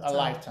you a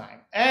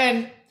lifetime.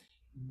 And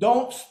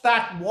don't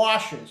stack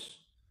washers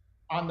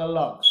on the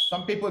lugs.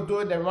 Some people do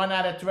it, they run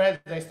out of threads,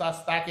 they start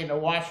stacking the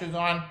washers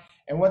on.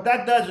 And what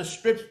that does is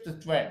strips the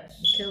threads.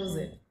 Kills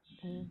it.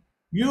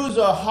 Use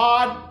a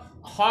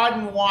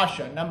hardened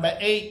washer, number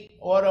 8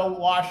 auto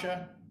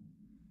washer.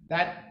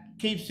 That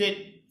keeps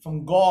it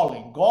from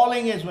galling.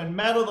 Galling is when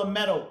metal to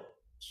metal,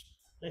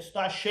 they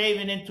start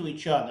shaving into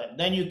each other.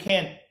 Then you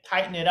can't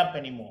tighten it up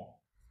anymore.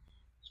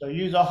 So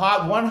use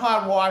one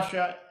hard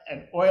washer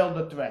and oil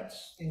the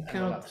threads. And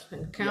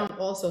count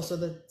also so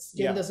the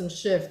skin doesn't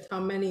shift. How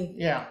many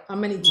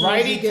times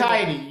righty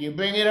tighty. You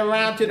bring it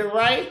around to the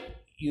right,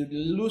 you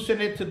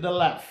loosen it to the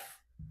left.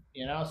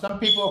 You know, some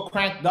people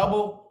crank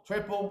double,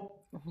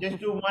 triple, just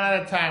do one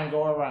at a time,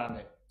 go around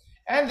it.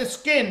 And the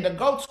skin, the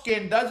goat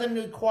skin doesn't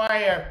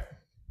require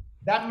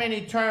that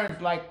many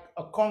turns like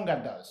a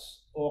conga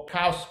does, or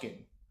cow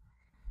skin.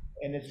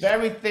 And it's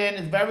very thin,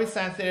 it's very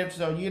sensitive,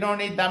 so you don't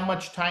need that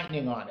much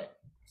tightening on it.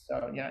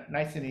 So, yeah,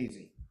 nice and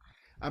easy.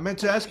 I meant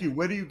to ask you,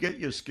 where do you get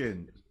your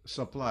skin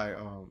supply,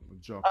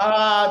 Joe?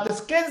 The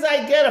skins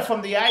I get are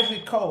from the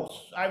Ivory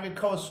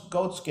Coast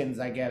goat skins.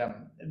 I get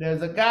them.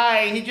 There's a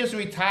guy, he just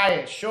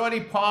retired,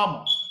 Shorty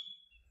Palmer.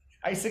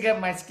 I used to get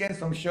my skins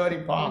from Shorty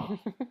Palmer.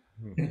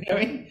 You know what I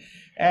mean?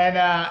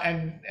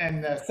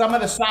 And some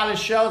of the solid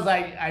shells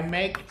I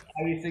make,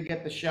 I used to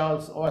get the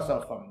shells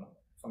also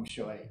from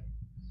Shorty.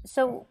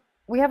 So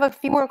we have a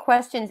few more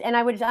questions, and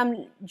I would,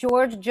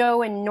 George,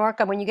 Joe, and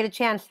Norka, when you get a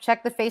chance,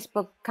 check the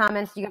Facebook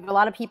comments. You have a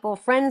lot of people,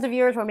 friends of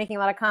yours, who are making a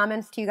lot of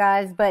comments to you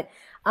guys. But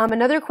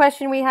another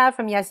question we have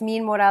from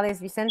Yasmin Morales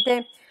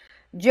Vicente.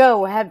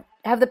 Joe,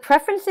 have the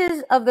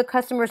preferences of the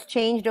customers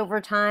changed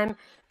over time?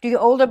 Do the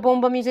older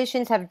bomba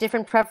musicians have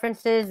different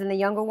preferences than the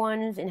younger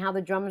ones in how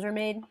the drums are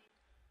made?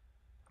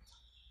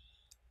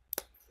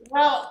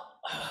 Well,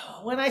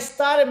 when I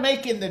started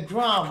making the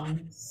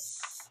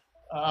drums,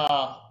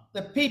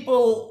 the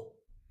people,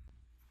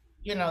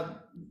 you know,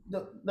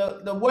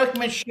 the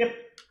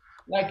workmanship,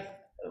 like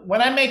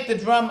when I make the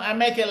drum, I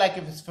make it like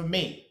if it's for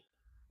me.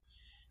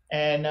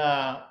 And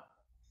a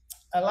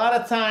lot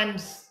of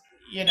times,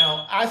 you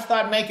know, I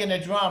start making the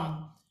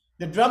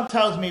drum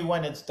tells me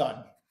when it's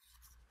done.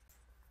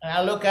 And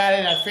I look at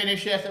it, I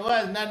finish it, I say, well,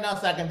 there's nothing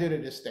else I can do to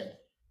this thing.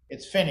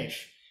 It's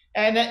finished.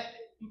 And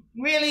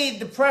really,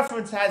 the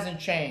preference hasn't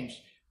changed.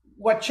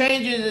 What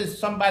changes is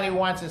somebody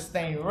wants it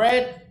stained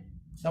red,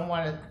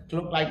 someone to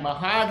look like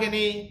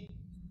mahogany,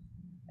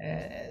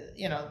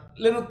 you know,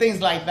 little things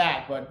like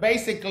that. But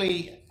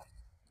basically,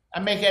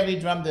 I make every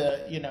drum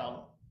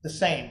the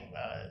same.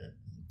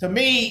 To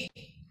me,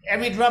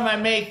 every drum I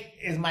make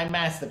is my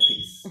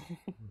masterpiece.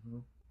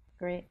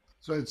 Great.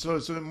 So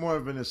it's more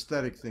of an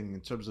aesthetic thing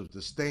in terms of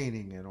the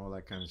staining and all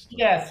that kind of stuff.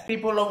 Yes,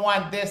 people don't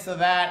want this or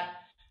that.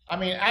 I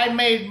mean, I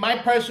made my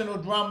personal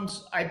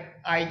drums.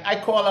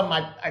 I call them.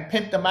 I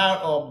pimp them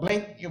out or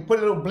blink. You put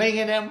a little bling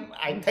in them.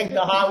 I take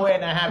the hardware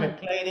and I have it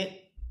plated.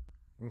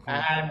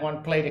 I had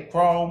one plated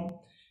chrome.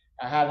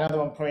 I had another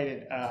one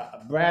plated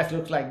brass,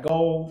 looks like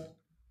gold,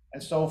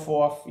 and so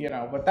forth. You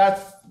know, but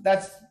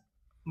that's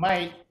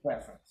my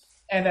preference.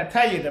 And I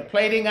tell you, the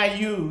plating I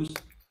use,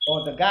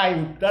 or the guy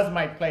who does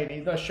my plating,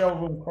 he does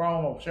showroom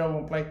chrome or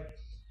showroom plate.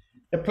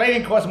 The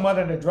plating costs more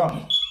than the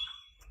drum.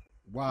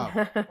 Wow!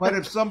 But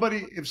if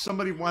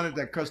somebody wanted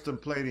that custom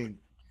plating,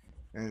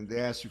 and they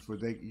asked you for,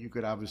 you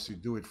could obviously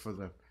do it for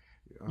them.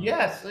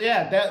 Yes,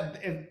 yeah.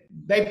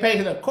 They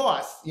pay the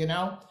cost, you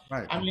know.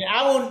 Right. I mean,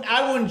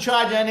 I wouldn't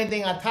charge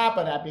anything on top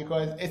of that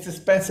because it's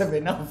expensive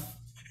enough.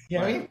 You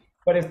know what I mean?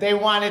 But if they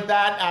wanted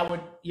that, I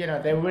would, you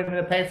know, they were willing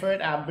to pay for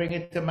it. I'll bring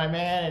it to my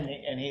man,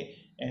 and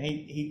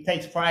he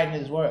takes pride in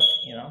his work.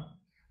 You know.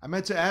 I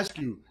meant to ask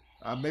you.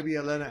 Maybe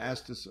Elena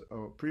asked this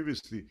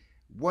previously.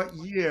 What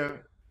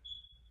year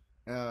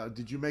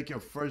did you make your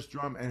first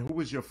drum, and who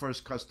was your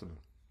first customer?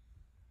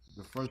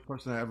 The first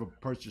person that ever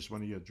purchased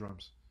one of your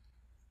drums.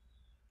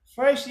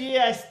 First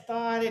year I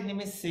started, let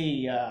me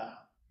see.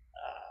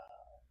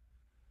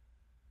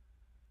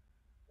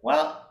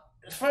 Well,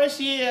 first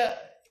year.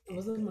 It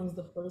was amongst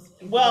the first.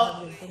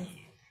 Well,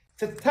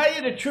 to tell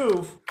you the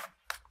truth,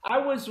 I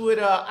was with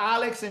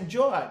Alex and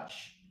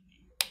George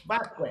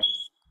Vasquez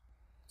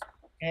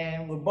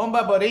and with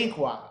Bomba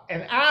Barril.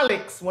 And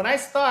Alex, when I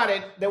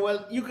started,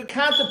 you could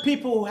count the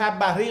people who had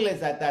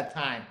barriles at that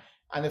time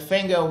on the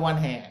finger of one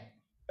hand.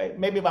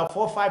 Maybe about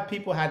 4 or 5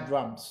 people had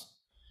drums.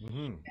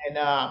 Mm-hmm. And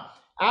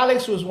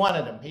Alex was one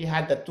of them. He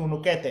had the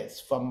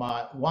tunuquetes from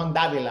Juan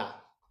Davila.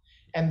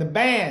 And the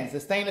bands, the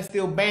stainless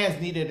steel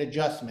bands needed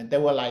adjustment. They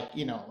were like,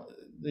 you know,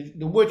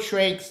 the wood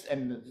shakes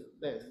and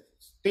the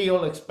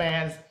steel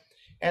expands.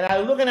 And I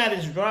was looking at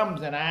his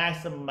drums and I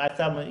asked him, I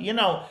told him, you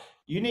know,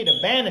 you need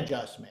a band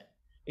adjustment.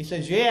 He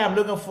says, yeah, I'm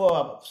looking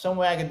for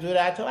somewhere I can do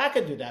that. I told him, I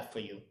could do that for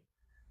you.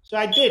 So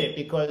I did it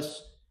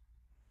because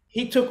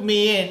he took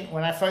me in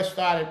when I first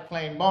started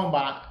playing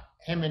bomba,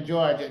 him and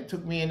George, and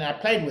took me in and I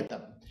played with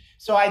them.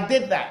 So I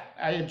did that.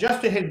 I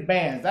adjusted his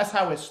bands. That's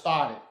how it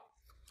started.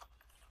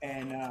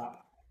 And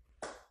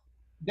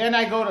then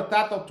I go to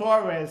Tato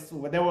Torres,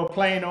 where they were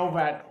playing over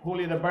at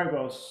Julio de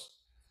Burgos.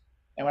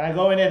 And when I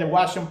go in there to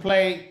watch them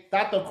play,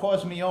 Tato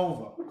calls me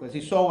over because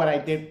he saw what I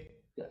did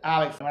to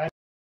Alex. When I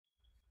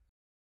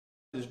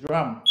his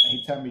drum, and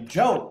he told me,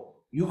 Joe,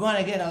 you're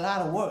gonna get a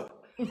lot of work.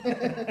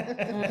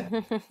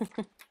 And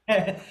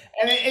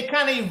it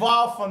kind of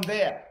evolved from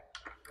there.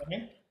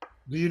 Okay?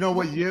 Do you know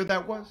what year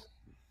that was?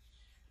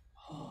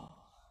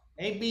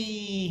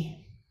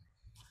 Maybe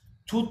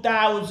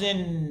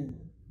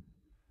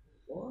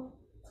 2004,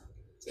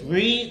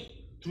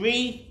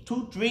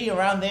 3,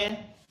 around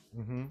there.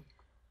 Mm-hmm.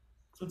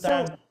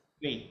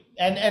 2003.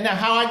 And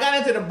how I got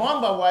into the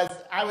bomba was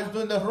I was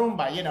doing the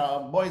rumba, you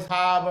know, Boys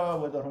Harbor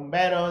with the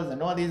rumberos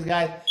and all these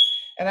guys.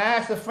 And I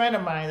asked a friend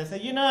of mine, I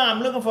said, you know, I'm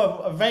looking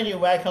for a venue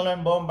where I can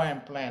learn bomba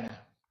and plena.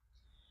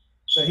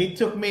 So he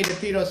took me to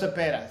Tito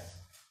Cepeda's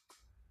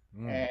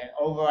and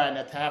over at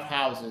the Tap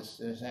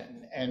Houses.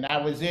 And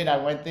that was it. I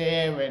went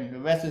there and the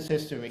rest is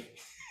history.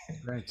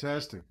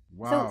 Fantastic.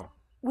 Wow. So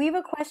we have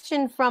a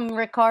question from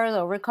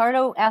Ricardo.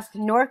 Ricardo asked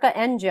Norka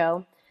and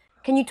Joe,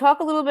 can you talk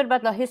a little bit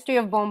about the history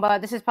of bomba?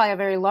 This is probably a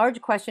very large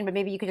question, but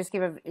maybe you could just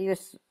give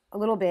just a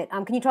little bit.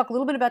 Can you talk a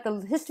little bit about the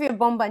history of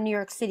bomba in New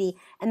York City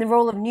and the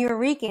role of New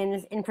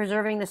Yorkers in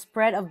preserving the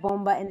spread of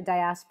bomba in the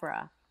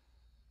diaspora?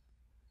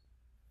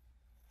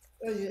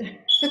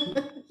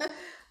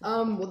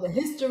 Well, the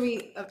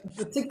history,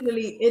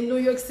 particularly in New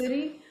York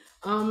City,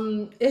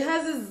 it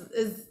has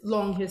its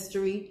long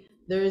history.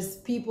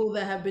 There's people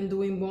that have been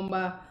doing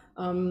bomba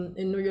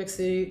in New York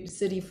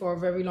City for a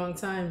very long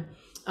time.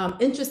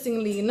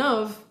 Interestingly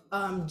enough,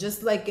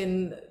 just like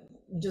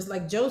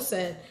Joe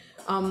said,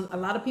 a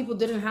lot of people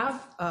didn't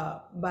have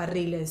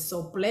barriles,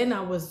 so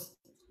plena was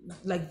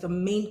like the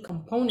main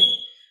component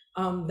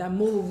that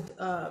moved,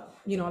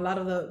 you know, a lot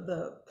of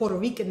the Puerto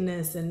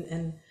Ricanness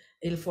and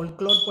el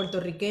folclore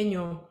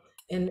puertorriqueño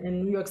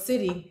in New York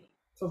City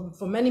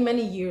for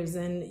many years,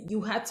 and you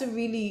had to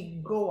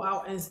really go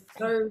out and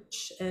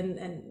search and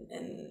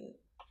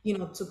you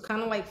know, to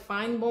kind of like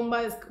find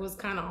bomba was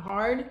kind of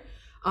hard.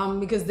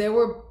 Because there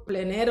were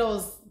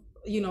pleneros,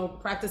 you know,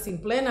 practicing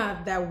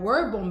plena that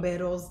were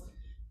bomberos,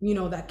 you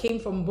know, that came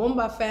from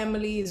bomba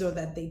families or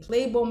that they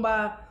play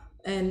bomba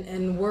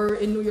and were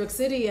in New York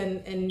City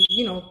and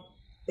you know,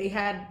 they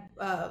had,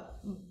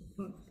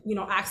 you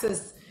know,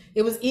 access.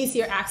 It was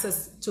easier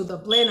access to the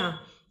plena.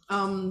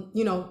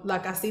 You know, La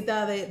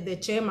Casita de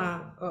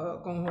Chema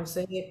con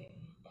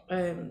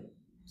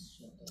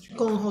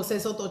Jose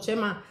Soto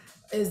Chema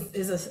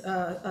is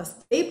a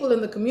staple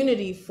in the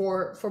community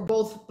for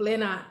both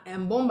plena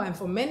and bomba, and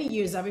for many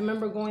years I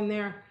remember going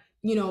there,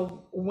 you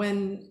know,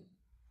 when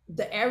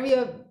the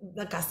area,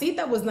 the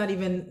casita was not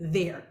even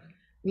there,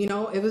 you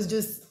know, it was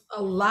just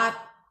a lot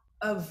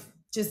of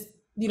just,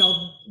 you know,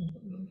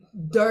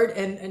 dirt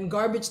and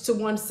garbage to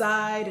one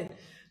side and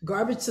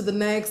garbage to the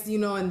next, you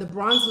know, and the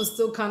Bronx was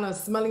still kind of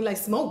smelling like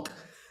smoke,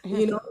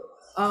 you know.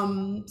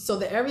 So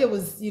the area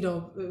was, you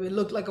know, it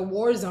looked like a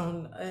war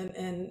zone,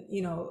 and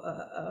you know,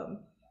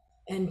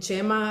 and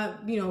Chema,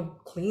 you know,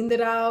 cleaned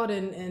it out,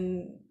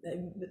 and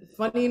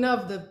funny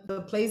enough,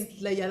 the place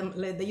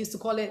they used to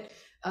call it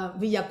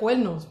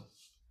Villacuernos,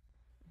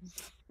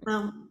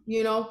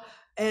 you know,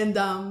 and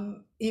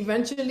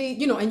eventually,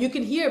 you know, and you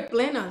can hear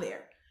plena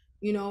there,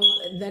 you know,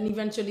 and then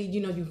eventually,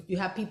 you know, you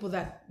have people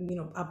that, you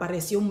know,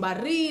 apareció un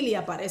barril y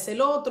aparece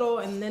el otro,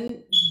 and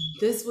then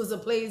this was a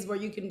place where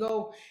you can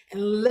go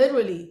and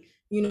literally,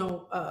 you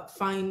know,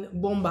 find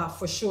bomba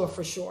for sure.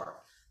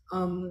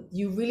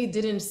 You really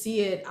didn't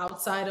see it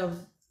outside of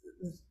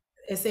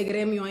ese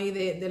gremio ahí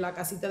de la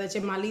casita de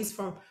Chemalis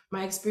from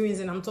my experience,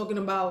 and I'm talking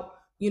about,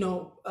 you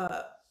know,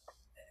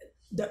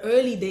 the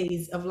early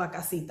days of La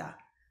Casita,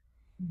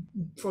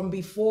 from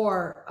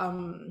before,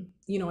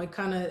 you know, it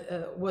kind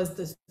of was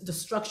the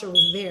structure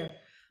was there.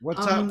 What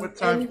time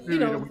period, you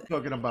know, are we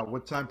talking about?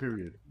 What time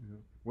period? You know,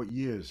 what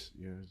years?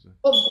 Yeah.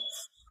 Oh,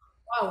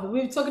 wow,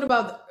 we were talking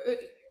about the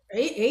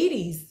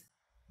 80s.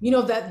 You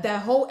know,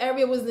 that whole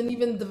area wasn't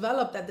even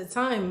developed at the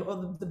time,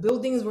 or the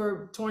buildings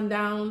were torn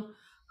down.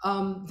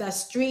 That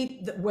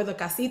street where the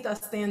casita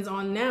stands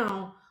on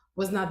now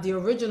was not the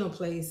original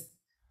place.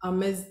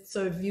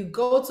 So if you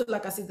go to La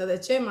Casita de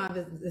Chema,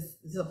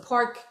 there's a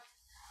park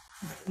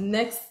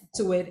next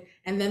to it,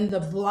 and then the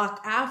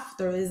block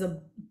after is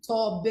a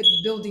tall, big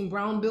building,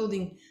 brown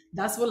building.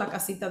 That's what La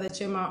Casita de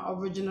Chema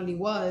originally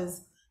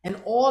was, and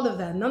all of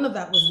that, none of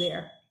that was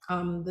there.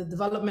 The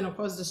development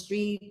across the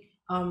street,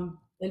 El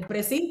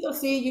Precinto,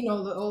 see, you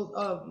know, the old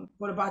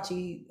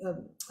Cotabachi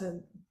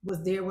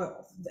was there, with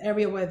the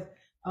area with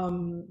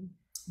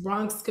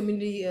Bronx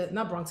community,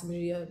 not Bronx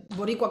community,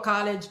 Boricua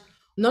College.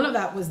 None of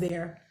that was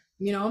there,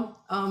 you know.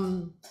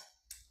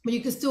 But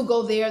you can still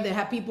go there. They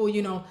have people,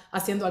 you know,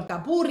 haciendo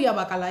alcapurria,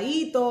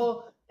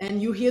 bacalaíto,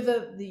 and you hear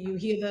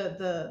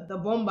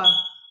the bomba.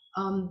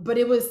 But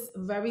it was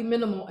very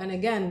minimal. And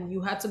again,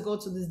 you had to go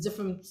to these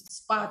different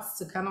spots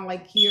to kind of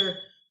like hear,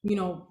 you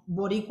know,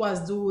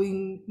 Boricuas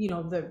doing, you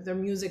know, their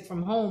music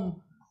from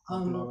home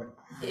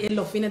in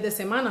los fines de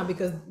semana,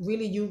 because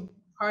really you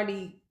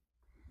hardly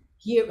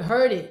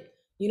heard it.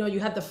 You know, you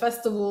had the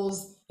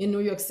festivals in New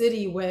York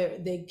City where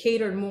they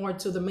catered more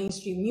to the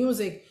mainstream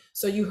music.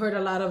 So you heard a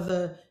lot of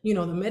the, you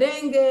know, the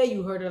merengue,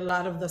 you heard a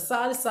lot of the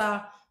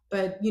salsa,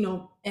 but, you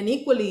know, and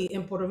equally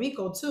in Puerto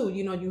Rico too,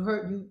 you know, you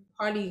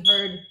hardly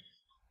heard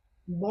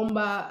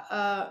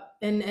bomba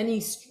in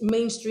any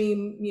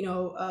mainstream, you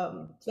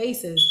know,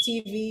 places,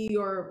 TV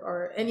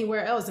or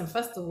anywhere else in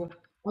festival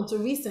until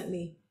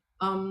recently.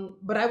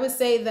 But I would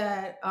say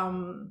that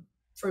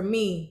for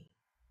me,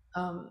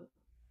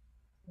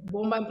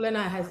 bomba en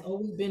plena has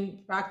always been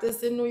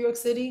practiced in New York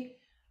City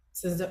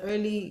since the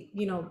early,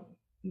 you know,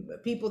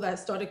 people that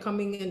started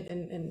coming in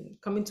and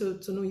coming to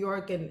New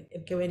York, and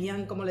que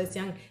venían, como le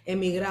decían,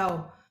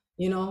 emigrado,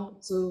 you know,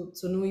 to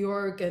New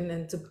York,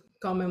 and to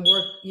come and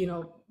work, you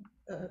know,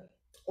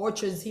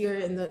 orchards here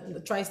in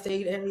the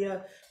tri-state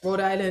area, Rhode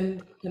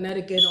Island,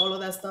 Connecticut, all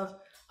of that stuff.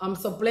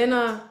 So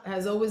plena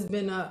has always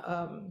been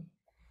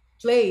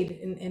played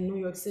in New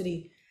York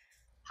City.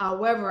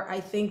 However,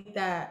 I think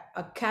that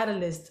a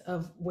catalyst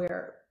of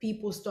where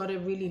people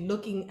started really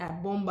looking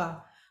at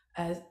bomba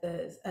as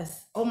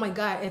oh my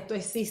God, esto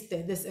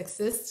existe, this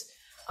exists,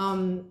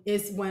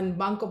 is when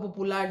Banco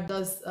Popular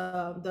does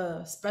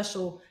the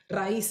special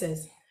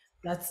Raíces.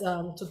 That's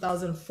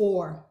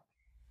 2004.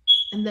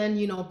 And then,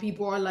 you know,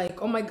 people are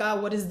like, oh my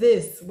God, what is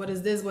this? What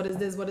is this? What is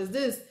this? What is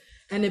this?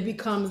 And it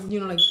becomes, you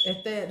know, like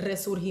este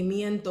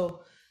resurgimiento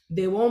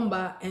de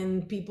bomba,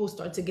 and people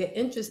start to get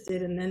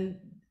interested, and then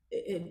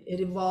it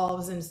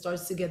evolves and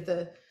starts to get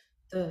the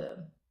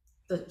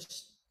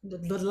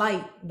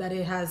light that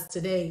it has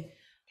today.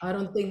 I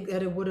don't think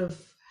that it would have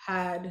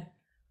had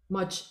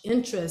much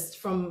interest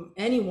from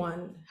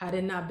anyone had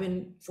it not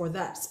been for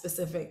that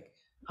specific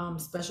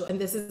special. And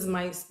this is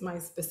my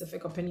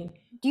specific opinion.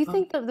 Do you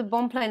think that the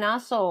Bon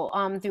Plenazo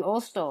through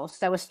Ostos,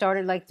 that was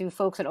started like through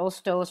folks at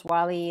Ostos,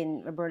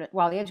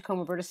 Wally Edgecombe,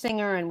 Roberta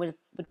Singer, and with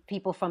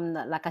people from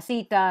the La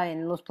Casita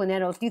and Los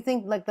Pleneros, do you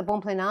think like the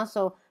Bon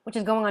Plenazo, which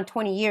is going on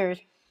 20 years,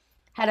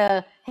 had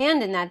a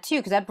hand in that too?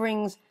 Because that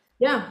brings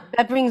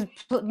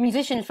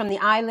musicians from the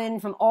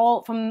island, from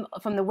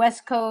the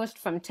West Coast,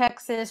 from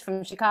Texas,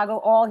 from Chicago,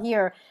 all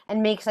here,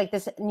 and makes like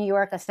this New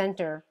York a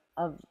center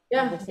of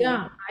the scene.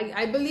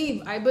 I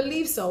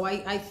believe so.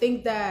 I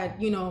think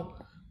that, you know,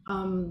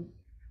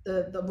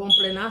 the Bon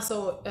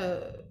Plenazo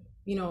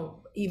you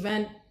know,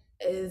 event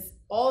is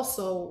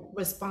also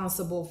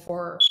responsible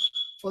for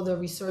the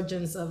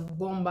resurgence of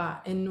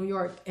bomba in New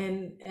York,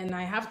 and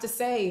I have to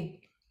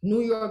say,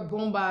 New York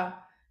bomba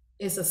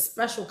is a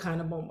special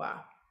kind of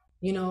bomba.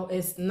 You know,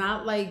 it's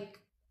not like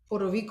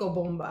Puerto Rico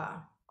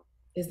bomba.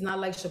 It's not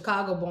like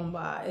Chicago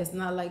bomba. It's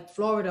not like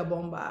Florida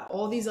bomba.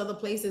 All these other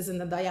places in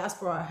the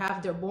diaspora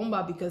have their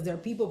bomba because there are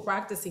people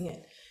practicing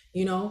it,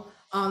 you know.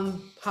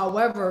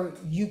 However,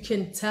 you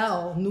can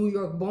tell New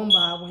York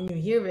bomba when you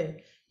hear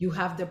it. You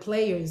have the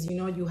players, you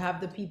know, you have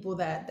the people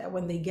that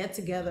when they get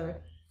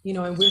together, you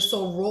know, and we're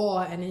so raw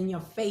and in your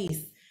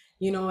face,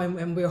 you know,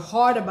 and we're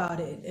hard about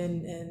it.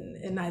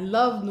 And I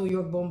love New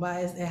York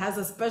bomba. It has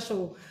a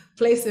special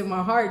place in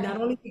my heart,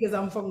 not only because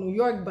I'm from New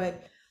York,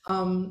 but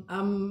I'm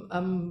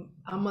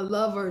a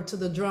lover to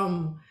the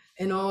drum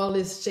in all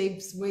its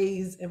shapes,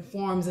 ways, and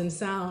forms and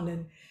sound.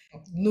 And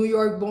New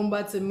York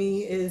bomba to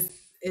me is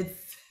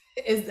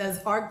as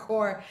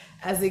hardcore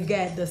as it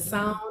gets. The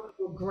sound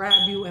will grab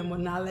you and will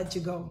not let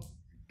you go.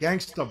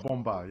 Gangsta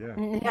bomba, yeah.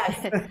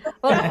 Yes.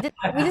 Well,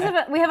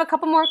 we have a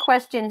couple more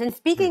questions. And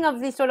speaking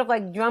of these sort of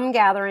like drum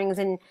gatherings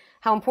and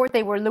how important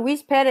they were,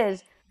 Luis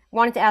Perez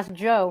wanted to ask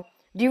Joe,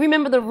 do you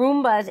remember the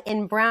rumbas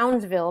in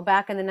Brownsville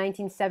back in the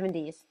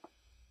 1970s?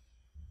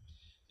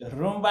 The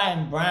rumba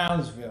in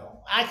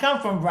Brownsville. I come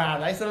from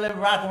Browns. I used to live in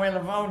Rockaway,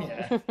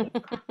 Livonia.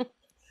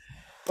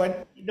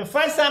 But the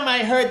first time I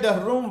heard the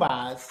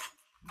rumbas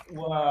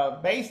were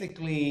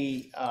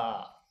basically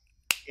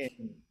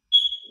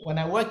when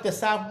I worked the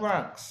South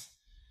Bronx.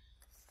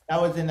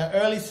 That was in the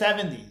early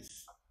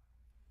 70s.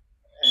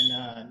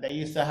 And they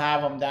used to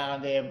have them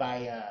down there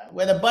by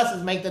where the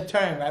buses make the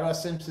turn, right off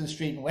Simpson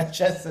Street in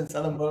Westchester and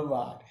Southern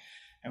Boulevard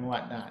and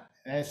whatnot.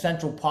 And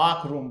Central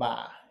Park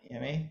rumba, you know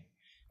what I mean?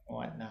 And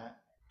whatnot.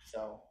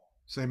 So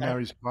St.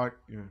 Mary's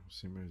Park, yeah,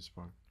 St. Mary's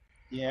Park.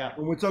 Yeah.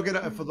 When we're talking,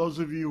 for those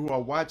of you who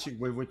are watching,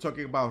 when we're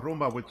talking about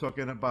rumba, we're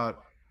talking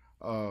about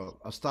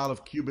a style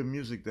of Cuban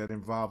music that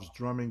involves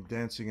drumming,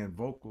 dancing, and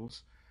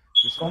vocals.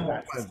 Just like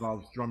rumba Congrats.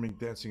 involves drumming,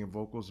 dancing, and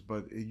vocals,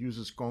 but it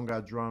uses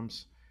conga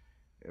drums.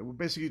 And we're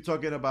basically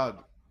talking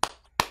about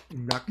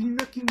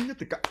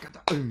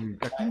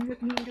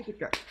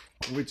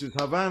which is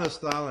Havana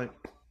style,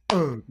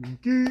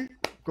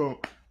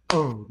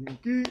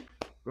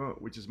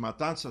 which is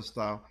Matanza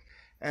style.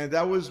 And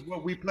that was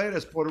what we played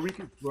as Puerto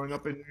Ricans growing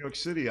up in New York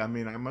City. I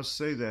mean, I must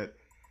say that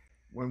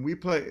when we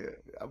play,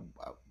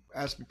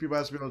 people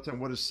ask me all the time,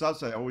 what is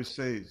salsa? I always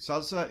say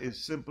salsa is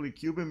simply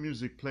Cuban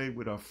music played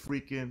with a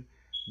freaking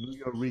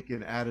New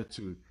Yorican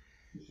attitude,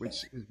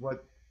 which is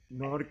what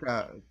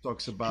Norka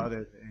talks about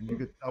it. And you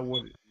could tell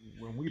when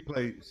we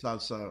play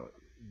salsa,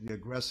 the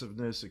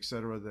aggressiveness,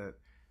 etc., that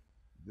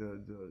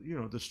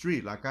the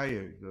street, la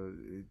calle,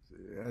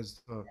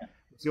 as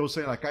they always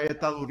say, la calle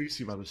está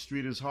durísima. The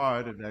street is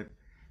hard, and that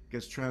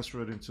gets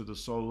transferred into the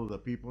soul of the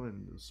people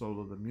and the soul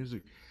of the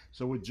music.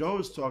 So what Joe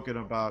is talking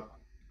about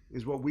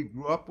is what we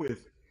grew up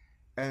with.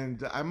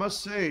 And I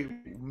must say,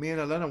 me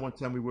and Elena, one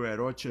time we were at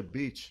Orchard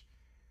Beach,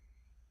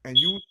 and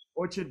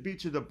Orchard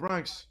Beach in the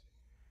Bronx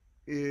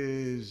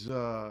is,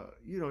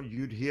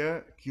 you'd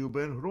hear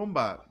Cuban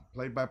rumba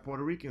played by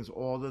Puerto Ricans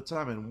all the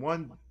time. And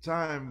one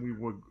time we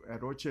were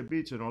at Orchard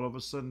Beach, and all of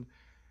a sudden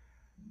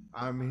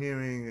I'm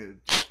hearing,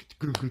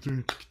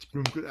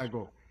 I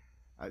go,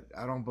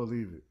 I don't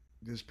believe it.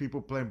 There's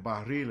people playing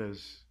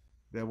barriles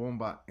de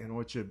bomba in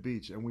Orchard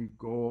Beach, and we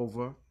go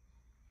over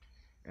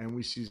and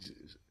we see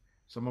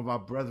some of our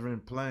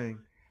brethren playing.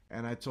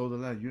 And I told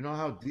them, you know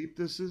how deep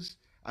this is?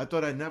 I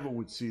thought I never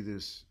would see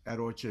this at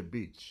Orchard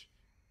Beach.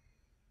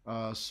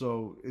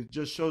 So it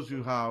just shows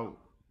you how,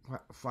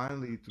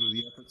 finally, through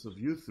the efforts of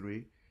you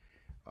three,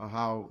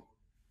 how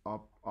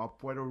our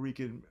Puerto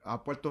Rican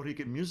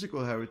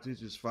musical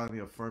heritage is finally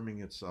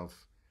affirming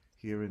itself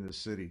here in the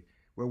city,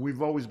 where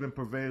we've always been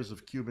purveyors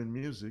of Cuban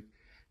music.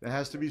 That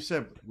has to be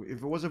said.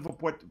 If it wasn't for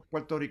Puerto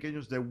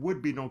Ricanos, there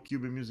would be no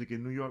Cuban music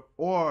in New York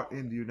or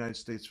in the United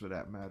States, for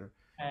that matter.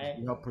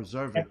 We help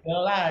preserve it. Kept it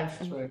alive.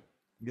 That's right.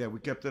 Yeah, we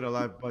kept it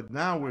alive, but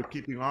now we're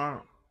keeping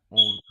our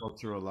own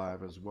culture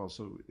alive as well.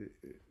 So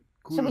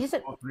So we kudos just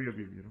to all three of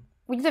you. You know.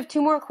 we just have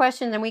two more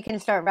questions and we can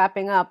start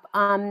wrapping up.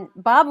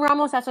 Bob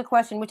Ramos asked a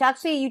question, which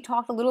actually you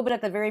talked a little bit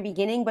at the very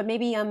beginning, but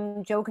maybe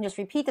Joe can just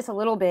repeat this a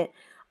little bit.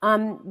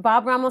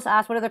 Bob Ramos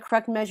asked, what are the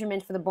correct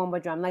measurements for the bomba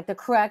drum? Like the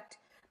correct,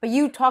 but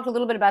you talked a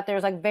little bit about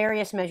there's like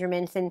various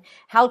measurements and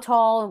how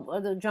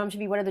tall the drum should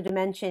be, what are the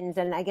dimensions,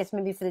 and I guess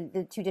maybe for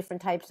the two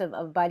different types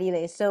of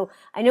bariles. So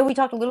I know we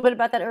talked a little bit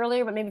about that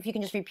earlier, but maybe if you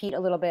can just repeat a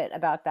little bit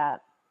about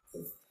that.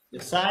 The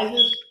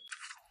sizes.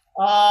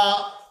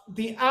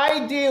 The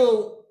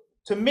ideal,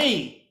 to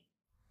me,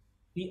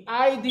 the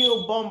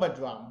ideal bomba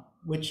drum,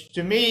 which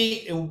to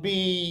me it would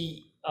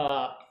be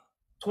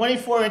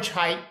 24-inch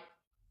height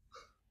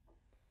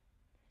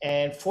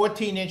and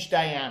 14-inch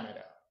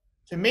diameter.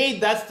 To me,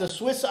 that's the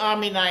Swiss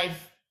Army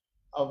knife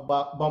of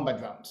bomba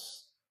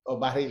drums or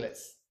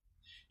barriles.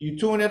 You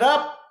tune it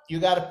up, you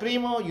got a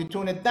primo. You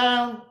tune it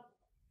down,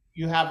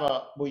 you have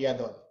a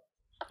bullador.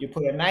 You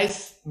put a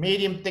nice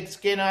medium thick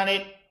skin on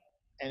it,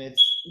 and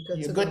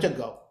you're good to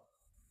go.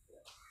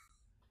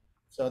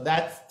 So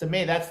that's, to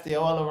me, that's the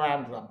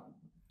all-around drum.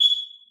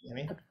 You know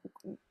what I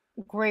mean?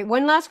 Great.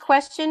 One last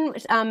question.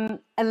 Elena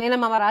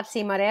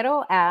Mamarazzi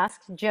Marrero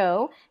asked,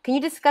 Joe, can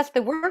you discuss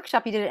the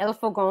workshop you did at El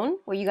Fogon,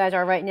 where you guys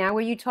are right now,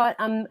 where you taught,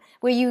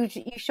 where you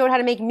showed how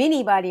to make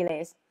mini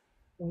bariles?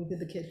 When we did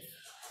the kids.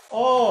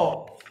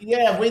 Oh,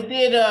 yeah, we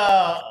did,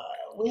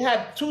 we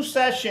had two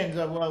sessions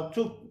of, well,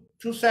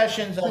 two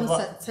sessions of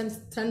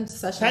 10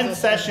 sessions. 10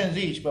 sessions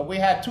each, but we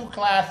had two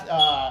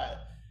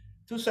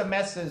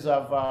semesters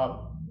of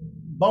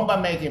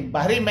bomba making,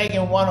 barril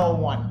making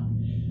 101.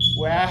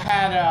 Where I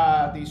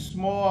had these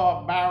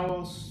small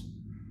barrels,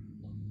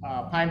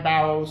 pine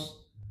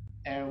barrels,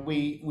 and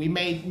we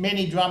made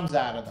mini drums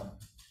out of them.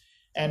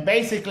 And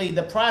basically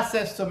the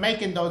process to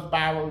making those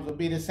barrels would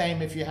be the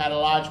same if you had a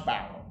large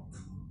barrel.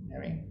 You know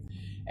what I mean?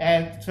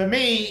 And for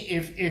me,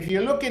 if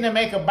you're looking to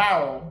make a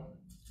barrel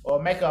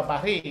or make a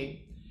barril,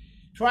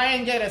 try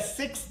and get a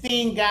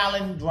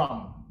 16-gallon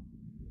drum.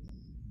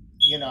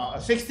 You know, a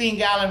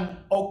 16-gallon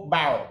oak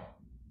barrel.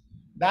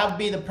 That would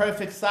be the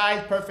perfect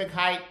size, perfect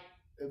height.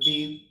 It would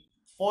be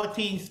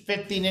 14,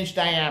 15-inch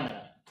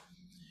diameter.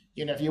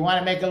 You know, if you want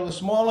to make it a little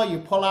smaller, you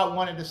pull out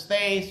one of the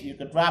stays, you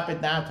could drop it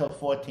down to a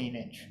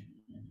 14-inch.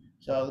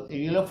 So if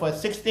you look for a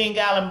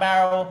 16-gallon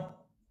barrel,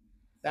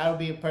 that would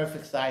be a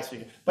perfect size for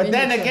you. But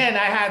then again,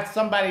 I had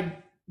somebody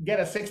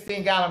get a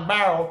 16-gallon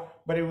barrel,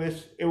 but it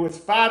was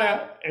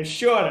fatter and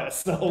shorter.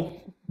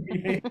 So,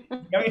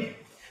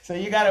 so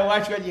you got to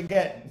watch what you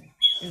get.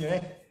 You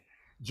know?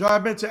 Joe, I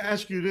meant to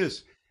ask you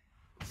this.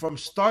 From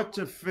start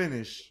to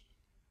finish,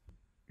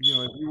 you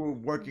know, if you were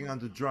working on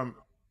the drum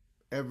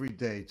every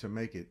day to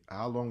make it,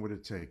 how long would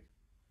it take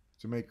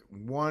to make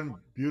one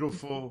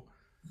beautiful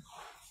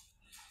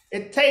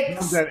It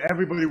takes drum that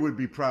everybody would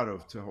be proud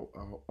of to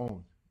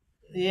own?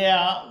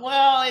 Yeah,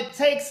 well, it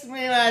takes me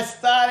when I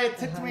started. It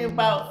took me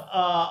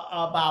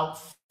about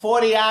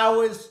 40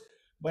 hours,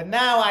 but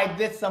now I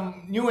did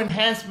some new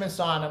enhancements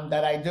on them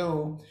that I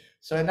do.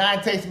 So now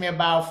it takes me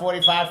about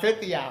 45,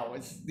 50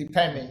 hours,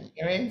 depending.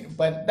 I mean,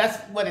 but that's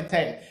what it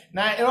takes.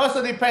 Now it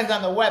also depends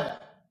on the weather,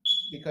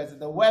 because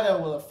the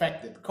weather will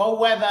affect it.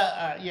 Cold weather,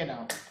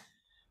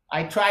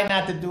 I try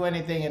not to do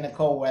anything in the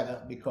cold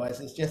weather because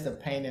it's just a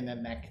pain in the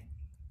neck.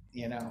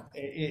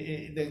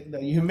 The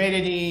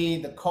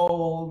humidity, the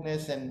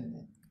coldness,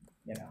 and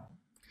you know.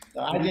 So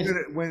I just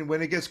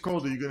When it gets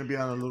colder, you're gonna be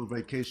on a little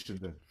vacation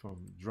then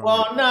from drum.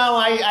 well, no,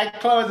 I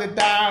close it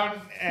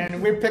down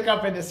and we pick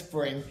up in the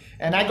spring,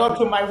 and I go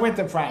to my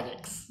winter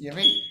projects. You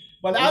mean?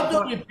 But I'll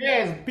do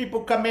repairs.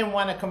 People come in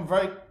want to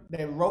convert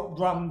their rope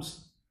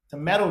drums to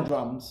metal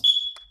drums.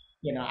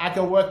 I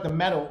can work the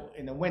metal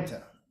in the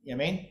winter. You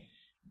know what I mean?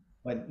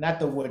 But not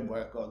the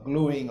woodwork or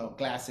gluing or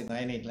glassing or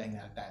anything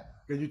like that.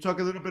 Can you talk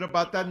a little bit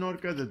about that,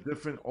 Norka? The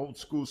different old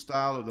school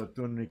style of the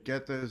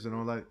torniquetes and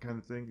all that kind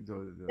of thing.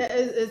 Yeah,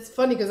 it's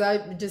funny because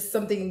I just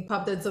something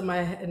popped into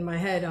my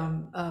head.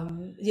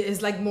 Yeah,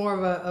 it's like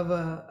more of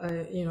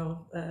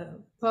a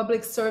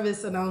public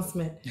service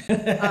announcement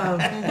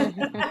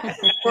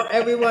for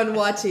everyone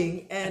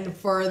watching and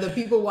for the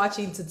people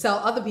watching to tell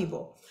other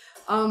people.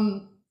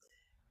 Bomba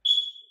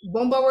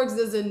Works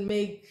doesn't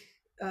make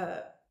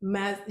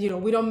mass.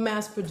 We don't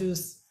mass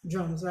produce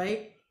drums,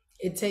 right?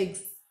 It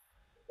takes.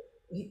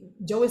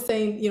 Joe is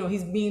saying,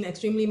 he's being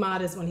extremely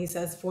modest when he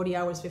says 40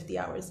 hours, 50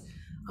 hours.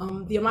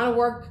 The amount of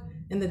work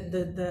and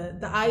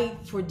the eye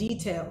for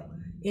detail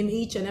in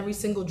each and every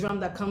single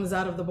drum that comes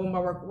out of the Bomba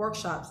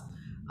workshops,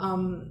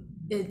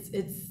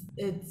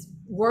 it's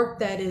work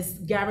that is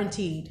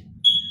guaranteed,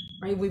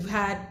 right? We've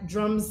had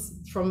drums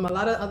from a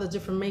lot of other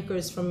different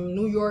makers from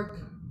New York,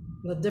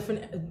 the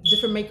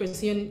different makers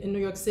here in New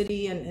York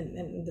City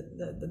and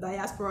the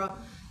diaspora,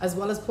 as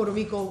well as Puerto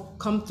Rico,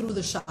 come through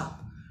the shop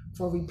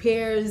for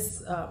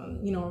repairs,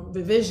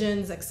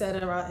 revisions,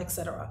 etc.,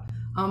 etc.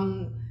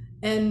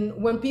 And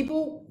when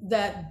people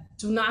that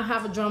do not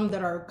have a drum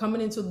that are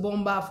coming into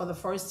Bomba for the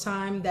first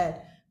time,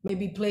 that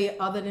maybe play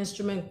other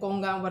instrument,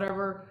 conga,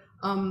 whatever,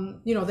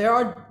 there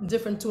are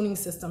different tuning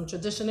systems.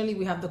 Traditionally,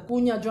 we have the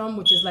cuña drum,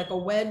 which is like a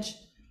wedge,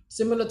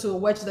 similar to a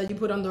wedge that you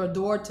put under a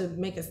door to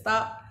make it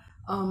stop,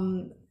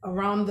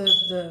 around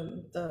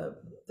the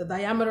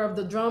diameter of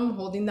the drum,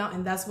 holding down,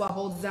 and that's what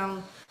holds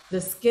down the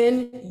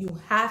skin. You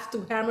have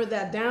to hammer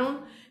that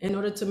down in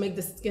order to make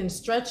the skin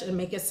stretch and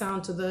make it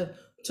sound to the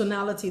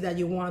tonality that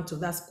you want to.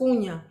 That's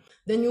cuña.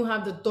 Then you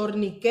have the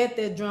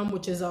torniquete drum,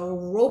 which is a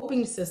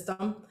roping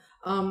system.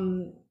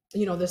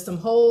 There's some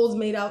holes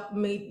made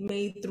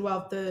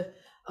throughout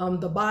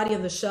the body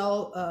of the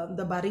shell,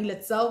 the barril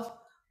itself.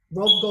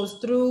 Rope goes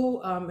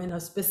through in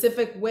a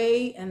specific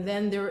way, and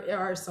then there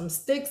are some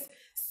sticks,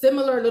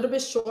 similar, a little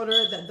bit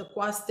shorter, that the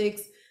quad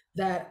sticks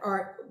that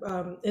are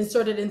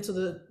inserted into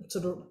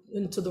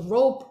the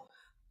rope.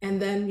 And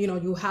then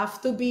you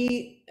have to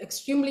be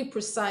extremely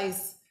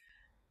precise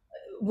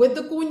with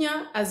the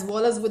cuña as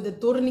well as with the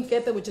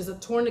torniquete, which is a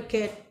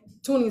tourniquet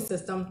tuning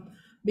system,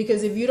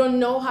 because if you don't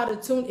know how to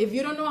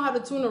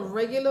tune a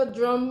regular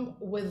drum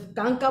with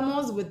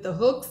cáncamos, with the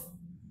hooks,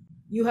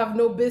 you have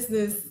no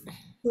business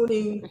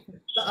tuning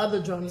the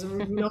other drums.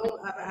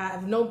 I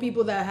have known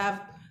people that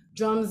have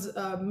drums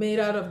made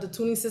out of the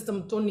tuning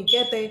system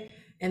torniquete,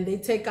 and they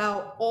take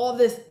out all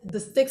the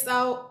sticks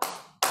out,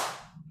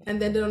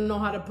 and then they don't know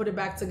how to put it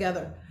back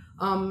together.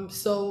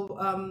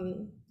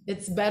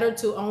 It's better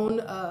to own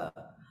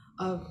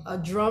a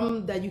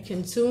drum that you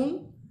can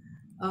tune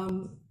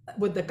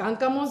with the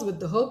cáncamos, with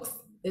the hooks.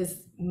 It's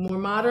more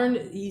modern,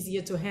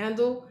 easier to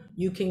handle.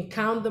 You can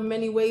count the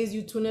many ways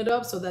you tune it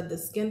up so that the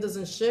skin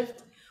doesn't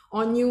shift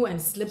on you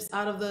and slips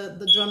out of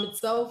the drum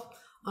itself.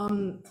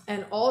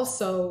 And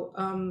also,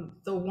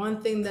 the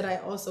one thing that I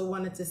also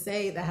wanted to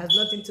say that has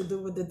nothing to do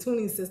with the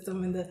tuning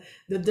system and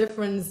the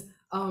difference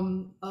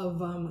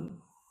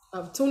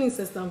of tuning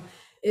system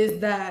is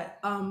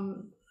that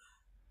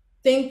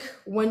think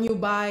when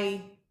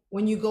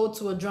you go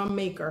to a drum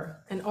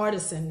maker, an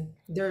artisan,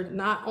 they're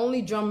not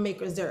only drum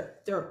makers,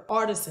 they're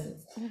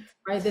artisans,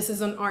 right? This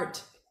is an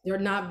art. They're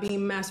not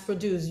being mass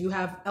produced. You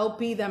have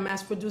LP that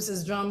mass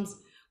produces drums,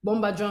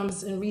 Bomba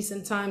drums. In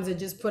recent times, they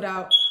just put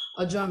out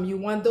a drum. You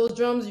want those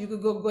drums, you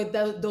could go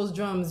get those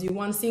drums. You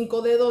want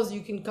Cinco Dedos,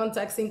 you can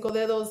contact Cinco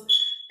Dedos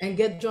and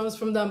get drums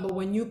from them. But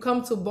when you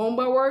come to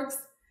Bomba Works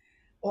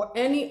or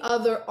any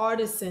other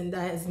artisan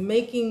that is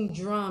making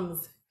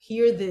drums,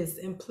 hear this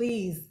and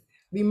please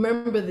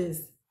remember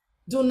this.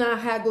 Do not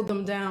haggle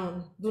them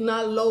down. Do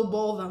not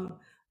lowball them,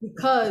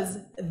 because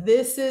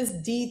this is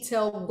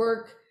detailed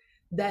work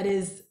that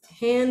is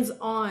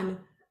hands-on.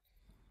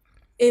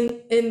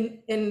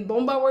 In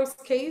Bomba Works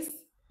case,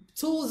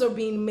 tools are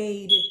being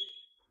made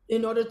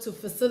in order to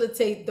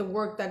facilitate the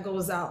work that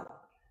goes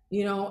out,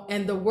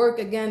 and the work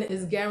again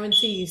is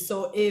guaranteed.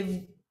 So if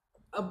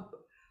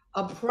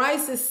a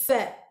price is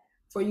set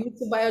for you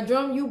to buy a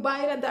drum, you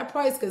buy it at that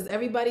price, because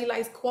everybody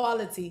likes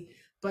quality,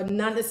 but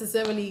not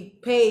necessarily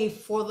pay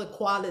for the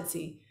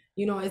quality.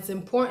 You know, it's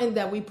important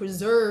that we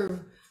preserve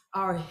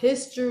our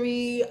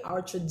history,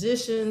 our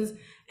traditions.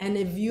 And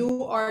if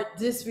you are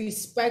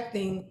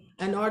disrespecting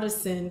an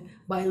artisan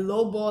by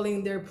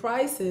lowballing their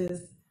prices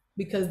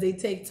because they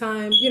take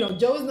time, you know,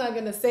 Joe's not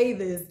going to say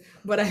this,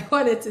 but I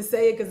wanted to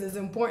say it because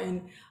it's important.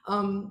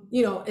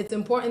 You know, it's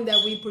important that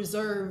we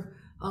preserve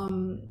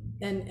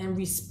and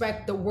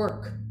respect the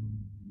work.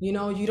 You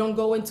know, you don't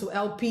go into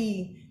LP,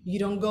 you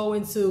don't go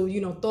into,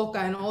 you know, Toca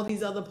and all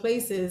these other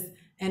places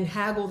and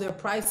haggle their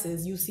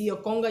prices. You see a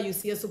conga, you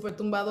see a super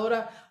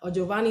tumbadora, or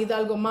Giovanni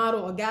Hidalgo Maro,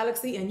 or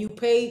Galaxy, and you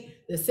pay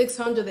the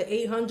 600, the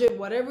 800,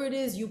 whatever it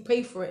is, you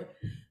pay for it.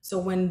 So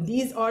when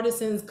these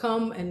artisans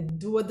come and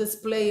do a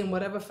display in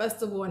whatever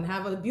festival and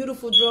have a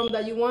beautiful drum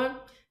that you want,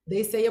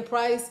 they say a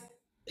price,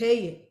 pay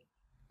it.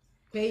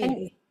 Pay And-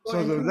 it.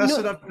 So the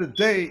lesson of the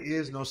day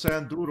is no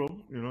sean duro,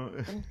 you know.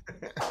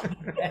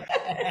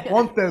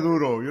 Ponte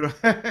duro, you know.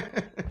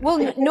 Well,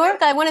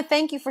 Norka, I want to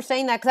thank you for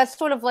saying that, because that's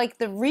sort of like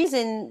the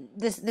reason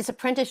this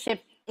apprenticeship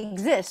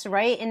exists,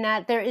 right? In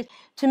that there is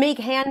to make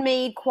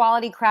handmade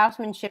quality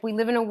craftsmanship. We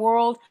live in a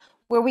world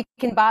where we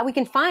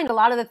can find a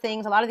lot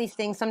of these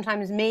things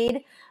sometimes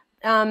made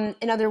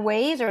in other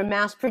ways or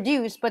mass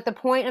produced. But the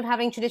point of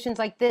having traditions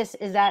like this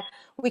is that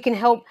we can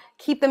help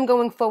keep them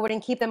going forward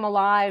and keep them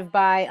alive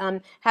by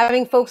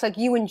having folks like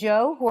you and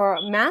Joe, who are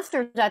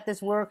masters at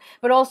this work,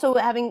 but also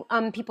having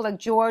people like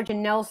George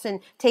and Nelson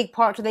take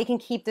part so they can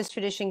keep this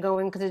tradition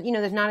going, because, you know,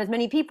 there's not as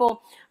many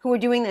people who are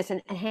doing this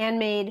and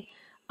handmade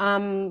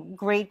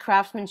great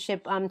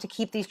craftsmanship to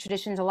keep these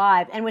traditions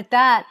alive. And with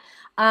that,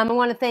 I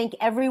want to thank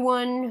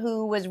everyone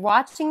who was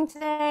watching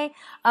today.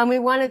 We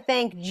want to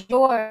thank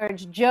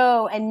George,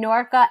 Joe, and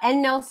Norka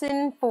and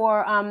Nelson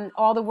for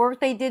all the work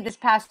they did this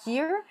past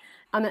year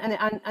on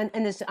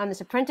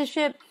this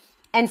apprenticeship,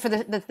 and for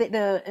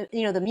the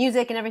you know, the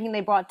music and everything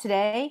they brought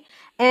today.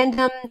 And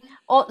and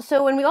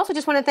we also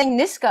just want to thank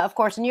NYSCA, of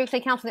course, the New York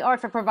State Council of the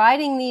Arts, for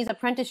providing these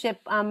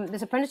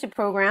this apprenticeship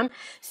program.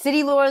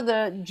 City Lore,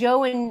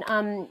 Joe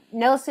and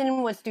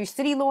Nelson was through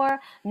City Lore,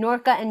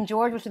 Norka and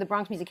George was through the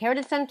Bronx Music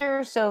Heritage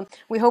Center. So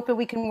we hope that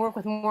we can work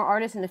with more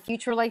artists in the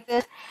future like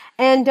this.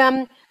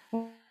 And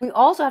we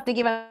also have to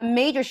give a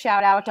major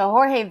shout out to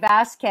Jorge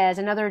Vasquez,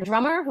 another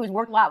drummer who's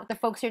worked a lot with the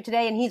folks here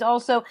today. And he's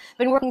also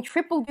been working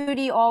triple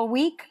duty all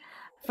week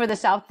for the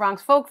South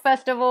Bronx Folk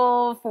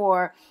Festival,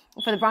 for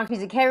the Bronx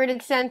Music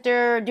Heritage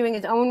Center, doing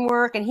his own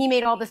work. And he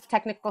made all this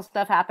technical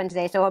stuff happen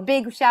today. So a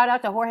big shout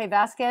out to Jorge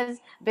Vasquez.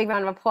 Big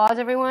round of applause,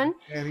 everyone.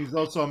 And he's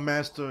also a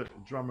master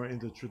drummer in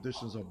the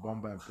traditions of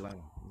Bomba and Plan.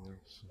 You know,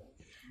 so.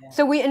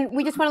 So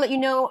we just want to let you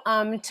know,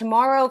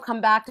 tomorrow,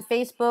 come back to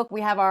Facebook. We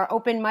have our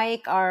open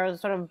mic, our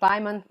sort of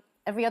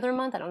every other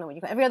month, I don't know what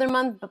you call it, every other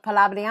month,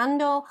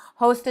 Palabreando,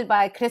 hosted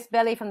by Chris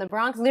Belli from the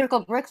Bronx,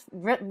 Lyrical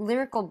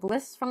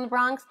Bliss from the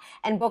Bronx,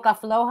 and Boca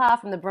Floja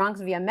from the Bronx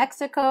via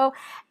Mexico.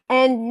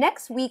 And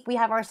next week, we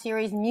have our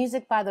series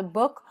Music by the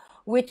Book,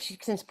 which,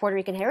 since Puerto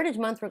Rican Heritage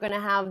Month, we're going to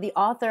have the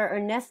author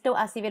Ernesto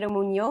Acevedo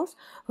Munoz,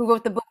 who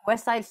wrote the book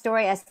West Side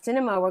Story as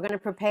Cinema. We're going to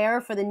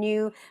prepare for the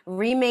new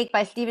remake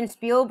by Steven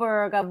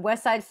Spielberg of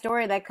West Side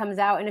Story that comes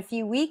out in a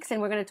few weeks,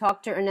 and we're going to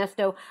talk to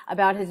Ernesto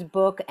about his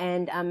book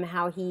and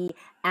how he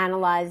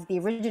analyzed the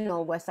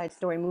original West Side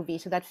Story movie.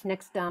 So that's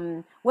next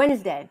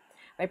Wednesday,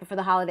 right before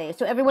the holidays.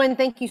 So everyone,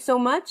 thank you so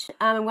much.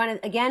 I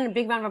want to, again, a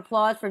big round of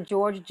applause for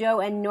George,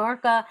 Joe, and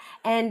Norka,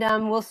 and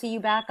we'll see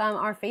you back on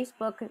our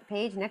Facebook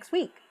page next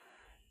week.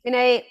 Good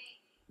night.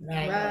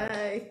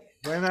 Bye.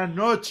 Buenas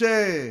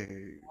noches.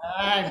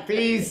 All right,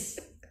 peace.